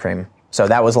Oreos with ice cream. So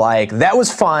that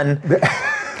was fun.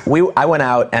 I went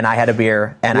out and I had a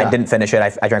beer, and I didn't finish it.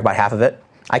 I drank about half of it.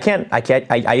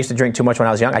 I used to drink too much when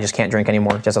I was young. I just can't drink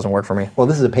anymore. It just doesn't work for me. Well,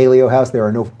 this is a paleo house. There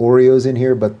are no Oreos in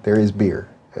here, but there is beer.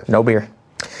 No beer.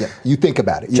 Yeah, you think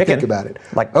about it. Chicken. Think about it.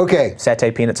 Like okay.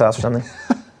 Satay peanut sauce or something.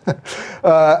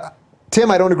 Tim,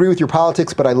 I don't agree with your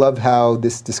politics, but I love how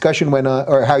this discussion went on,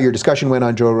 or how your discussion went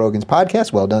on Joe Rogan's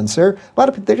podcast. Well done, sir. A lot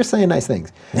of people, they're just saying nice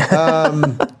things.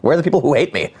 Where are the people who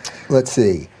hate me? Let's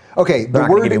see. Okay, They're not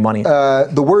gonna give you money.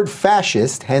 The word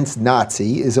fascist, hence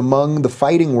Nazi, is among the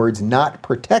fighting words not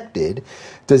protected.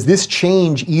 Does this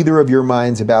change either of your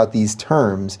minds about these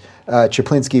terms,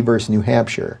 Chaplinsky versus New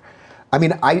Hampshire? I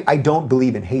mean, I don't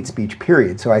believe in hate speech,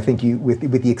 period. So I think you, with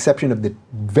the exception of the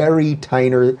very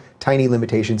tiny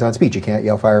limitations on speech, you can't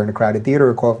yell fire in a crowded theater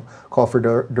or call for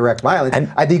direct violence. And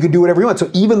I think you can do whatever you want.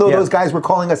 So even though those guys were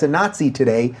calling us a Nazi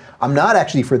today, I'm not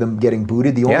actually for them getting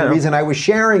booted. The only reason I was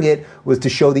sharing it was to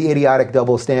show the idiotic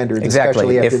double standards,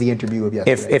 especially after the interview of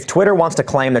yesterday. If Twitter wants to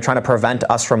claim they're trying to prevent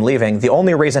us from leaving, the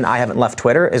only reason I haven't left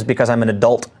Twitter is because I'm an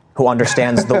adult who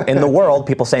understands in the world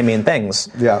people say mean things.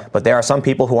 Yeah. But there are some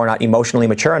people who are not emotionally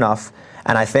mature enough,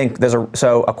 and I think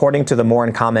so according to the More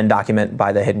in Common document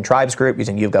by the Hidden Tribes Group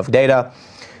using YouGov data,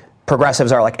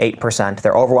 progressives are like 8%.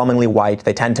 They're overwhelmingly white.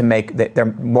 They tend to they're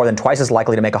more than twice as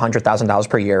likely to make $100,000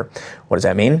 per year. What does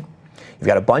that mean? You've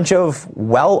got a bunch of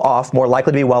well-off, more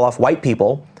likely to be well-off white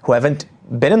people who haven't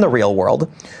been in the real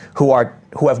world, who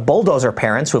have bulldozer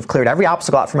parents who have cleared every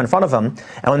obstacle out from in front of them,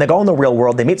 and when they go in the real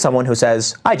world, they meet someone who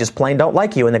says, I just plain don't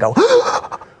like you, and they go,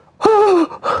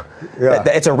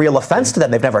 It's a real offense to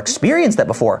them. They've never experienced that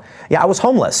before. Yeah, I was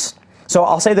homeless. So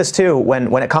I'll say this too,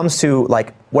 when it comes to,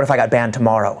 like, what if I got banned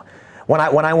tomorrow? When I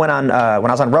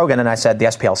was on Rogan and I said the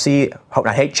SPLC,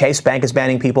 I hate Chase Bank is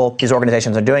banning people, these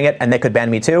organizations are doing it, and they could ban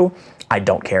me too, I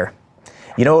don't care.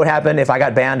 You know what would happen if I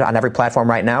got banned on every platform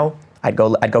right now? I'd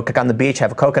go kick on the beach,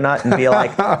 have a coconut, and be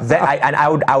like, I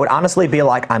would honestly be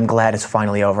like, I'm glad it's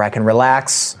finally over. I can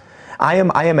relax. I am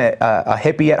a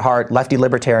hippie at heart, lefty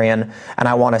libertarian, and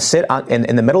I want to sit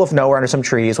in the middle of nowhere under some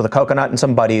trees with a coconut and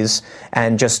some buddies,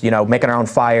 and just making our own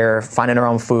fire, finding our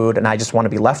own food, and I just want to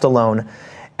be left alone.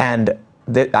 And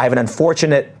I have an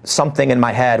unfortunate something in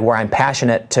my head where I'm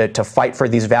passionate to fight for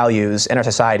these values in our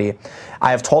society. I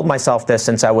have told myself this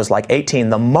since I was like 18.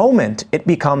 The moment it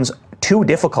becomes too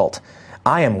difficult,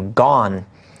 I am gone.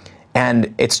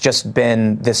 And it's just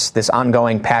been this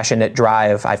ongoing passionate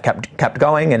drive. I've kept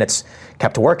going, and it's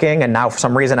kept working. And now for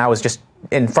some reason I was just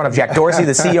in front of Jack Dorsey,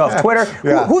 the CEO of Twitter.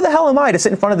 Who the hell am I to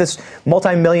sit in front of this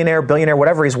multi-millionaire, billionaire,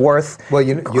 whatever he's worth? Well,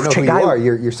 you know who you are.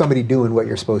 You're somebody doing what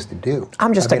you're supposed to do.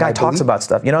 I'm just a guy who talks about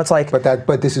stuff. It's like.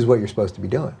 But this is what you're supposed to be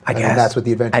doing. I guess that's what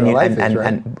the adventure of life is,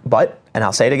 right? And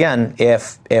I'll say it again.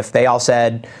 If they all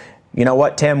said, you know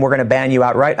what, Tim, we're going to ban you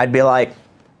outright, I'd be like,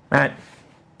 all right.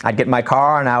 I'd get in my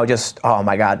car and I would just, oh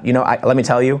my God, let me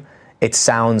tell you, it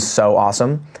sounds so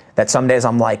awesome that some days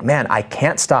I'm like, man, I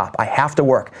can't stop. I have to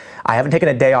work. I haven't taken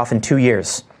a day off in 2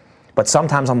 years. But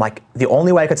sometimes I'm like, the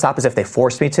only way I could stop is if they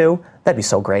forced me to. That'd be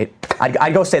so great.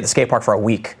 I'd go stay at the skate park for a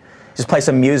week. Just play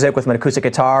some music with my acoustic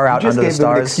guitar out under the stars. You just gave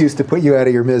them an excuse to put you out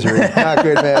of your misery. Not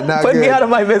good, man. Not good. Put me out of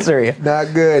my misery.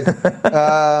 Not good.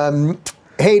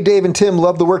 Hey, Dave and Tim,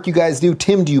 love the work you guys do.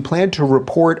 Tim, do you plan to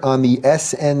report on the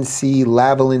SNC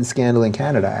Lavalin scandal in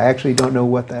Canada? I actually don't know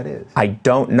what that is. I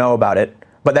don't know about it,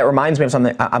 but that reminds me of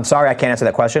something. I'm sorry I can't answer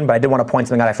that question, but I did want to point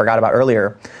something out I forgot about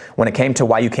earlier. When it came to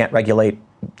why you can't regulate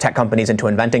tech companies into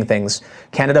inventing things,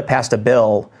 Canada passed a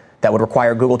bill that would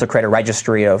require Google to create a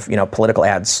registry of political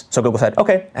ads. So Google said,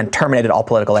 okay, and terminated all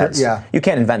political ads. Yeah. You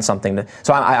can't invent something.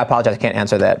 So I apologize, I can't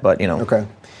answer that, but Okay.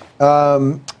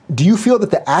 Do you feel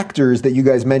that the actors that you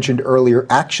guys mentioned earlier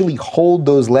actually hold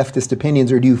those leftist opinions,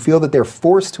 or do you feel that they're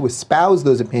forced to espouse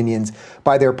those opinions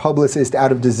by their publicist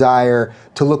out of desire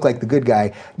to look like the good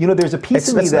guy? There's a piece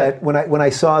of me that when I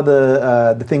saw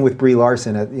the thing with Brie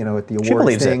Larson at the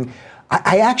awards thing,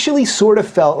 I actually sort of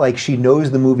felt like she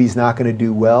knows the movie's not going to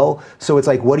do well. So it's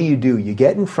like, what do? You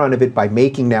get in front of it by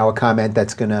making now a comment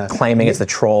that's going to... Claiming it's the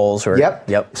trolls or...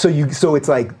 Yep. So it's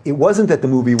like, it wasn't that the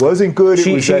movie wasn't good,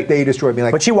 it was that they destroyed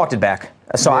me. But she walked it back.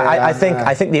 So I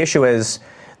think the issue is,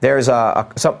 there's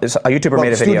a YouTuber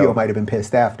made a video... the studio might have been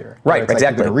pissed after. Right,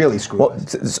 exactly. Like, really screw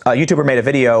us. A YouTuber made a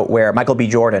video where Michael B.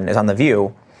 Jordan is on The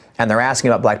View, and they're asking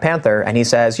about Black Panther, and he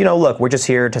says, look, we're just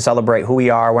here to celebrate who we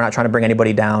are. We're not trying to bring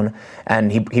anybody down.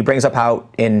 And he brings up how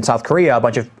in South Korea, a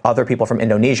bunch of other people from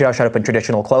Indonesia showed up in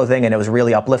traditional clothing, and it was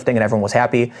really uplifting, and everyone was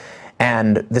happy.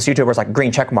 And this YouTuber's like,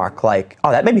 green check mark, like,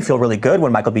 oh, that made me feel really good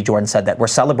when Michael B. Jordan said that. We're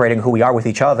celebrating who we are with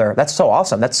each other. That's so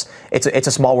awesome. It's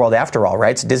a small world after all,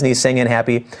 right? It's Disney singing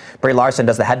happy. Brie Larson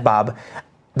does the head bob.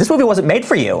 This movie wasn't made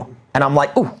for you. And I'm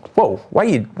like, ooh, whoa, what are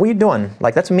you doing?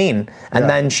 Like, that's mean. And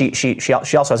then she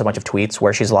also has a bunch of tweets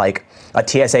where she's like, a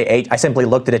TSA agent, I simply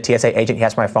looked at a TSA agent, he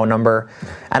asked my phone number.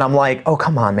 And I'm like, oh,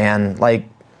 come on, man. Like,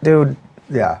 dude,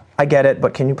 I get it,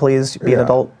 but can you please be an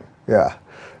adult? Yeah.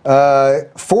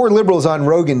 4 liberals on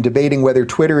Rogan debating whether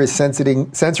Twitter is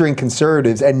censoring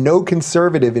conservatives, and no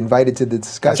conservative invited to the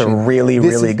discussion. That's a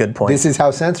really good point. This is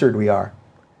how censored we are.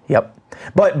 Yep.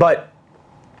 But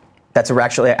that's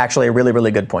actually a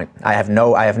really good point. I have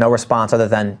no response other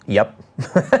than yep.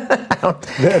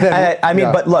 I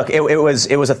mean, but look, it was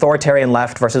authoritarian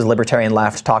left versus libertarian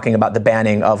left talking about the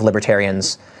banning of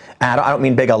libertarians. And I don't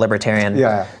mean big L libertarian.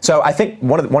 Yeah. So I think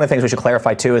one of the things we should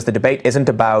clarify too is the debate isn't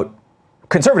about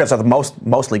conservatives are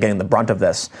mostly getting the brunt of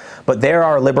this, but there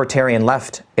are libertarian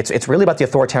left. It's really about the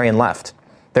authoritarian left.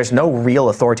 There's no real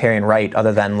authoritarian right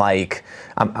other than like,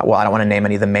 well, I don't want to name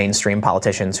any of the mainstream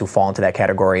politicians who fall into that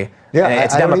category. Yeah, and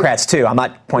it's Democrats too. I'm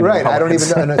not pointing to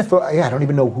Republicans. I don't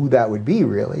even know who that would be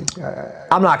really.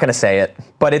 I'm not going to say it,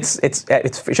 but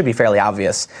it should be fairly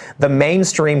obvious. The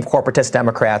mainstream corporatist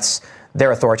Democrats,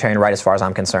 they're authoritarian right as far as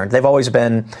I'm concerned. They've always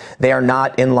been. They are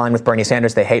not in line with Bernie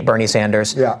Sanders. They hate Bernie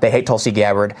Sanders. Yeah. They hate Tulsi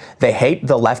Gabbard. They hate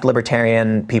the left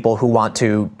libertarian people who want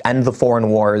to end the foreign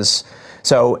wars.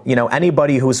 So,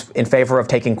 anybody who's in favor of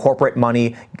taking corporate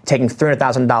money, taking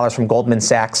 $300,000 from Goldman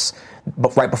Sachs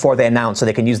right before they announce so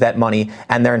they can use that money,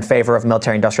 and they're in favor of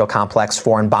military-industrial complex,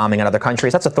 foreign bombing in other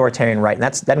countries, that's authoritarian right, and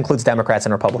that includes Democrats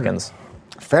and Republicans.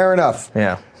 Fair enough.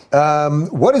 Yeah.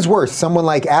 What is worse, someone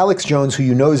like Alex Jones,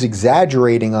 who is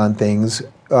exaggerating on things,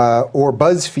 or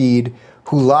BuzzFeed,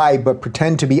 who lie but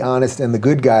pretend to be honest and the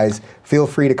good guys? Feel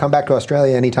free to come back to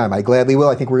Australia anytime. I gladly will.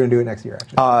 I think we're going to do it next year,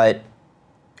 actually.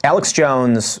 Alex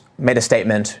Jones made a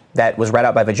statement that was read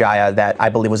out by Vijaya that I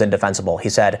believe was indefensible. He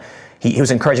said he was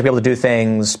encouraging people to do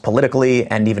things politically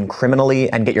and even criminally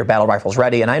and get your battle rifles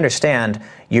ready. And I understand,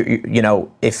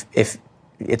 if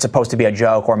it's supposed to be a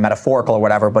joke or metaphorical or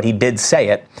whatever, but he did say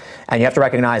it. And you have to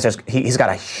recognize he's got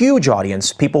a huge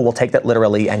audience. People will take that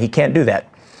literally, and he can't do that.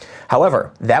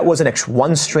 However, that was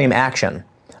one stream action.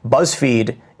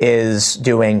 BuzzFeed is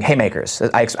doing haymakers.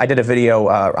 I did a video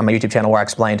on my YouTube channel where I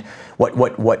explained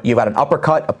what you've got an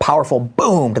uppercut, a powerful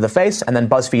boom to the face, and then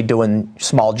BuzzFeed doing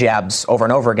small jabs over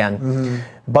and over again.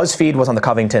 Mm-hmm. BuzzFeed was on the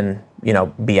Covington,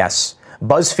 BS.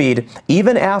 BuzzFeed,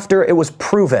 even after it was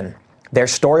proven their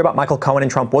story about Michael Cohen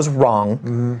and Trump was wrong.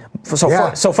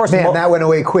 Mm-hmm. So first, man, that went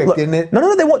away quick, didn't it?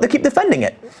 No, they keep defending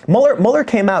it. Mueller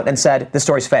came out and said this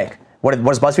story's fake. What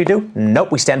does BuzzFeed do?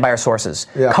 Nope, we stand by our sources.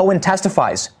 Yeah. Cohen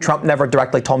testifies. Trump never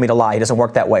directly told me to lie. He doesn't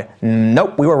work that way.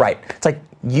 Nope, we were right. It's like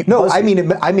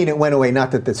BuzzFeed. I mean it went away. Not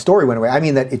that the story went away. I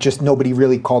mean that it just nobody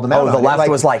really called them out. Oh, the left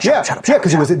was like, shut up. Yeah,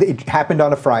 because it happened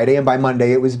on a Friday, and by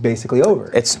Monday it was basically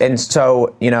over.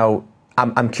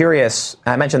 I'm curious.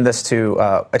 I mentioned this too.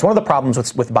 It's one of the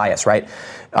problems with bias, right?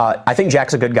 I think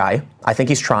Jack's a good guy. I think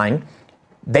he's trying.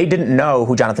 They didn't know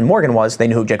who Jonathan Morgan was. They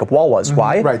knew who Jacob Wall was. Mm-hmm.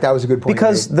 Why? Right, that was a good point.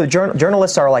 Because the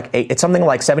journalists are like, it's something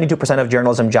like 72% of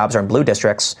journalism jobs are in blue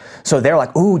districts. So they're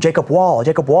like, ooh, Jacob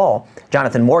Wall.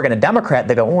 Jonathan Morgan, a Democrat,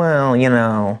 they go, well,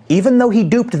 even though he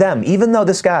duped them, even though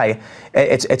this guy,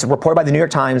 it's reported by the New York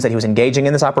Times that he was engaging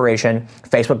in this operation,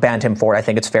 Facebook banned him for it, I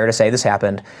think it's fair to say this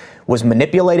happened, was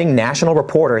manipulating national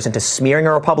reporters into smearing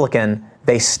a Republican.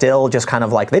 They still just kind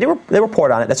of like, they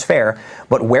report on it, that's fair,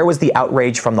 but where was the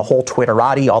outrage from the whole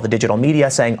Twitterati, all the digital media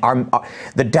saying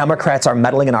the Democrats are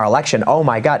meddling in our election? Oh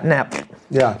my God, nah.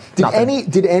 Yeah.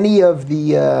 Did any of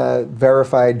the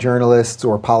verified journalists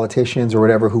or politicians or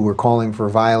whatever who were calling for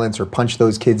violence or punch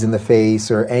those kids in the face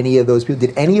or any of those people,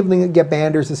 did any of them get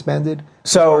banned or suspended?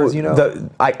 So the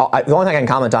only thing I can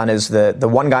comment on is the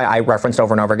one guy I referenced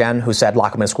over and over again who said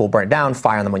lock them in school, burn it down,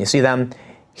 fire them when you see them.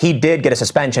 He did get a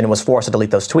suspension and was forced to delete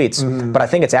those tweets. Mm-hmm. But I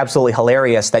think it's absolutely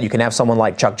hilarious that you can have someone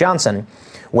like Chuck Johnson,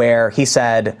 where he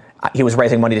said he was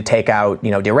raising money to take out,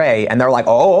 DeRay, and they're like,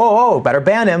 oh, better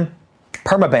ban him.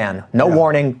 Permaban, no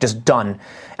warning, just done.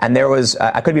 And there was,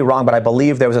 I could be wrong, but I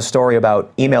believe there was a story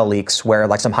about email leaks where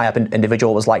like some high up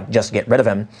individual was like, just get rid of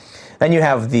him. Then you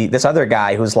have this other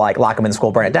guy who's like, lock him in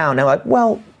school, burn it down. And they're like,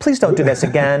 well, please don't do this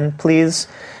again, please.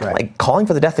 Right. Like calling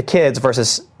for the death of kids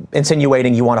versus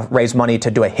insinuating you want to raise money to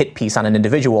do a hit piece on an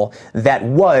individual that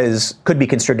could be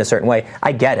construed in a certain way.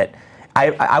 I get it.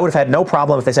 I would have had no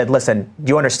problem if they said, listen,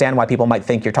 do you understand why people might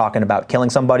think you're talking about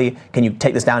killing somebody? Can you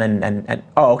take this down and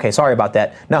oh, okay, sorry about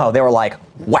that. No, they were like,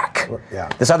 whack. Yeah.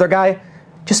 This other guy,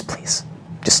 just please,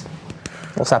 just...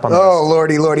 We'll stop on the Oh,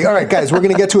 lordy. All right, guys, we're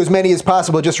going to get to as many as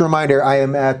possible. Just a reminder, I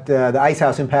am at the Ice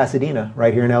House in Pasadena,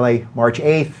 right here in LA, March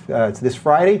 8th. It's this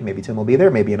Friday. Maybe Tim will be there.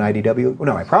 Maybe an IDW.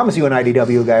 No, I promise you an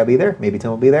IDW guy will be there. Maybe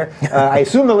Tim will be there. I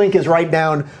assume the link is right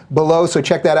down below, so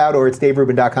check that out, or it's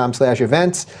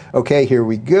daverubin.com/events. Okay, here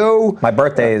we go. My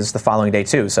birthday is the following day,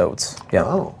 too, so it's, yeah.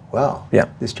 Oh, well. Yeah.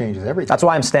 This changes everything. That's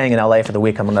why I'm staying in LA for the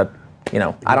week. I'm going to,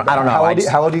 I don't know. How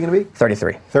old are you going to be?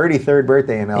 33. 33rd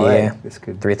birthday in LA. Yeah. This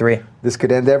could 33. This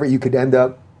could end you could end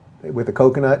up with a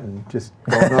coconut and just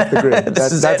going off the grid.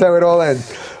 That's how it all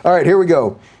ends. All right, here we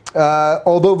go.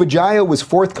 Although Vijaya was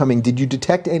forthcoming, did you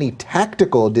detect any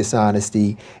tactical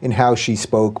dishonesty in how she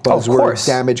spoke? Buzzwords,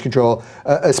 damage control,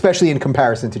 especially in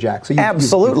comparison to Jack. So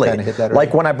Absolutely. You kind of hit that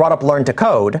like when I brought up Learn to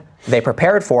Code, they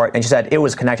prepared for it, and she said it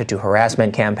was connected to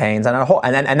harassment campaigns and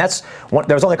and that's one,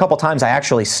 there was only a couple times I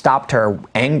actually stopped her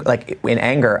in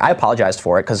anger. I apologized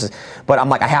for it but I'm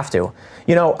like, I have to.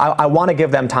 I want to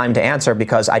give them time to answer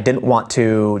because I didn't want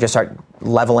to just start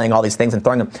leveling all these things and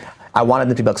throwing them. I wanted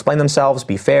them to be able to explain themselves,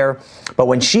 be fair. But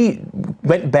when she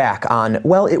went back on,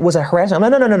 well, it was a harassment.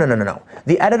 No.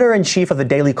 The editor-in-chief of the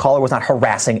Daily Caller was not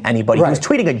harassing anybody. Right. He was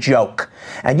tweeting a joke,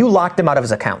 and you locked him out of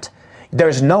his account.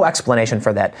 There's no explanation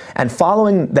for that. And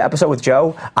following the episode with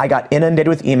Joe, I got inundated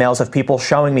with emails of people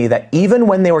showing me that even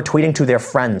when they were tweeting to their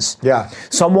friends,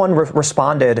 someone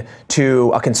responded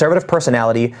to a conservative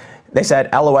personality. They said,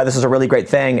 LOL, this is a really great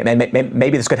thing, and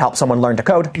maybe this could help someone learn to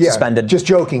code. Yeah, suspended. Just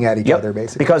joking at each other,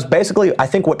 basically. Because basically, I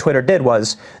think what Twitter did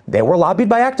was they were lobbied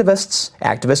by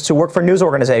activists who work for news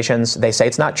organizations. They say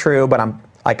it's not true, but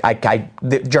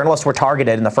the journalists were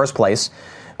targeted in the first place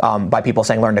by people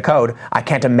saying learn to code. I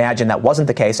can't imagine that wasn't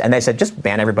the case. And they said, just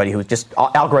ban everybody who just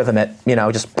algorithm it,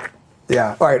 just.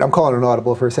 Yeah. All right, I'm calling an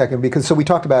audible for a second because we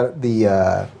talked about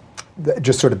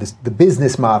just sort of the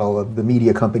business model of the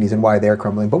media companies and why they're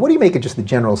crumbling. But what do you make of just the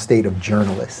general state of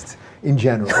journalists in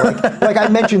general? Like I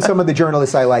mentioned some of the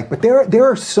journalists I like, but there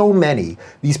are so many,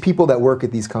 these people that work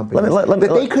at these companies, that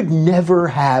they could never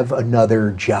have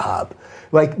another job.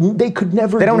 Like they could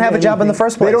never. They don't have a job in the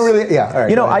first place. They don't really. Yeah.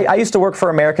 All right, I used to work for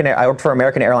American. I worked for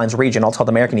American Airlines region, also called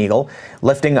American Eagle,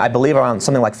 lifting, I believe, around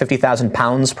something like 50,000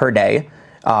 pounds per day.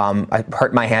 I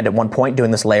hurt my hand at one point doing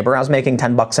this labor. I was making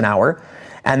 $10 an hour.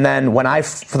 And then when I,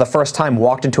 for the first time,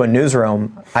 walked into a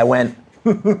newsroom, I went,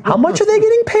 how much are they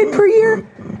getting paid per year?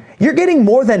 You're getting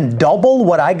more than double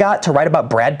what I got to write about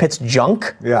Brad Pitt's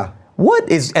junk? Yeah.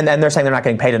 And then they're saying they're not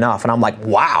getting paid enough. And I'm like,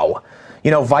 wow.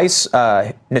 Vice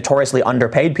notoriously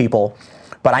underpaid people,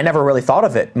 but I never really thought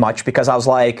of it much because I was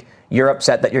like, you're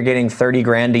upset that you're getting 30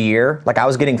 grand a year? Like I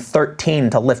was getting 13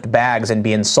 to lift bags and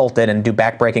be insulted and do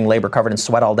backbreaking labor covered in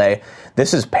sweat all day.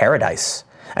 This is paradise.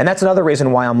 And that's another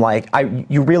reason why I'm like,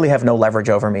 you really have no leverage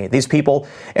over me. These people,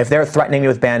 if they're threatening me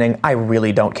with banning, I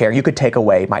really don't care. You could take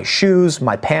away my shoes,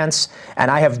 my pants,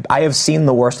 and I have seen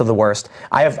the worst of the worst.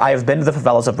 I have been to the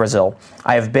favelas of Brazil.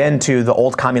 I have been to the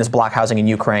old communist block housing in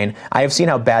Ukraine. I have seen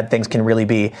how bad things can really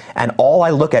be. And all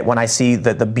I look at when I see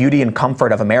the beauty and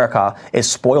comfort of America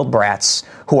is spoiled brats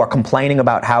who are complaining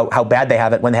about how bad they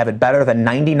have it when they have it better than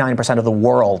 99% of the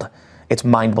world. It's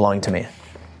mind-blowing to me.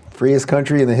 Freest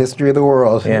country in the history of the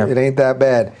world. Yeah. It ain't that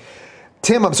bad.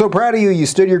 Tim, I'm so proud of you. You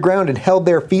stood your ground and held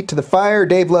their feet to the fire.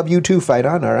 Dave, love you too. Fight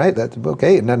on. All right. That's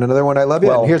okay. And then another one, I love you.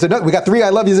 Well, and here's another. We got 3 I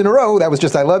love yous in a row. That was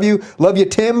just I love you. Love you,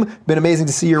 Tim. Been amazing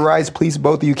to see your rise. Please,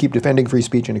 both of you, keep defending free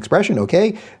speech and expression.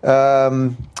 Okay.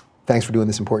 Thanks for doing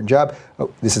this important job.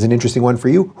 Oh, this is an interesting one for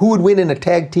you. Who would win in a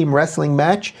tag team wrestling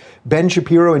match? Ben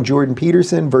Shapiro and Jordan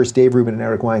Peterson versus Dave Rubin and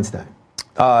Eric Weinstein.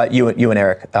 You and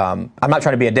Eric. I'm not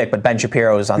trying to be a dick, but Ben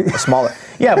Shapiro is on the smaller.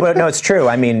 Yeah, but no, it's true.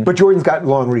 I mean, but Jordan's got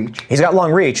long reach. He's got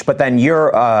long reach, but then you're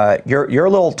a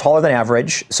little taller than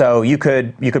average, so you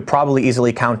could probably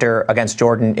easily counter against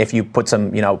Jordan if you put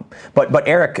some, But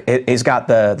Eric, he's got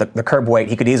the curb weight.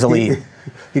 He could easily.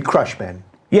 He'd crush Ben.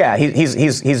 Yeah,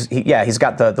 he's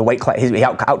got the weight class. He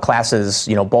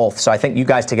outclasses both. So I think you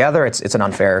guys together, it's an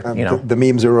unfair. The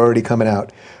memes are already coming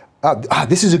out.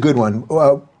 This is a good one.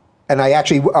 And I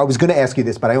was going to ask you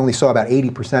this, but I only saw about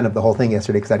 80% of the whole thing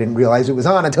yesterday because I didn't realize it was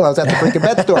on until I was at the freaking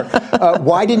bet store.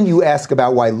 Why didn't you ask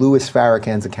about why Louis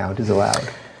Farrakhan's account is allowed?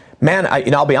 Man,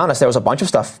 I'll be honest, there was a bunch of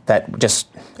stuff that just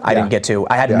I didn't get to.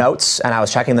 I had notes, and I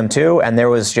was checking them too, and there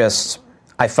was just,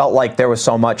 I felt like there was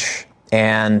so much,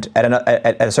 and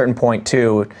at a certain point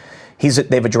too,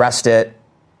 they've addressed it,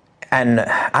 and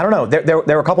I don't know, there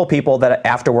were a couple people that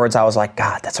afterwards I was like,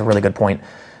 God, that's a really good point.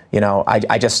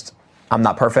 I'm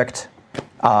not perfect.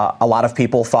 A lot of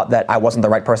people thought that I wasn't the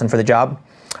right person for the job.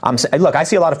 Look, I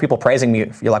see a lot of people praising me.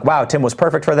 You're like, wow, Tim was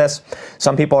perfect for this.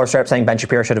 Some people are straight up saying Ben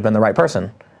Shapiro should have been the right person.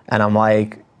 And I'm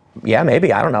like, yeah,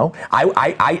 maybe. I don't know.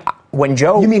 when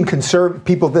Joe... You mean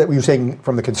people that you were saying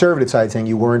from the conservative side saying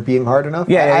you weren't being hard enough?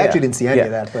 Yeah, I actually didn't see any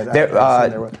of that. But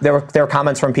there were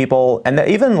comments from people, and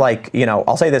even like,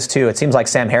 I'll say this too, it seems like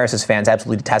Sam Harris's fans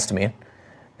absolutely detest me.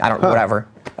 I don't, whatever.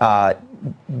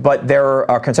 But there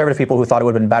are conservative people who thought it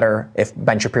would have been better if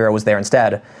Ben Shapiro was there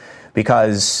instead,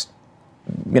 because,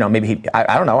 maybe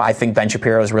I don't know. I think Ben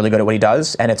Shapiro is really good at what he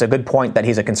does, and it's a good point that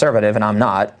he's a conservative and I'm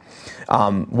not.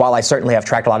 While I certainly have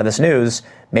tracked a lot of this news,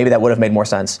 maybe that would have made more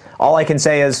sense. All I can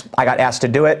say is I got asked to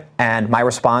do it, and my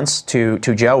response to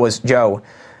Joe was, Joe,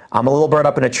 I'm a little bird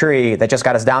up in a tree that just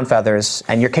got his down feathers,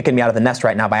 and you're kicking me out of the nest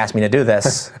right now by asking me to do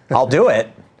this. I'll do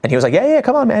it. And he was like, yeah,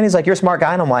 come on, man. He's like, you're a smart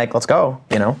guy. And I'm like, let's go,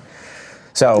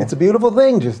 So it's a beautiful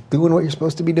thing, just doing what you're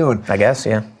supposed to be doing. I guess,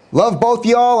 yeah. Love both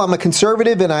y'all. I'm a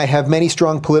conservative, and I have many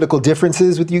strong political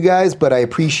differences with you guys, but I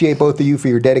appreciate both of you for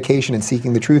your dedication in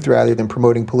seeking the truth rather than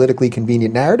promoting politically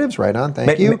convenient narratives. Right on.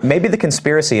 Thank you. Maybe the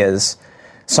conspiracy is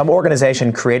some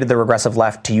organization created the regressive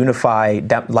left to unify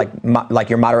like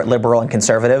your moderate liberal and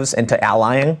conservatives into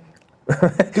allying.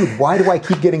 Dude, why do I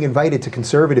keep getting invited to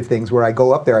conservative things where I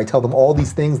go up there, I tell them all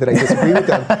these things that I disagree with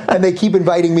them, and they keep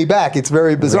inviting me back? It's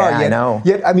very bizarre. Yeah, I know.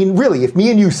 Yet, I mean, really, if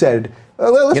me and you said,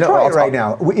 let's try it right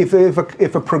now.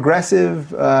 If a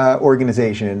progressive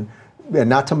organization,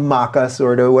 not to mock us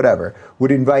or to whatever,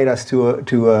 would invite us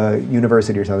to a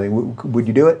university or something, would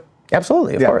you do it?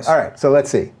 Absolutely, of course. All right, so let's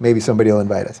see. Maybe somebody will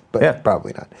invite us, but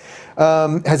probably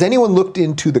not. Has anyone looked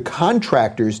into the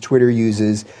contractors Twitter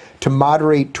uses to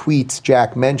moderate tweets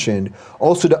Jack mentioned?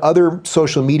 Also, do other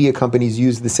social media companies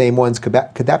use the same ones? Could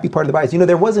that be part of the bias?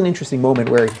 There was an interesting moment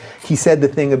where he said the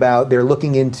thing about they're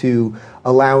looking into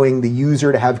allowing the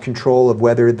user to have control of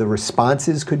whether the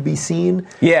responses could be seen.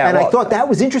 Yeah, and I thought that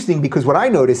was interesting because what I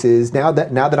notice is now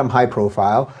that I'm high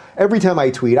profile, every time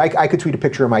I tweet, I could tweet a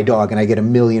picture of my dog and I get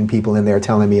 1 million people in there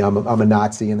telling me I'm a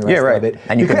Nazi and the rest of it.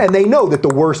 And they know that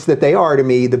the worse that they are to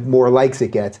me, the more likes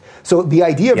it gets. So the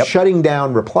idea of shutting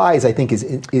down replies, I think,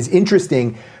 is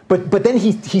interesting. But then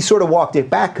he sort of walked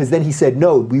it back because then he said,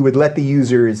 no, we would let the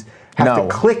users have to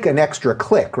click an extra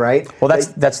click, right? Well,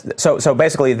 so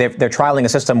basically they're trialing a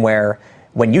system where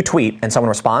when you tweet and someone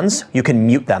responds, you can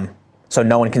mute them. So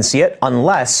no one can see it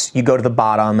unless you go to the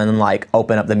bottom and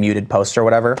open up the muted post or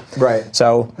whatever. Right.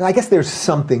 So I guess there's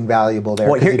something valuable there.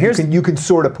 Well, you can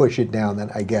sort of push it down then,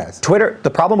 I guess. Twitter, the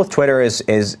problem with Twitter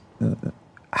is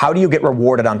how do you get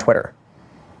rewarded on Twitter?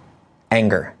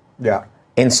 Anger. Yeah.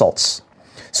 Insults.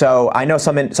 So I know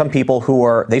some people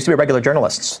they used to be regular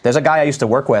journalists. There's a guy I used to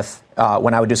work with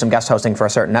when I would do some guest hosting for a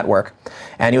certain network,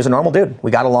 and he was a normal dude.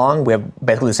 We got along. We have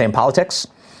basically the same politics.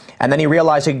 And then he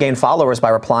realized he could gain followers by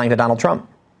replying to Donald Trump.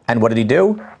 And what did he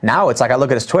do? Now it's like I look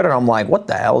at his Twitter and I'm like, what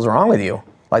the hell is wrong with you?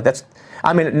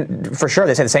 For sure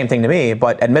they say the same thing to me,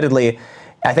 but admittedly,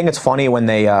 I think it's funny when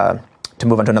they, to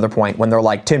move on to another point, when they're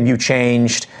like, Tim, you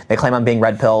changed. They claim I'm being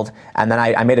red-pilled. And then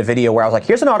I made a video where I was like,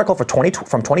 here's an article from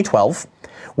 2012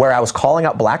 where I was calling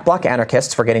out black bloc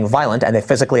anarchists for getting violent and they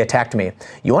physically attacked me.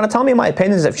 You want to tell me my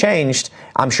opinions have changed?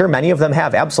 I'm sure many of them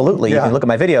have, absolutely. You can look at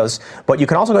my videos. But you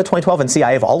can also go to 2012 and see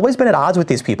I have always been at odds with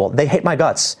these people. They hate my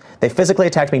guts. They physically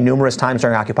attacked me numerous times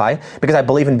during Occupy because I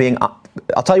believe in being...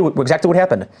 I'll tell you exactly what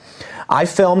happened. I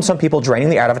filmed some people draining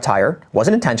the out of a tire.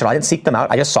 Wasn't intentional. I didn't seek them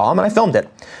out. I just saw them and I filmed it.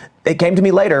 They came to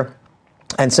me later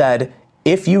and said,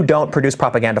 if you don't produce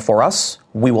propaganda for us,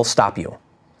 we will stop you.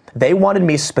 They wanted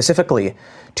me specifically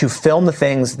to film the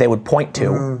things they would point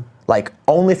to, like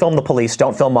only film the police,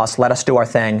 don't film us, let us do our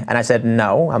thing. And I said,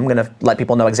 no, I'm going to let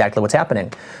people know exactly what's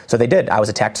happening. So they did. I was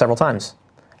attacked several times.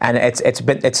 And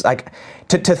it's like,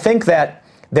 to think that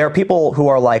there are people who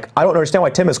are like, I don't understand why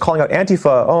Tim is calling out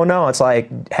Antifa. Oh no, it's like,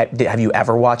 have you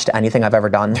ever watched anything I've ever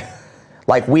done?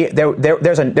 Like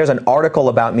there's an article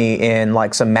about me in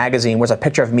like some magazine where there's a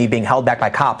picture of me being held back by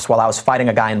cops while I was fighting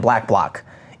a guy in Black Bloc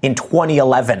in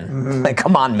 2011. Like,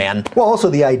 come on, man. Well,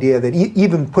 also the idea that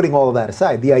even putting all of that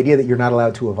aside, the idea that you're not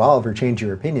allowed to evolve or change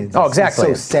your opinions. Oh, exactly.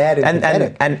 Is so sad and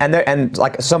pathetic. And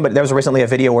like there was recently a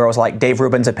video where it was like Dave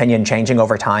Rubin's opinion changing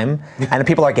over time, and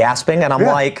people are gasping, and I'm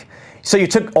like, so you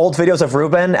took old videos of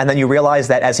Rubin, and then you realized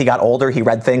that as he got older, he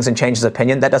read things and changed his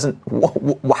opinion? That doesn't...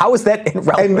 How is that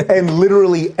relevant? And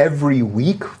literally every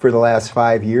week for the last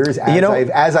 5 years,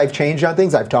 as I've changed on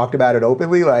things, I've talked about it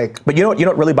openly. But you know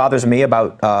what really bothers me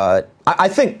about... I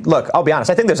think, look, I'll be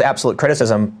honest, I think there's absolute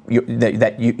criticism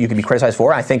that you can be criticized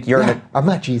for. I think you're... I'm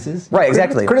not Jesus. Right,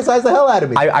 exactly. Criticize the hell out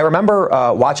of me. I remember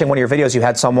watching one of your videos, you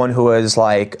had someone who was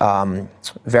like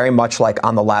very much like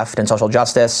on the left and social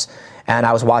justice, and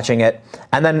I was watching it,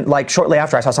 and then like shortly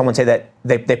after, I saw someone say that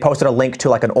they posted a link to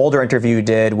like an older interview you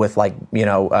did with like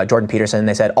Jordan Peterson. And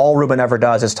they said all Rubin ever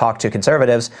does is talk to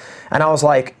conservatives, and I was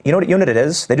like, you know what it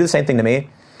is? They do the same thing to me.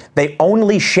 They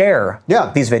only share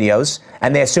these videos,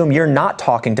 and they assume you're not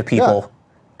talking to people. Yeah.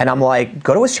 And I'm like,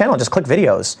 go to his channel and just click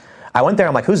videos. I went there,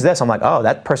 I'm like, who's this? I'm like, oh,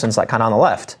 that person's like kind of on the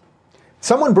left.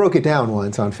 Someone broke it down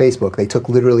once on Facebook. They took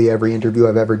literally every interview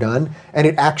I've ever done, and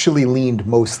it actually leaned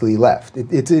mostly left.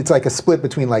 It's like a split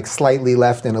between like slightly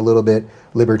left and a little bit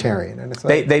libertarian. And it's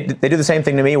like, they do the same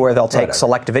thing to me where they'll take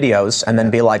select videos and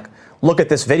then be like, look at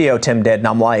this video Tim did, and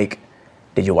I'm like,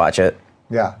 did you watch it?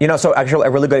 Yeah. So actually a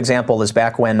really good example is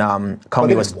back when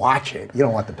Comey was... watch it. You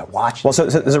don't want them to watch it. Well, so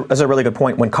there's a really good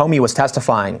point. When Comey was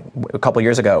testifying a couple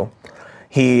years ago,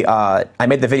 I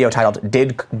made the video titled,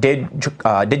 Did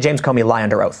James Comey lie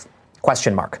under oath? ?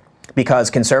 Because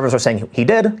conservatives were saying he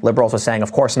did, liberals were saying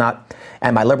of course not,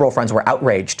 and my liberal friends were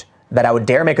outraged that I would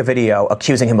dare make a video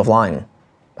accusing him of lying.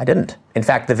 I didn't. In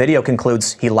fact, the video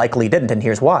concludes he likely didn't, and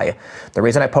here's why. The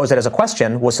reason I posed it as a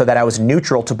question was so that I was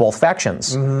neutral to both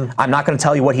factions. Mm-hmm. I'm not going to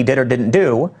tell you what he did or didn't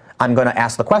do. I'm going to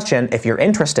ask the question. If you're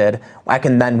interested, I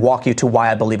can then walk you to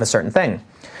why I believe a certain thing.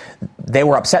 They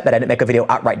were upset that I didn't make a video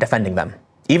outright defending them,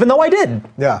 even though I did.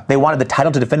 Yeah. They wanted the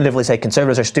title to definitively say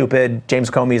conservatives are stupid,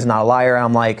 James Comey is not a liar, and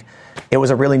I'm like, it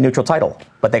was a really neutral title,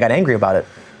 but they got angry about it.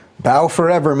 Bow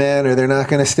forever, man, or they're not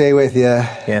going to stay with you.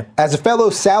 Yeah. As a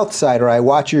fellow South Sider, I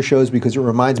watch your shows because it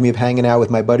reminds me of hanging out with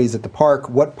my buddies at the park.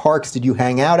 What parks did you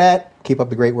hang out at? Keep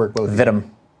up the great work, both of you. Vidum.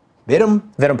 Vidum?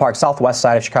 Vidum Park, southwest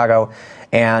side of Chicago,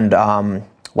 and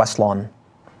West Lawn.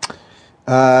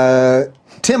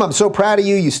 Tim, I'm so proud of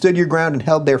you. You stood your ground and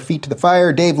held their feet to the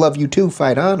fire. Dave, love you too.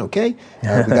 Fight on, okay? We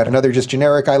got another just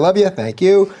generic I love you. Thank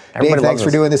you. Everybody Dave, thanks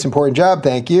for doing this important job.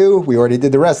 Thank you. We already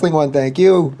did the wrestling one. Thank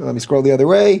you. Let me scroll the other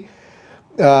way.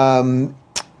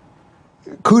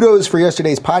 Kudos for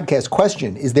yesterday's podcast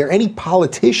question. Is there any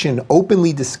politician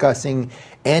openly discussing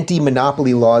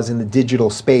anti-monopoly laws in the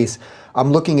digital space?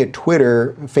 I'm looking at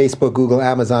Twitter, Facebook, Google,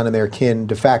 Amazon, and their kin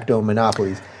de facto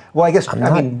monopolies. Well, I guess,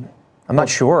 I'm not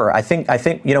sure. I think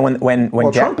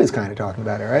when Trump is kind of talking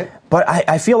about it, right? But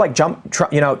I feel like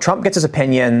Trump gets his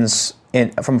opinions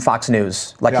from Fox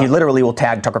News. Like he literally will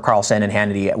tag Tucker Carlson and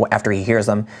Hannity after he hears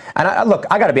them. And I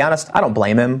got to be honest. I don't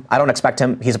blame him. I don't expect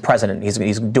him. He's a president.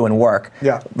 He's doing work.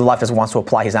 Yeah. The leftist wants to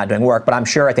apply. He's not doing work. But I'm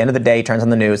sure at the end of the day, he turns on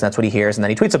the news and that's what he hears, and then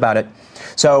he tweets about it.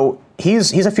 So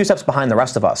he's a few steps behind the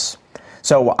rest of us.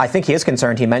 So I think he is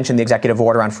concerned. He mentioned the executive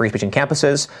order on free speech in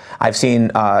campuses. I've seen.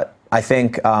 I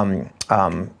think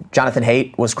Jonathan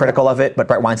Haidt was critical of it, but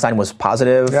Brett Weinstein was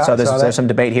positive. Yeah, so there's some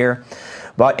debate here.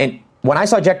 But when I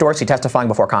saw Jack Dorsey testifying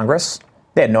before Congress,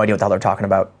 they had no idea what the hell they were talking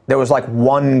about. There was like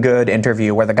one good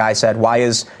interview where the guy said, "Why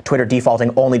is Twitter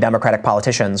defaulting only Democratic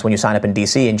politicians when you sign up in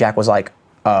D.C.?" And Jack was like,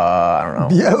 I don't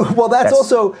know. Yeah, well, that's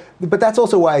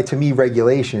also why, to me,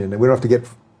 regulation, and we don't have to get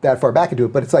that far back into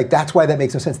it, but it's like, that's why that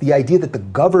makes no sense. The idea that the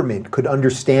government could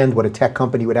understand what a tech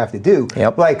company would have to do.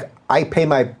 Yep. Like, I pay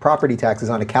my property taxes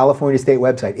on a California state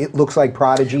website. It looks like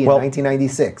Prodigy in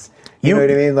 1996. You know what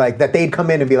I mean? Like, that they'd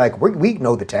come in and be like, we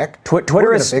know the tech.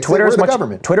 Twitter is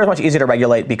much easier to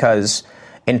regulate because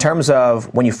in terms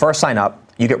of when you first sign up,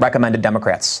 you get recommended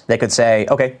Democrats. They could say,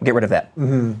 okay, get rid of that.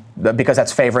 Mm-hmm. Because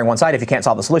that's favoring one side. If you can't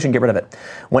solve the solution, get rid of it.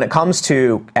 When it comes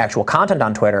to actual content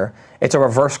on Twitter, it's a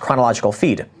reverse chronological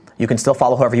feed. You can still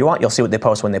follow whoever you want. You'll see what they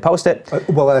post when they post it.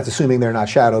 Well, that's assuming they're not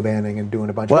shadow banning and doing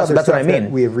a bunch of other that's stuff. What I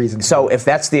mean. We have reason. So if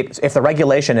the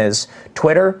regulation is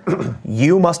Twitter,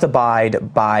 you must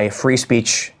abide by free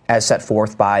speech as set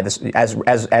forth by this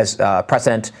as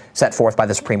precedent set forth by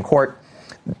the Supreme Court.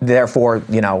 Therefore,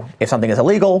 if something is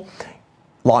illegal,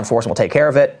 law enforcement will take care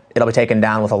of it. It'll be taken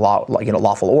down with a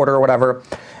lawful order or whatever.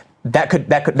 That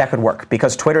could work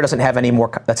because Twitter doesn't have any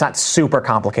more. That's not super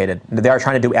complicated. They are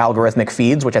trying to do algorithmic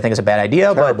feeds, which I think is a bad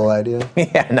idea. Terrible idea.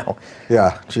 Yeah, no.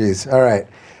 Yeah, geez. All right.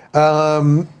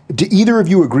 Do either of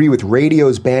you agree with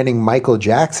radios banning Michael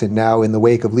Jackson now in the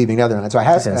wake of Leaving Neverland? So I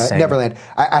have Neverland.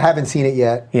 I haven't seen it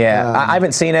yet. Yeah, I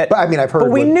haven't seen it. But I mean, I've heard.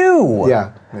 But we knew.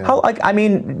 Yeah. How?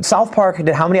 South Park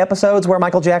did how many episodes where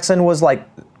Michael Jackson was like,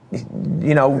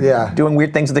 doing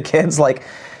weird things to the kids? Like,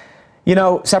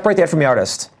 separate that from the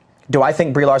artist. Do I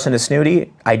think Brie Larson is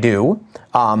snooty? I do.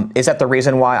 Is that the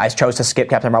reason why I chose to skip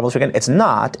Captain Marvel this weekend? It's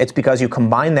not. It's because you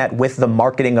combine that with the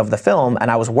marketing of the film,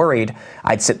 and I was worried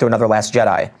I'd sit through another Last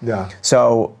Jedi. Yeah.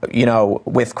 So,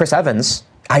 with Chris Evans,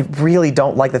 I really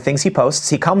don't like the things he posts.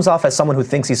 He comes off as someone who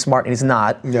thinks he's smart, and he's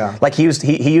not. Yeah. Like, he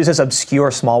uses obscure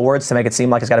small words to make it seem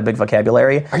like he's got a big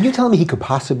vocabulary. Are you telling me he could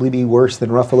possibly be worse than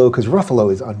Ruffalo? Because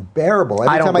Ruffalo is unbearable.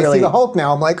 Every time I see the Hulk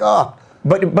now, I'm like, oh.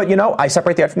 But I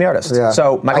separate the art from the artist. Yeah.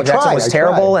 So Michael Jackson was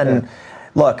terrible, and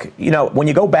look, when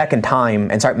you go back in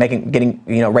time and start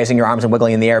raising your arms and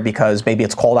wiggling in the air because maybe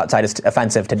it's cold outside, it's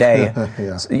offensive today.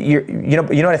 You know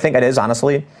what I think it is,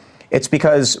 honestly? It's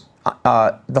because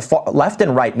left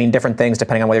and right mean different things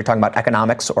depending on whether you're talking about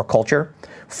economics or culture.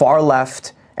 Far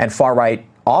left and far right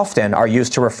often are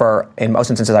used to refer, in most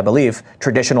instances, I believe,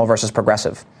 traditional versus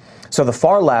progressive. So the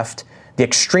far left, the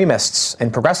extremists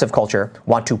in progressive culture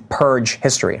want to purge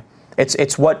history.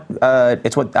 It's what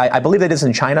I believe it is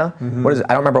in China. What is it?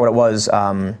 I don't remember what it was.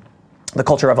 The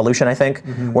Culture Revolution, I think,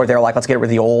 where they're like, let's get rid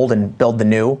of the old and build the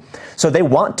new. So they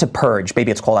want to purge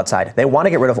Baby It's Cold Outside. They want to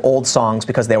get rid of old songs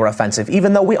because they were offensive,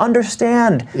 even though we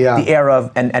understand the era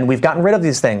of, and we've gotten rid of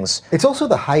these things. It's also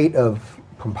the height of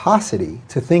pomposity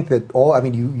to think that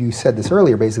you said this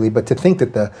earlier basically, but to think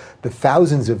that the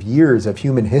thousands of years of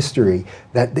human history,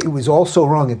 that it was all so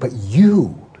wrong, but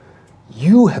you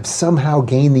have somehow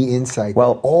gained the insight that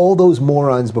all those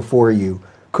morons before you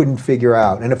couldn't figure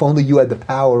out, and if only you had the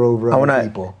power over other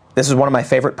people. This is one of my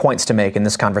favorite points to make in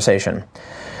this conversation.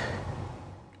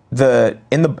 So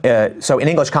in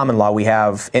English common law, we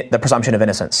have the presumption of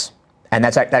innocence, and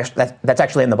that's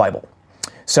actually in the Bible.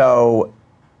 So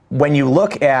when you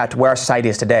look at where our society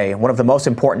is today, one of the most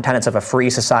important tenets of a free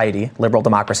society, liberal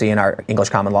democracy in our English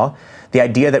common law, the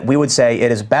idea that we would say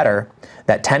it is better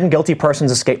that 10 guilty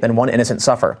persons escape than one innocent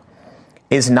suffer,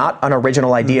 is not an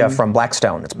original idea from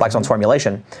Blackstone. It's Blackstone's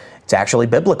formulation. It's actually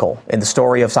biblical in the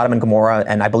story of Sodom and Gomorrah,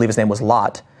 and I believe his name was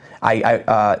Lot.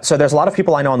 So there's a lot of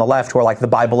people I know on the left who are like, the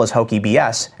Bible is hokey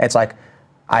BS. It's like,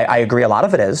 I agree a lot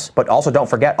of it is, but also don't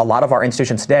forget, a lot of our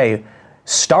institutions today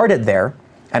started there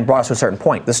and brought us to a certain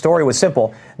point. The story was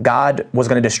simple. God was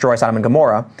going to destroy Sodom and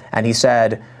Gomorrah, and he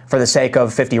said, for the sake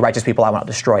of 50 righteous people, I will not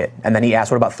destroy it. And then he asked,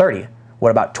 what about 30? What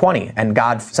about 20? And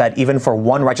God said, even for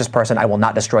one righteous person, I will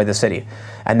not destroy the city.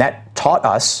 And that taught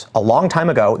us a long time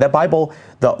ago that Bible,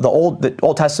 the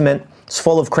Old Testament, is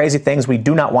full of crazy things we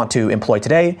do not want to employ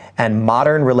today, and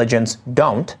modern religions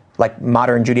don't. Like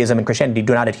modern Judaism and Christianity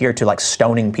do not adhere to like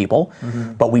stoning people,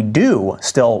 but we do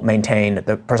still maintain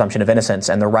the presumption of innocence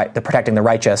and the protecting the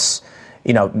righteous,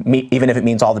 even if it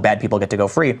means all the bad people get to go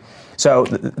free. So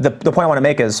the point I want to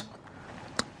make is,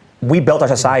 we built our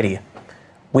society.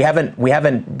 We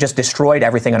haven't just destroyed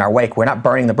everything in our wake. We're not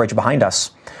burning the bridge behind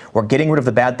us. We're getting rid of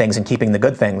the bad things and keeping the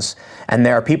good things. And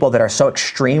there are people that are so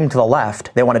extreme to the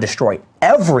left, they want to destroy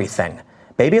everything.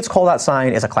 Baby It's Cold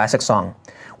Outside is a classic song.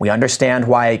 We understand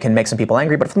why it can make some people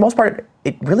angry, but for the most part,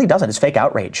 it really doesn't. It's fake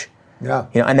outrage. Yeah.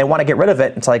 And they want to get rid of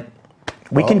it. It's like,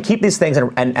 we can keep these things,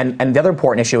 and the other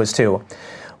important issue is too,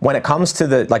 when it comes to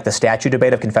the statue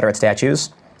debate of Confederate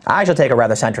statues, I should take a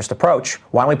rather centrist approach.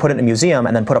 Why don't we put it in a museum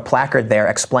and then put a placard there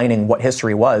explaining what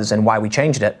history was and why we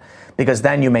changed it? Because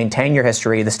then you maintain your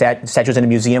history. The statue's in a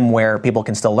museum where people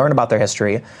can still learn about their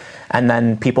history, and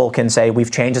then people can say,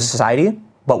 we've changed as a society,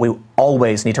 but we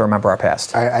always need to remember our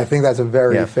past. I think that's a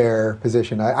very fair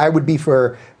position. I would be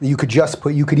for, you could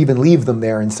even leave them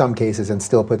there in some cases and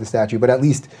still put the statue, but at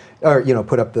least,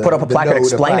 put up a placard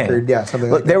explaining.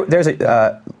 Something like that.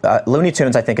 There's Looney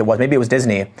Tunes, I think it was, maybe it was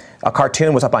Disney. A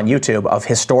cartoon was up on YouTube of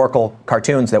historical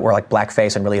cartoons that were like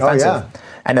blackface and really offensive.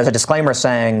 And there's a disclaimer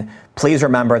saying, please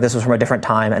remember this was from a different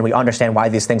time, and we understand why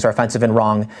these things are offensive and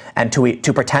wrong. And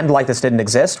to pretend like this didn't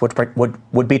exist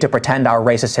would be to pretend our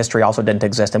racist history also didn't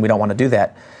exist, and we don't want to do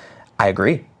that. I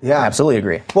agree. Yeah, I absolutely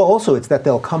agree. Well, also it's that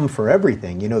they'll come for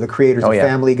everything. The creators of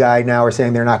Family Guy now are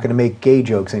saying they're not going to make gay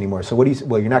jokes anymore. So you're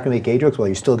not going to make gay jokes. Well,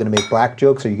 you're still going to make black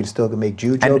jokes, or you can still make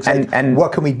Jew jokes. And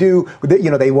what can we do?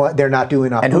 They're not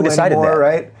doing Apu and who decided anymore, that?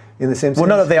 Right? In the Simpsons.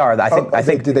 Well, no, they are. I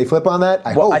think. Did they flip on that?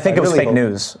 I think it was fake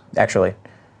news. Actually,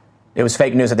 it was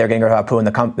fake news that they're getting rid of Apu, and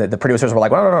the producers were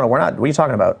like, no, we're not. What are you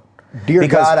talking about? Dear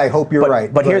God, I hope you're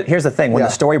right. But here's the thing. When the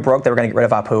story broke they were going to get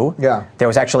rid of Apu, there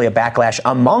was actually a backlash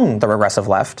among the regressive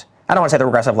left. I don't want to say the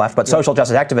regressive left, but social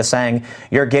justice activists saying,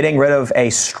 you're getting rid of a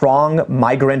strong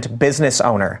migrant business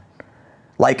owner.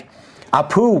 Like,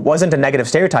 Apu wasn't a negative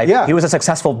stereotype. Yeah. He was a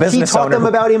successful business owner. He taught them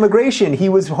about immigration. He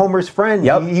was Homer's friend.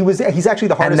 Yep. He's actually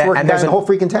the hardest working guy in the whole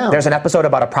freaking town. There's an episode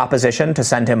about a proposition to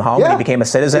send him home, and he became a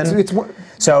citizen. Who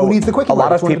needs the quickie? A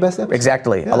lot of people,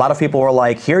 exactly. Yeah. A lot of people were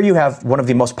like, here you have one of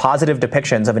the most positive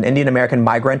depictions of an Indian American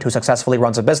migrant who successfully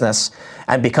runs a business,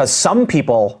 and because some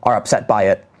people are upset by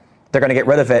it, they're going to get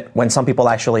rid of it when some people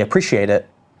actually appreciate it.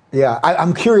 Yeah,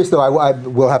 I'm curious though. I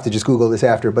will have to just Google this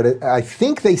after, but I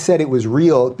think they said it was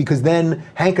real because then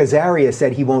Hank Azaria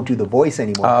said he won't do the voice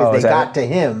anymore because they got to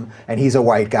him, and he's a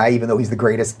white guy, even though he's the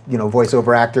greatest,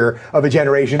 voiceover actor of a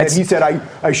generation. And he said,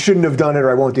 "I shouldn't have done it, or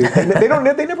I won't do it." And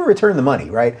they never return the money,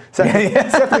 right?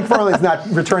 Seth MacFarlane's not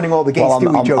returning all the Gay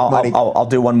Stewie joke money. I'll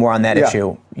do one more on that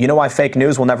issue. You know why fake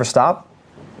news will never stop?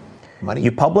 Money.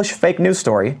 You publish a fake news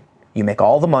story, you make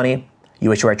all the money.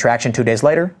 You issue a retraction 2 days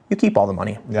later, you keep all the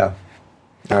money. Yeah.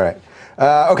 All right.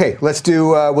 Okay,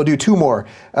 we'll do two more.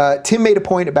 Tim made a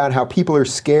point about how people are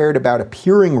scared about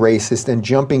appearing racist and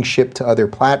jumping ship to other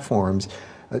platforms.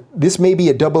 This may be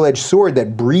a double-edged sword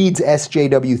that breeds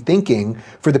SJW thinking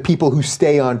for the people who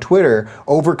stay on Twitter,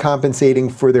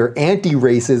 overcompensating for their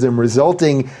anti-racism,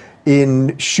 resulting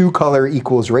in shoe color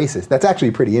equals racist. That's actually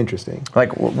pretty interesting.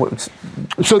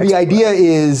 So the idea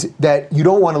is that you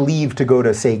don't want to leave to go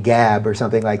to, say, Gab or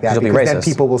something like that, because then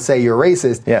people will say you're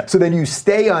racist. Yeah. So then you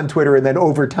stay on Twitter, and then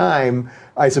over time,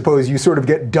 I suppose you sort of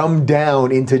get dumbed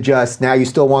down into just, now you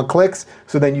still want clicks,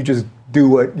 so then you just do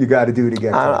what you got to do to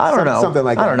get clicks. I don't know. Something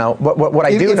like that. I don't know. What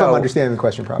I do know, if I'm understanding the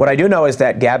question properly. What I do know is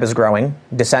that Gab is growing.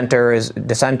 Dissenter is,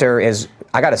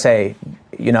 I got to say,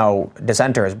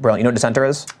 Dissenter is brilliant. You know what Dissenter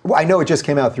is? Well, I know it just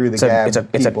came out through the Gab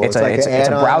people. It's a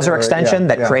browser extension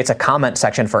that creates a comment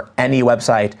section for any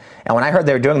website. And when I heard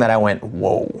they were doing that, I went,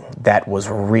 whoa, that was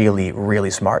really,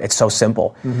 really smart. It's so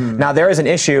simple. Mm-hmm. Now, there is an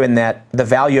issue in that the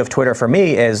value of Twitter for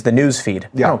me is the news feed.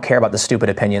 Yeah. I don't care about the stupid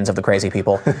opinions of the crazy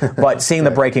people. But seeing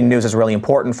the breaking news is really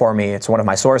important for me. It's one of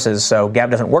my sources. So Gab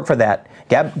doesn't work for that.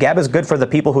 Gab is good for the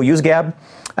people who use Gab.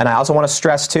 And I also want to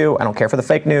stress, too, I don't care for the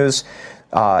fake news.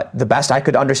 The best I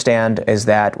could understand is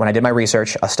that when I did my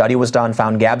research, a study was done,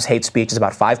 found Gab's hate speech is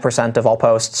about 5% of all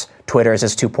posts. Twitter's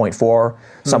is 2.4,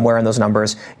 somewhere in those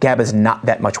numbers. Gab is not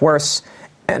that much worse.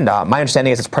 And my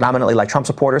understanding is it's predominantly like Trump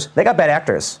supporters. They got bad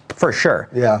actors, for sure.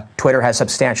 Yeah. Twitter has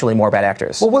substantially more bad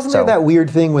actors. Well, wasn't there that weird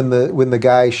thing when the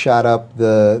guy shot up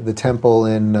the temple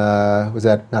in, was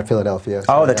that not Philadelphia?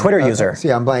 Sorry, the Twitter user.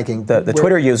 Yeah, I'm blanking. The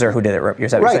Twitter user who did it.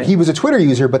 Right, he was a Twitter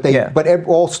user, but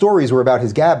all stories were about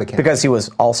his Gab account. Because he was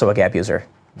also a Gab user.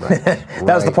 Right.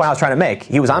 That was the point I was trying to make.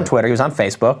 He was on Twitter, he was on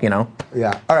Facebook,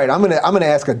 Yeah. All right, I'm gonna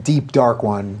ask a deep, dark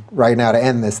one right now to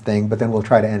end this thing, but then we'll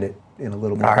try to end it in a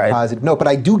little more positive note. But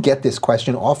I do get this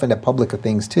question often at public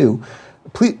things too.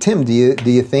 Please, Tim, do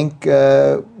you think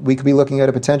we could be looking at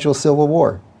a potential civil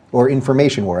war or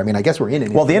information war? I mean, I guess we're in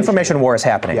it. Well, the information war is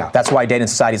happening. Yeah. That's why Data and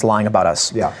Society is lying about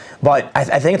us. Yeah. But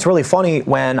I think it's really funny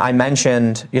when I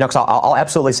mentioned, because I'll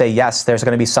absolutely say yes, there's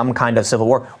going to be some kind of civil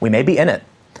war. We may be in it.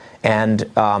 And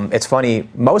it's funny,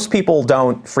 most people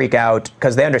don't freak out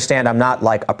because they understand I'm not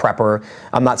like a prepper.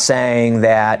 I'm not saying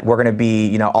that we're going to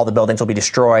be, all the buildings will be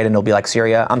destroyed and it'll be like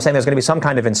Syria. I'm saying there's going to be some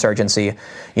kind of insurgency.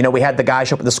 We had the guy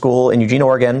show up at the school in Eugene,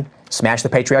 Oregon, smashed the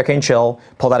Patriarchy and Chill,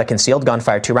 pulled out a concealed gun,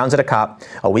 fired 2 rounds at a cop.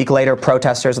 A week later,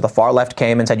 protesters of the far left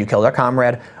came and said, you killed our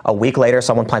comrade. A week later,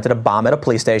 someone planted a bomb at a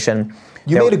police station.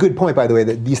 You made a good point, by the way,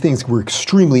 that these things were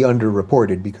extremely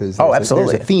underreported because there's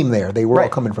a theme there. They were all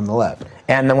coming from the left.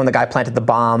 And then when the guy planted the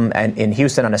bomb in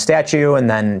Houston on a statue and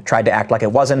then tried to act like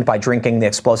it wasn't by drinking the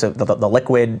explosive, the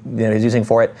liquid he was using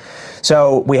for it.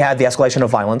 So we had the escalation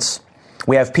of violence.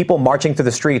 We have people marching through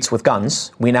the streets with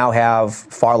guns. We now have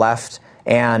far left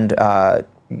and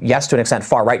yes, to an extent,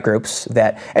 far-right groups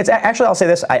that... Actually, I'll say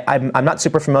this. I'm not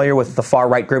super familiar with the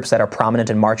far-right groups that are prominent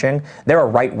in marching. There are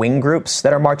right-wing groups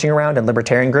that are marching around and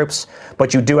libertarian groups,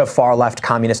 but you do have far-left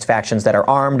communist factions that are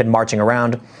armed and marching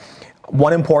around.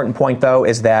 One important point, though,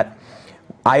 is that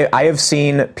I have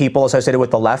seen people associated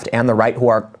with the left and the right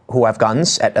who have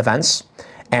guns at events,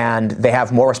 and they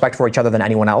have more respect for each other than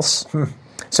anyone else.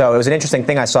 So it was an interesting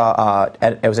thing I saw.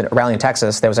 It was a rally in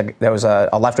Texas. There was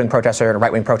a left-wing protester and a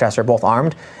right-wing protester, both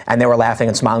armed, and they were laughing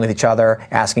and smiling with each other,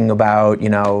 asking about,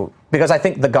 because I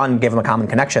think the gun gave them a common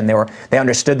connection. They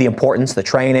understood the importance, the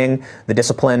training, the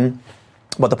discipline.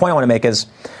 But the point I want to make is,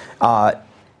 I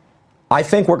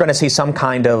think we're going to see some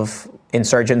kind of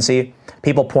insurgency.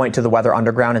 People point to the Weather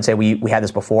Underground and say we had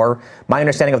this before. My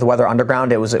understanding of the Weather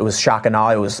Underground, it was shock and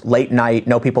awe. It was late night,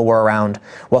 no people were around.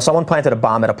 Well, someone planted a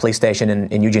bomb at a police station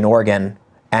in Eugene, Oregon,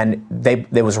 and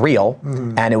it was real,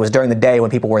 and it was during the day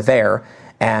when people were there,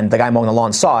 and the guy mowing the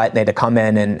lawn saw it. They had to come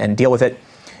in and deal with it.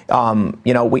 I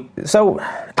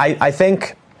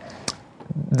think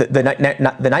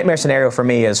the nightmare scenario for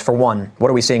me is, for one, what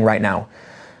are we seeing right now?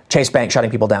 Chase Bank shutting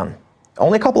people down.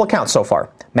 Only a couple accounts so far.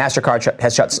 MasterCard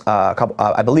has shut a couple,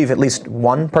 I believe at least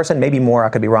one person, maybe more, I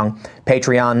could be wrong.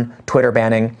 Patreon, Twitter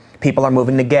banning. People are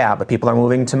moving to Gab, people are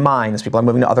moving to Minds, people are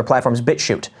moving to other platforms,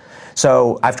 BitChute.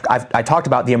 So I talked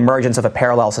about the emergence of a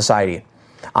parallel society.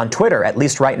 On Twitter, at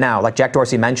least right now, like Jack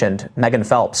Dorsey mentioned, Megan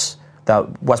Phelps, the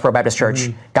Westboro Baptist Church,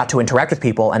 got to interact with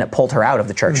people and it pulled her out of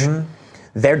the church.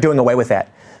 They're doing away with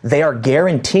that. They are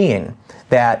guaranteeing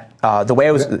that the way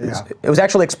it was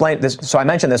actually explained, so I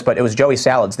mentioned this, but it was Joey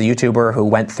Salads, the YouTuber who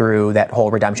went through that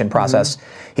whole redemption process.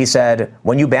 He said,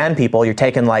 when you ban people, you're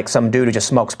taking like some dude who just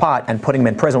smokes pot and putting him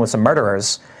in prison with some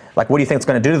murderers. Like, what do you think it's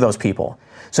going to do to those people?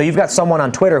 So you've got someone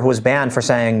on Twitter who was banned for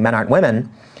saying men aren't women,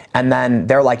 and then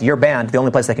they're like, you're banned. The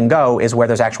only place they can go is where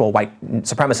there's actual white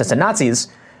supremacists and Nazis.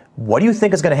 What do you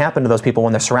think is going to happen to those people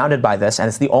when they're surrounded by this? And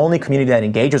it's the only community that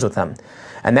engages with them.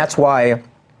 And that's why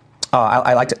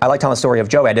I like telling the story of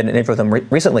Joey. I did an interview with him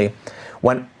recently.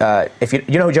 When, if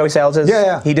you know who Joey Salads is?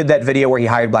 Yeah. He did that video where he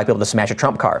hired black people to smash a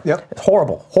Trump car. It's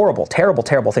horrible,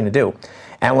 terrible thing to do.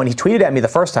 And when he tweeted at me the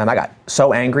first time, I got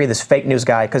so angry, this fake news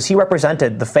guy, because he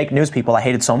represented the fake news people I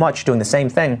hated so much doing the same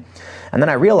thing. And then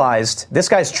I realized this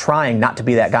guy's trying not to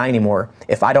be that guy anymore.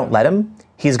 If I don't let him,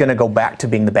 he's going to go back to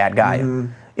being the bad guy.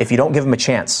 If you don't give him a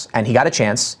chance, and he got a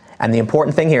chance, and the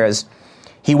important thing here is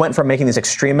he went from making these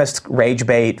extremist, rage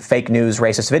bait, fake news,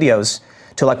 racist videos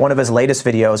to like one of his latest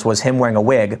videos was him wearing a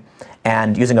wig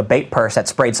and using a bait purse that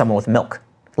sprayed someone with milk.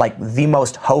 Like the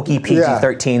most hokey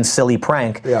PG-13 silly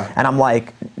prank. And I'm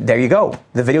like, there you go.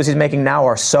 The videos he's making now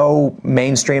are so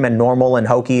mainstream and normal and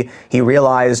hokey. He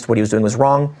realized what he was doing was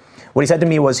wrong. What he said to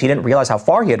me was he didn't realize how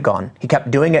far he had gone. He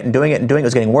kept doing it and doing it and doing it. It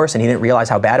was getting worse, and he didn't realize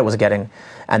how bad it was getting.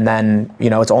 And then,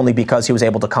 it's only because he was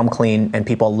able to come clean and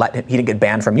people let him, he didn't get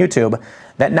banned from YouTube,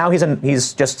 that now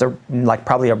he's just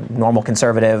probably a normal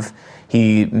conservative.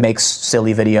 He makes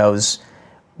silly videos.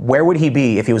 Where would he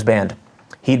be if he was banned?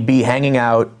 He'd be hanging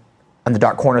out on the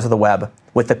dark corners of the web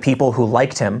with the people who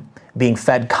liked him, being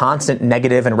fed constant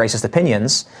negative and racist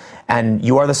opinions, and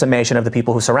you are the summation of the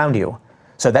people who surround you.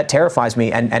 So that terrifies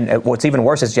me, and what's even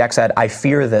worse is Jack said, I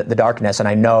fear the darkness, and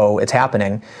I know it's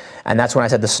happening, and that's when I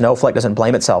said the snowflake doesn't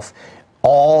blame itself.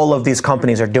 All of these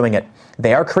companies are doing it.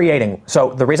 They are creating. So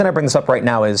the reason I bring this up right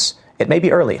now is it may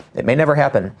be early, it may never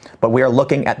happen, but we are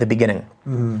looking at the beginning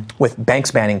with banks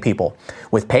banning people,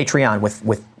 with Patreon,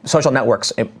 with social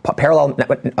networks, parallel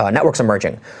networks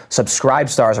emerging. Subscribe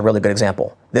Star is a really good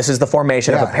example. This is the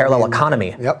formation of a parallel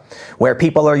economy where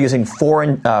people are using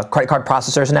foreign credit card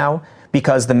processors now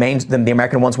because the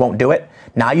American ones won't do it.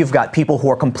 Now you've got people who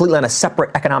are completely on a separate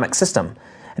economic system,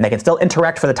 and they can still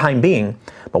interact for the time being.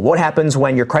 But what happens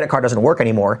when your credit card doesn't work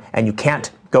anymore and you can't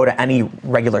go to any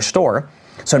regular store?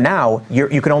 So now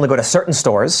you can only go to certain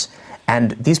stores,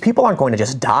 and these people aren't going to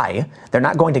just die. They're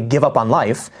not going to give up on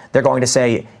life. They're going to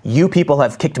say, you people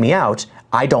have kicked me out.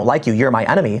 I don't like you. You're my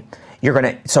enemy. You're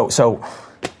going to, so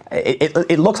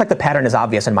it looks like the pattern is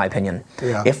obvious in my opinion.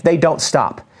 If they don't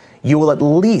stop, you will at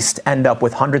least end up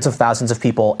with hundreds of thousands of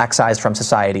people excised from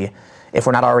society if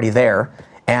we're not already there.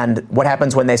 And what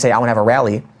happens when they say, I want to have a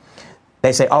rally?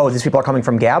 They say, oh, these people are coming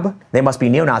from Gab? They must be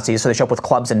neo-Nazis, so they show up with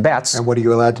clubs and bats. And what are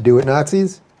you allowed to do with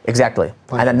Nazis? Exactly.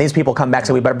 And then these people come back and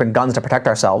say, we better bring guns to protect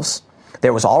ourselves.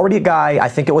 There was already a guy, I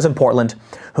think it was in Portland,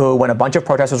 who, when a bunch of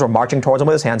protesters were marching towards him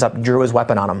with his hands up, drew his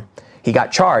weapon on him. He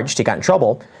got charged, he got in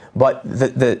trouble, but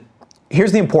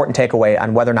here's the important takeaway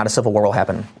on whether or not a civil war will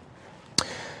happen.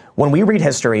 When we read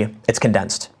history, it's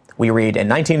condensed. We read in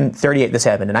 1938 this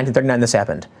happened, in 1939 this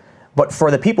happened. But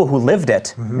for the people who lived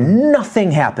it,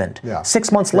 nothing happened.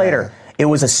 6 months later, it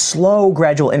was a slow,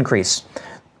 gradual increase.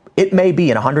 It may be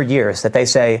in 100 years that they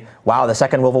say, wow, the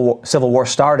second Civil War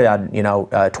started on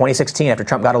 2016 after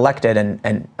Trump got elected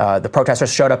and the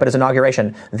protesters showed up at his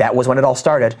inauguration. That was when it all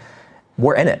started.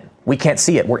 We're in it. We can't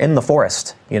see it. We're in the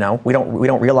forest. We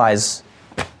don't realize.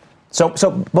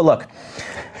 But look,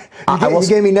 you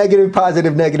gave me negative,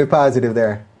 positive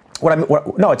there.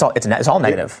 No, it's all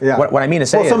negative. What I mean to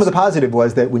say is, some of the positive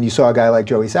was that when you saw a guy like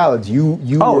Joey Salads, you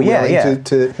were willing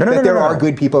to there are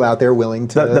good people out there willing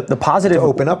to the positive to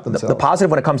open up themselves. The positive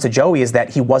when it comes to Joey is that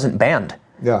he wasn't banned.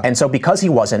 And so because he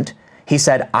wasn't, he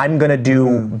said, I'm going to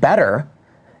do better,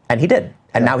 and he did.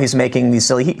 And now he's making these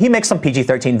silly. He makes some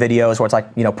PG-13 videos where it's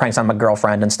like pranks on my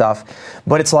girlfriend and stuff,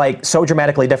 but it's like so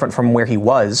dramatically different from where he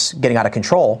was getting out of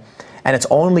control. And it's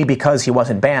only because he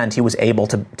wasn't banned he was able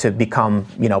to become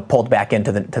pulled back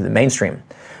into the mainstream.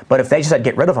 But if they just said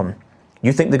get rid of him,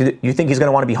 you think he's going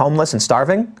to want to be homeless and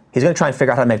starving? He's going to try and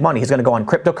figure out how to make money. He's going to go on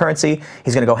cryptocurrency.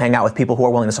 He's going to go hang out with people who are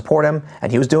willing to support him.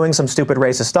 And he was doing some stupid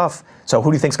racist stuff. So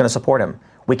who do you think is going to support him?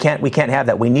 We can't have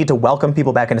that. We need to welcome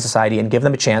people back into society and give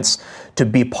them a chance to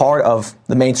be part of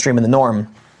the mainstream and the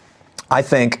norm. I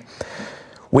think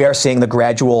we are seeing the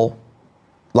gradual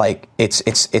like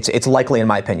it's likely, in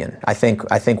my opinion. I think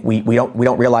we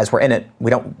don't realize we're in it.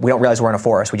 We don't realize we're in a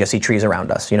forest. We just see trees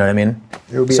around us. You know what I mean?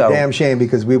 It would be a damn shame,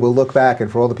 because we will look back,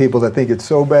 and for all the people that think it's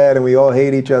so bad and we all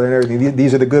hate each other and everything,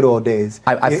 these are the good old days.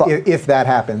 If that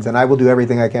happens, and I will do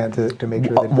everything I can to make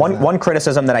sure that one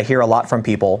criticism that I hear a lot from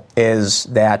people is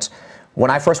that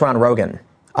when I first went on Rogan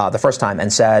the first time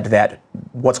and said that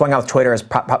what's going on with Twitter is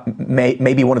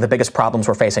maybe one of the biggest problems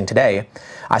we're facing today,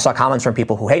 I saw comments from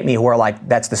people who hate me who are like,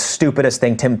 that's the stupidest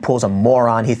thing. Tim Pool's a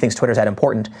moron. He thinks Twitter's that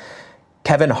important.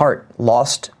 Kevin Hart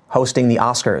lost hosting the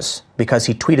Oscars because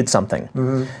he tweeted something.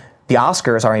 Mm-hmm. The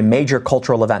Oscars are a major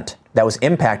cultural event that was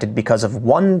impacted because of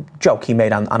one joke he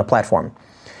made on a platform.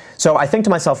 So I think to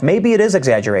myself, maybe it is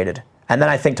exaggerated. And then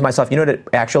I think to myself, you know what it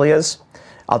actually is?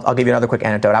 I'll give you another quick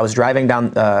anecdote. I was driving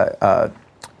down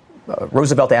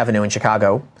Roosevelt Avenue in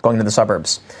Chicago, going to the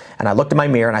suburbs, and I looked in my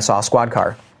mirror and I saw a squad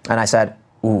car, and I said,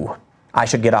 ooh, I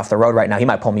should get off the road right now. He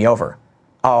might pull me over.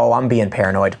 Oh, I'm being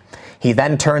paranoid. He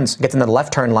then gets into the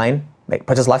left turn lane,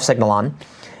 puts his left signal on.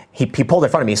 He pulled in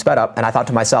front of me, sped up, and I thought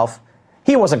to myself,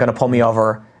 he wasn't going to pull me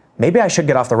over. Maybe I should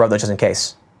get off the road just in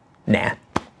case. Nah,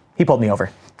 he pulled me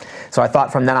over. So I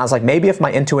thought from then I was like, maybe if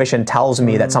my intuition tells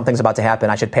me that something's about to happen,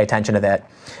 I should pay attention to that.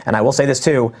 And I will say this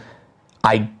too,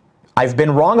 I've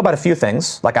been wrong about a few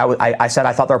things. Like I said,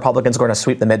 I thought the Republicans were going to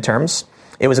sweep the midterms.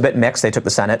 It was a bit mixed. They took the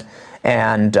Senate,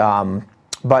 and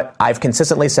but I've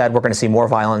consistently said we're going to see more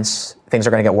violence. Things are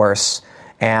going to get worse,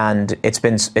 and it's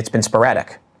been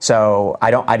sporadic. So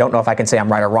I don't know if I can say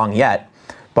I'm right or wrong yet.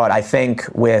 But I think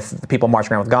with the people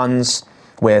marching around with guns,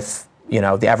 with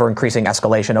the ever increasing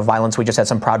escalation of violence, we just had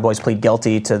some Proud Boys plead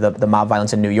guilty to the mob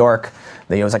violence in New York.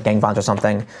 It was like gang violence or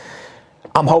something.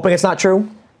 I'm hoping it's not true.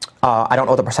 I don't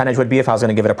know what the percentage would be if I was going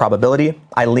to give it a probability.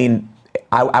 I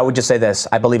would just say this.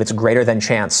 I believe it's greater than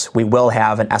chance we will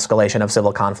have an escalation of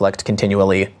civil conflict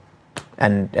continually,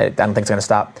 and I don't think it's going to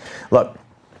stop. Look,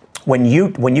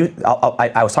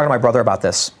 I was talking to my brother about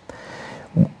this.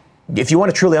 If you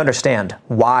want to truly understand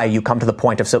why you come to the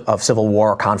point of civil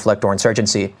war or conflict or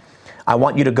insurgency, I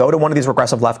want you to go to one of these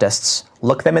regressive leftists,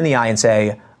 look them in the eye and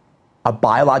say, a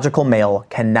biological male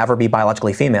can never be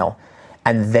biologically female.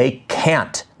 And they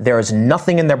can't. There is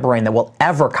nothing in their brain that will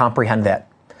ever comprehend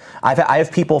that. I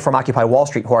have people from Occupy Wall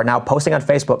Street who are now posting on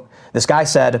Facebook. This guy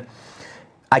said,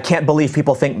 I can't believe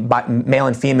people think male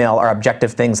and female are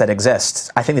objective things that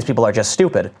exist. I think these people are just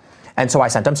stupid. And so I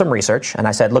sent him some research, and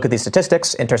I said, look at these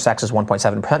statistics. Intersex is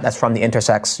 1.7%. That's from the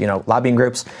intersex, lobbying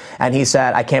groups. And he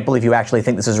said, I can't believe you actually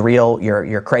think this is real.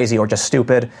 You're crazy or just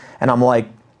stupid. And I'm like,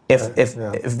 if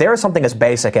there is something as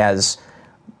basic as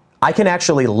I can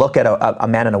actually look at a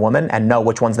man and a woman and know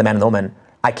which one's the man and the woman,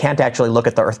 I can't actually look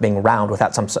at the Earth being round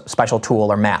without some special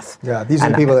tool or math. Yeah, these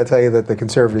are the people that tell you that the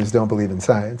conservatives don't believe in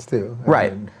science, too.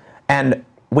 Right. And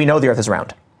we know the Earth is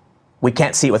round. We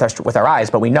can't see it with our eyes,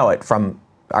 but we know it from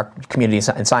our community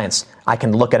in science. I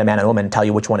can look at a man and a woman and tell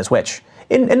you which one is which.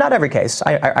 In not every case,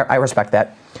 I respect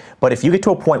that. But if you get to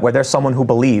a point where there's someone who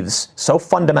believes so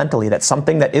fundamentally that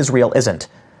something that is real isn't,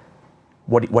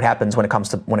 what happens when it comes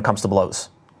to blows?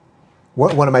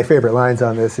 One of my favorite lines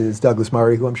on this is Douglas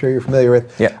Murray, who I'm sure you're familiar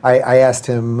with. Yeah. I asked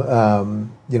him,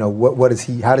 what is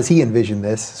he? How does he envision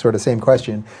this? Sort of same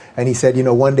question, and he said,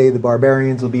 one day the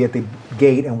barbarians will be at the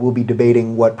gate and we'll be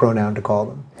debating what pronoun to call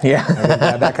them. Yeah,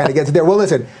 that kind of gets it there. Well,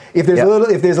 listen, if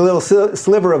there's a little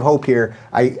sliver of hope here,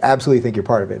 I absolutely think you're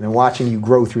part of it. And watching you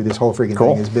grow through this whole freaking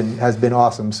thing has been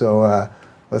awesome. So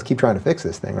let's keep trying to fix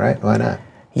this thing, right? Why not?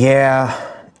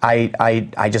 Yeah.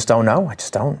 I just don't know. I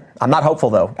just don't. I'm not hopeful,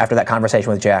 though. After that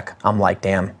conversation with Jack, I'm like,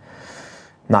 damn,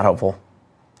 not hopeful.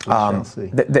 It's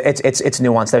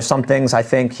nuanced. There's some things I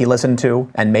think he listened to,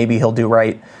 and maybe he'll do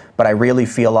right, but I really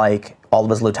feel like all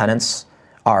of his lieutenants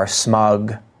are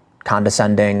smug,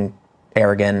 condescending,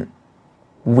 arrogant.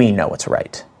 We know it's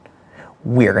right.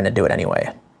 We're going to do it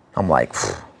anyway. I'm like,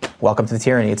 welcome to the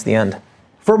tyranny. It's the end.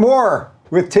 For more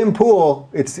with Tim Pool,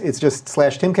 it's just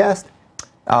 /Timcast?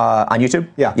 On YouTube?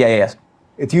 Yeah. Yeah.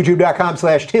 It's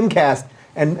youtube.com/Timcast.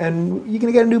 And you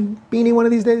going to get a new beanie one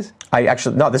of these days?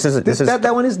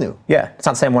 That one is new. Yeah, it's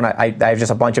not the same one. I have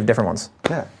just a bunch of different ones.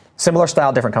 Yeah. Similar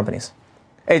style, different companies.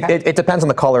 It depends on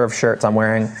the color of shirts I'm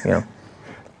wearing,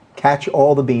 Catch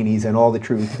all the beanies and all the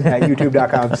truth at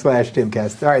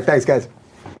youtube.com/Timcast. All right, thanks, guys.